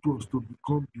what was to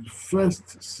become the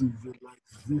first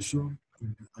civilization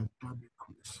in the Adamic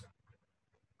race.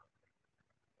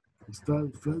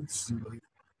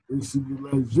 A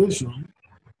civilization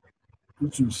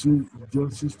which you see in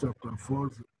Genesis chapter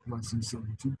 4, verses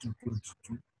 17 to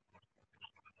 22.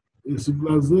 A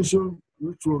civilization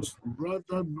which was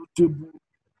rather notable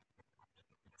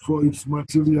for its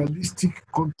materialistic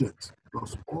content. It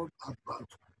was all about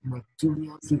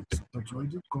material things,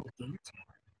 material content,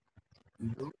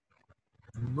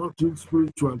 nothing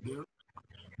spiritual there.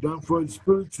 Therefore, it's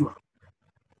spiritual.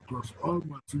 It was all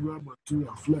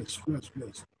material, flesh.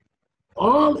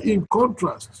 All in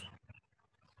contrast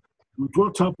with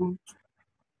what happened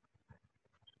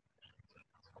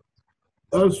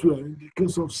elsewhere in the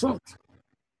case of Seth.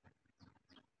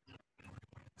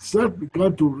 Seth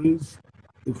began to raise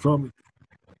a family.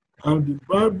 And the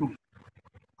Bible,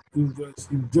 in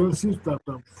Genesis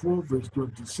chapter 4, verse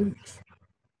 26,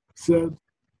 said,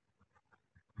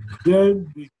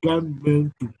 then began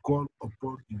men to call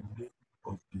upon the name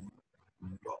of the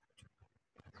Lord.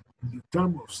 In the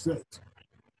time of Seth,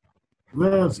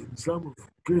 whereas in the time of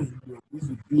Cain, they were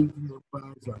busy building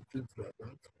empires and things like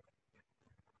that.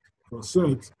 For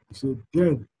Seth, he said,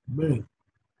 then men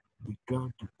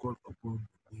call upon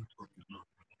the name of the Lord.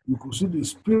 You could see the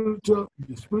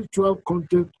spiritual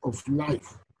content of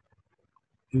life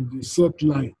in the set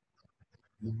line,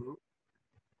 you know.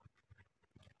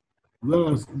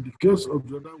 Whereas in the case of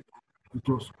the other one, it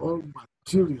was all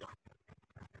material.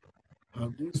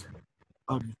 And these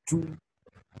are the two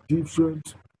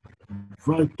different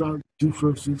vital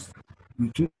differences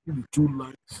between the two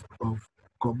lines of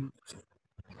community.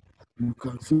 You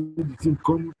can see the thing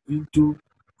coming into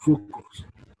focus.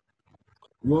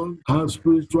 One has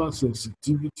spiritual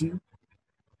sensitivity,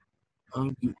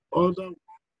 and the other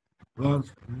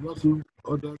has nothing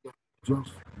other than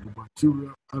just the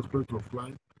material aspect of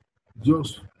life,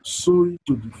 just sowing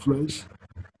to the flesh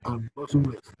and nothing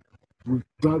else,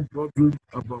 without bothering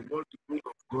about what the will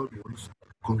of God was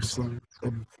concerning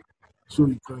anything. So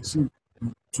you can see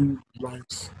the two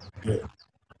lines there.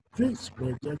 This,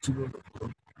 my dear children of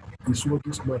God, is what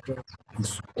this matter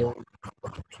is all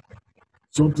about.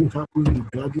 Something happened in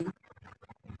the garden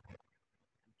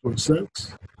for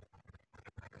sex.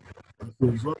 As a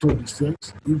result of the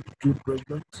sex, Eve became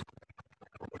pregnant.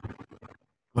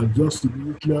 And just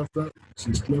immediately after,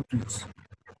 she slept with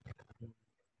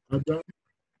Adam.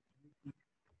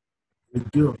 A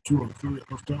day or two or three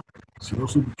after, she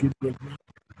also became pregnant.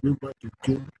 Gave back to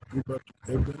Cain, gave back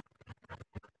to Abel.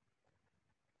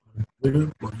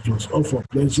 Then, but it was all for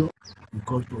pleasure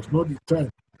because it was not the time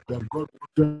that God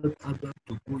wanted Adam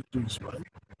to go into his wife.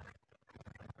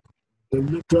 Then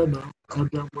later now,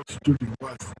 Adam went to the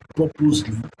wife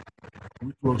purposely,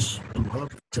 which was to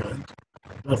have a child.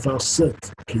 That's how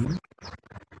Seth came.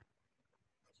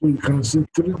 So you can see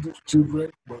three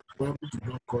children, but the Bible did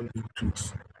not call them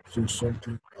twins. So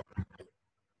something happened there.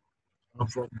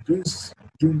 And from this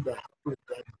thing that happened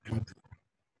that garden,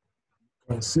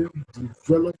 you can see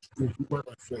developed in human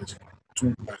affairs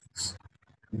two lines.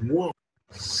 One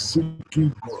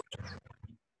seeking God,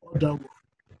 the other one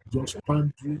just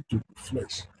pandering to the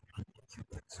flesh and nothing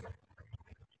else.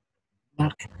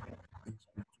 Lack in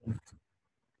spirituality.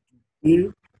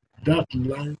 Today, that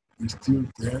line is still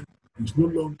there. It's no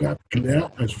longer clear,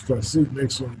 as you can see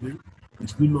next Sunday.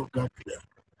 It's no longer clear.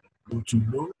 But you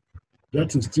know,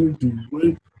 that is still the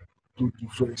way to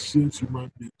differentiate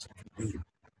human beings today.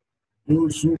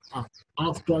 Those who are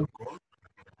after God,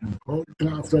 who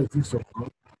hunger after the things of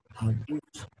God, and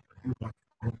those who have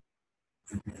come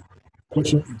again.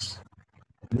 Question is,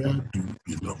 where do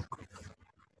you belong?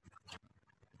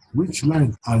 Which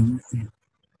line are you in?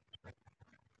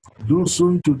 Those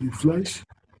sowing to the flesh,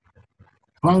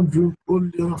 pandering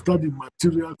only after the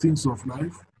material things of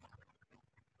life,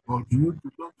 or do you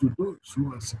belong to those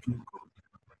who are seeking God?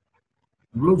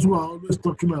 Those who are always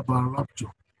talking about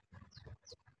rapture.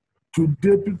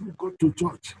 Today, people go to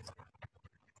church.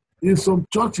 In some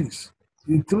churches,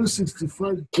 in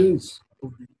 365 days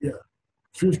of the year,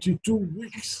 52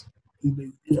 weeks in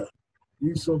a year,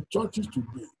 in some churches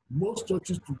today, most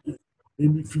churches today,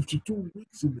 in the 52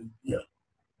 weeks in a year,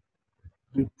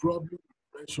 they probably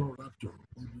mention rapture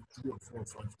maybe 3 or 4 or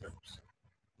 5 times.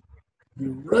 The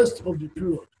rest of the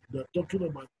period, they're talking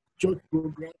about church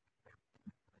program,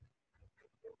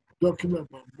 talking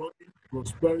about money,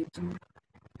 prosperity,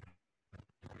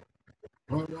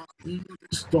 power, all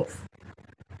this stuff.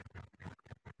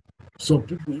 Some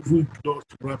people even ignore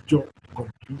rapture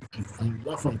completely and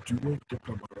laugh at you when you talk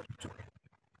about rapture.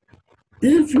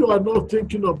 If you are not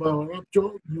thinking about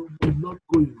rapture, you will not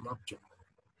go in rapture.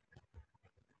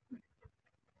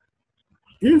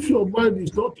 If your mind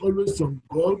is not always on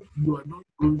God, you are not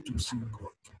going to see God.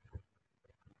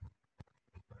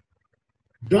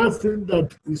 That thing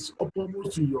that is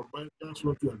uppermost in your mind, that's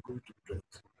what you are going to get.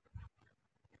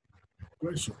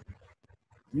 Question,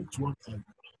 which one are you?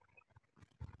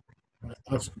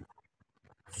 I ask you,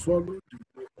 follow the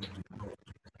way of the Lord,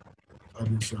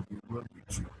 and it shall be well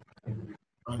with you.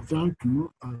 I thank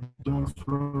you, and that's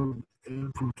where we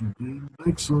end for today.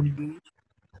 Next Sunday,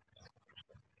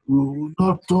 we will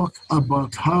not talk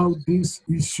about how this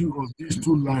issue of these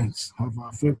two lines have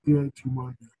affected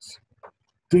human beings,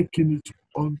 taking it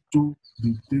onto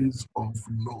the days of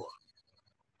Noah.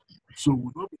 So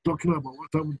we'll not be talking about what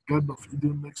happened in the Garden of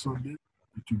Eden next Sunday.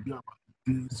 It will be about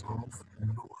the days of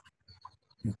Noah.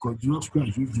 Because Jesus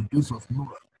Christ used the days of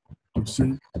Noah to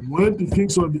say, when the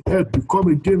things on the earth become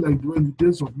again like when the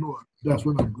days of Noah, that's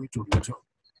when I'm going to return.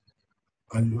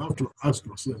 And you have to ask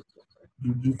yourself,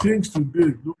 do the things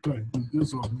today look like the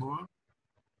days of Noah?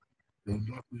 Then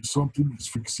that means something is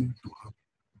fixing to happen.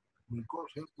 May God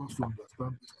help us to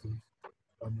understand these things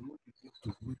and we will begin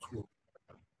to wait for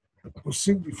to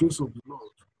seek the face of the Lord,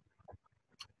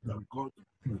 that God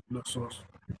will bless us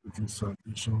with his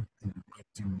salvation in the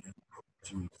mighty name of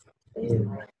Jesus.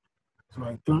 Amen. So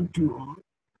I thank you all.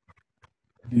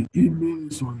 The email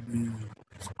is on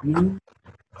the screen,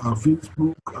 our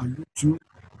Facebook, and YouTube.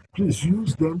 Please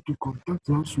use them to contact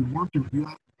us. We want to hear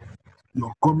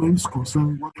your comments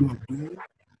concerning what we are doing.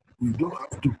 We don't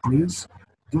have to praise.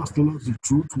 Just tell us the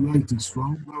truth, where it is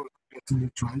wrong, where we're getting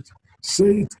it right.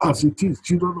 Say it as it is.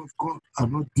 Children of God are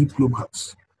not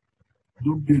diplomats.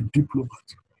 Don't be a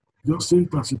diplomat. Just say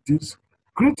it as it is.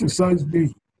 Criticize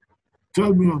me.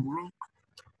 Tell me I'm wrong.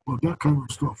 Or that kind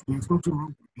of stuff. There's nothing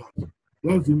wrong with that.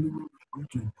 That's the only way we're going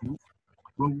to improve.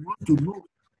 But we want to know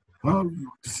how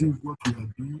you receive what we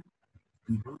are doing,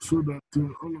 so that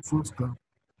all of us can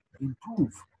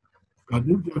improve. And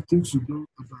if there are things you do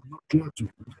that are not clear to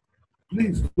you,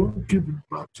 please don't keep it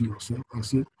back to yourself and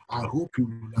say, I hope you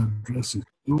will address it.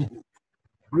 Don't hope.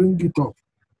 Bring it up.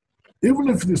 Even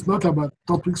if it is not about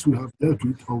topics we have dealt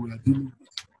with or we are dealing with.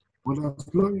 But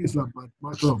as long as it's about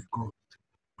matter of God,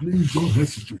 please don't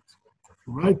hesitate.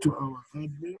 Write to our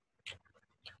admin,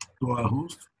 to our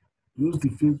host, use the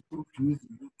Facebook, use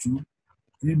the YouTube,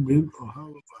 email, or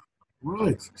however.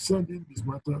 Right, send in these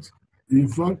matters. In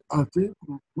fact, I think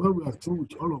when we are through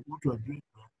with all of what we are doing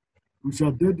now, we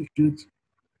shall dedicate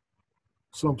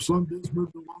some Sundays,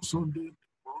 maybe one Sunday a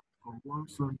month or one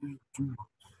Sunday in 2 months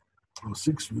or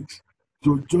 6 weeks,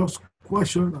 to just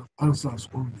question and answers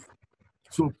only.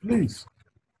 So please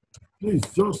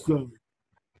just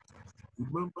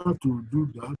remember to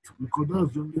do that, because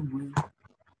that's the only way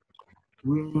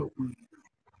where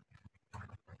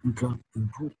we can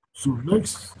improve. So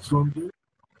next Sunday,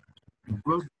 if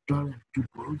God can keep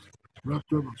us,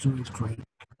 Rapture of Sunday Strike,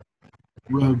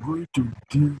 we are going to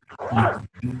deal with the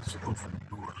days of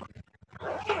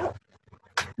Noah.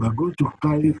 We are going to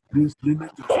carry this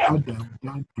lineage of Adam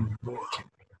down to Noah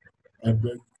and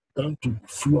then down to the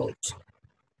flood,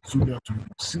 so that we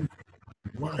see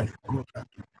why God had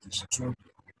to destroy them.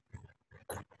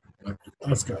 And to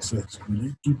ask ourselves, will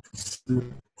He do the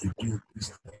same again this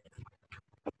time?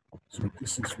 So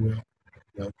this is where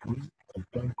we are going. I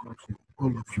thank God for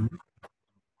all of you.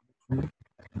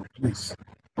 Please,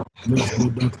 let's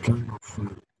get that kind of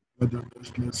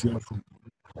let's hear from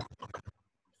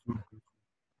you.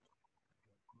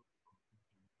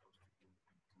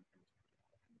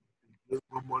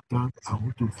 One more time, I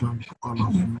want to thank all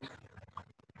of you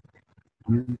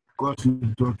who got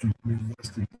in touch with me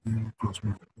yesterday. It was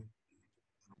my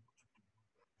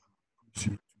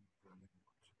appreciate you very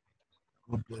much.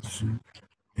 God bless you.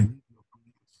 I need your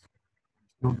prayers.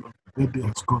 No, birthday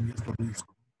has come, yesterday is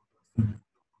coming.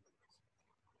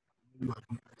 You are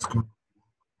doing this kind of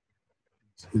work.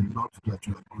 It's a lot that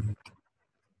you are going through.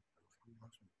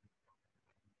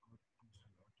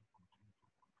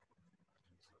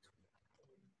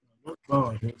 Let's bow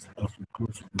our heads as we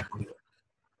close with the prayer.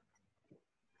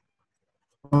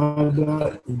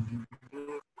 Father, in the name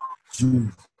of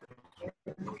Jesus,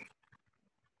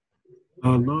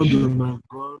 our Lord and our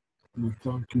God, we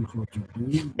thank you for today.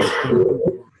 We thank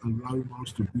you for allowing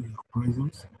us to be in your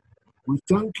presence. We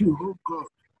thank you, oh God,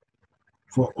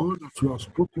 for all that you have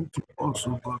spoken to us,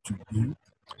 oh God, today.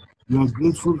 We are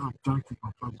grateful and thankful,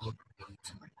 Papa God.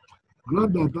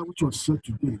 Grant that which was said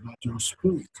today, that your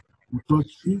spirit will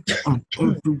touch each and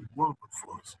every one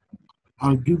of us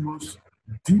and give us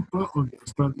deeper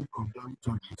understanding of that which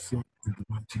has been said in the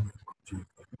mighty name of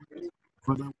Jesus.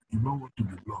 Father, we do not want to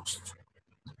be lost.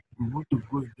 We want to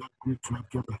go in that great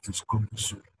rapture that is coming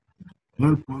soon.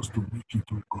 Help us to make it,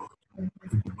 oh God, in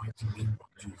the mighty name of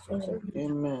Jesus.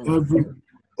 Amen.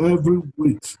 Every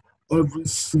weight, every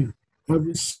sin,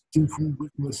 every sinful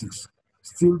weaknesses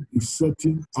still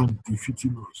besetting and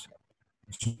defeating us.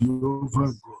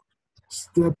 Jehovah God,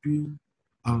 step in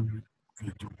and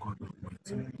victory, God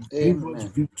Almighty. Give us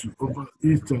victory over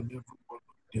each and every one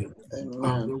of them.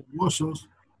 And then wash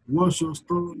us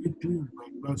thoroughly clean by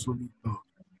Christ's holy blood.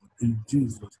 In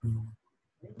Jesus' name.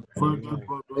 Father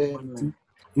God Almighty,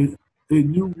 a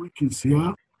new week is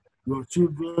here. Your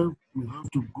children will have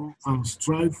to go and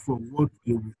strive for what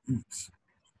they will eat.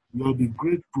 You are the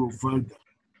great provider,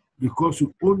 because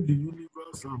you own the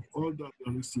universe and all that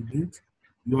there is in it.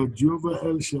 You are Jehovah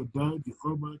El Shaddai, the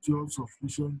Almighty,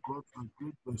 all-sufficient God and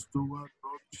great bestower,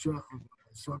 nourisher and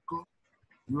succor.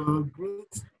 You are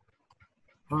great,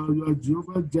 you are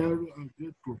Jehovah Jireh and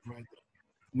great provider.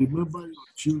 Remember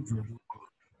your children, O God,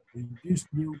 in this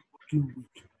new working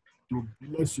week, to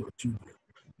bless your children,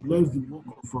 bless the work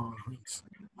of our hands,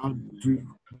 and to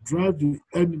drive the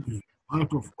enemy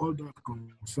out of all that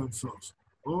concerns us.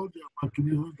 All their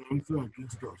machinations directed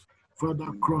against us, Father,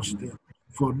 crush them,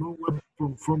 for no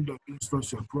weapon formed against us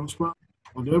shall prosper,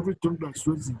 and every tongue that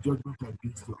swears in judgment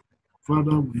against us,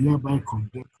 Father, we hereby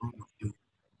condemn all of them.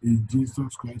 In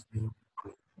Jesus Christ's name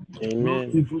we pray.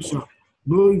 Amen.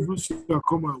 No evil shall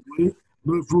come our way,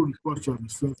 no evil report shall be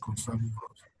said concerning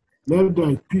us. Let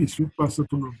thy peace, which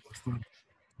passeth all understanding,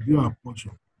 be our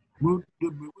portion. May we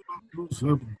not lose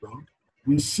heaven, Lord.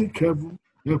 We seek heaven,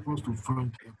 help us to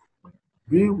find heaven.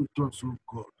 Be with us, O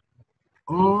God.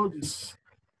 All these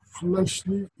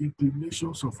fleshly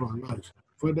inclinations of our lives,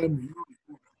 Father, may you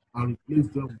remove and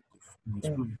replace them with the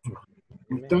spiritual.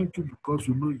 We thank you because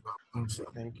we know you have answered.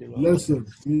 Thank you, Lord.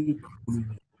 Blessed be the holy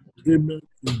name. Amen.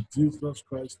 In Jesus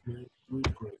Christ's name we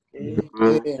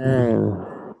pray.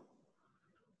 Amen.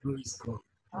 Praise God.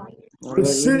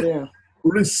 Hallelujah.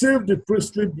 Receive the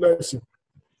priestly blessing.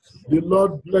 The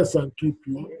Lord bless and keep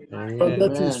you. And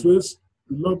let his face,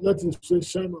 the Lord let his face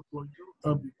shine upon you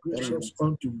and be gracious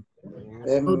unto you.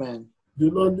 Amen. The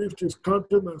Lord lift his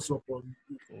countenance upon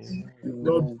you.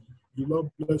 Amen. The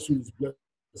Lord bless you with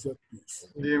blessed peace.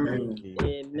 Amen.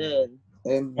 Amen.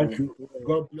 Thank you.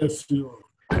 God bless you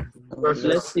all.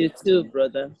 Bless you too,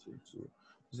 brother.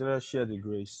 Let us share the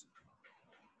grace.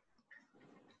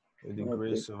 With the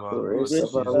grace of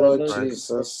our Lord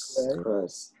Jesus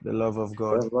Christ, the love of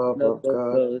God, the love of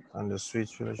God, and the sweet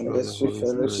fellowship and of the the sweet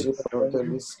Holy Spirit fellowship of the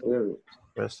Holy Spirit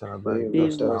rest and be abide with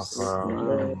with us us now now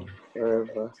forever. and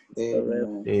forever.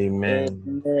 Amen.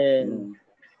 Amen. Amen.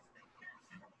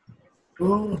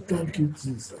 Oh, thank you,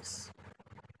 Jesus.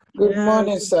 Good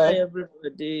morning, Good sir. night,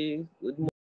 everybody. Good morning.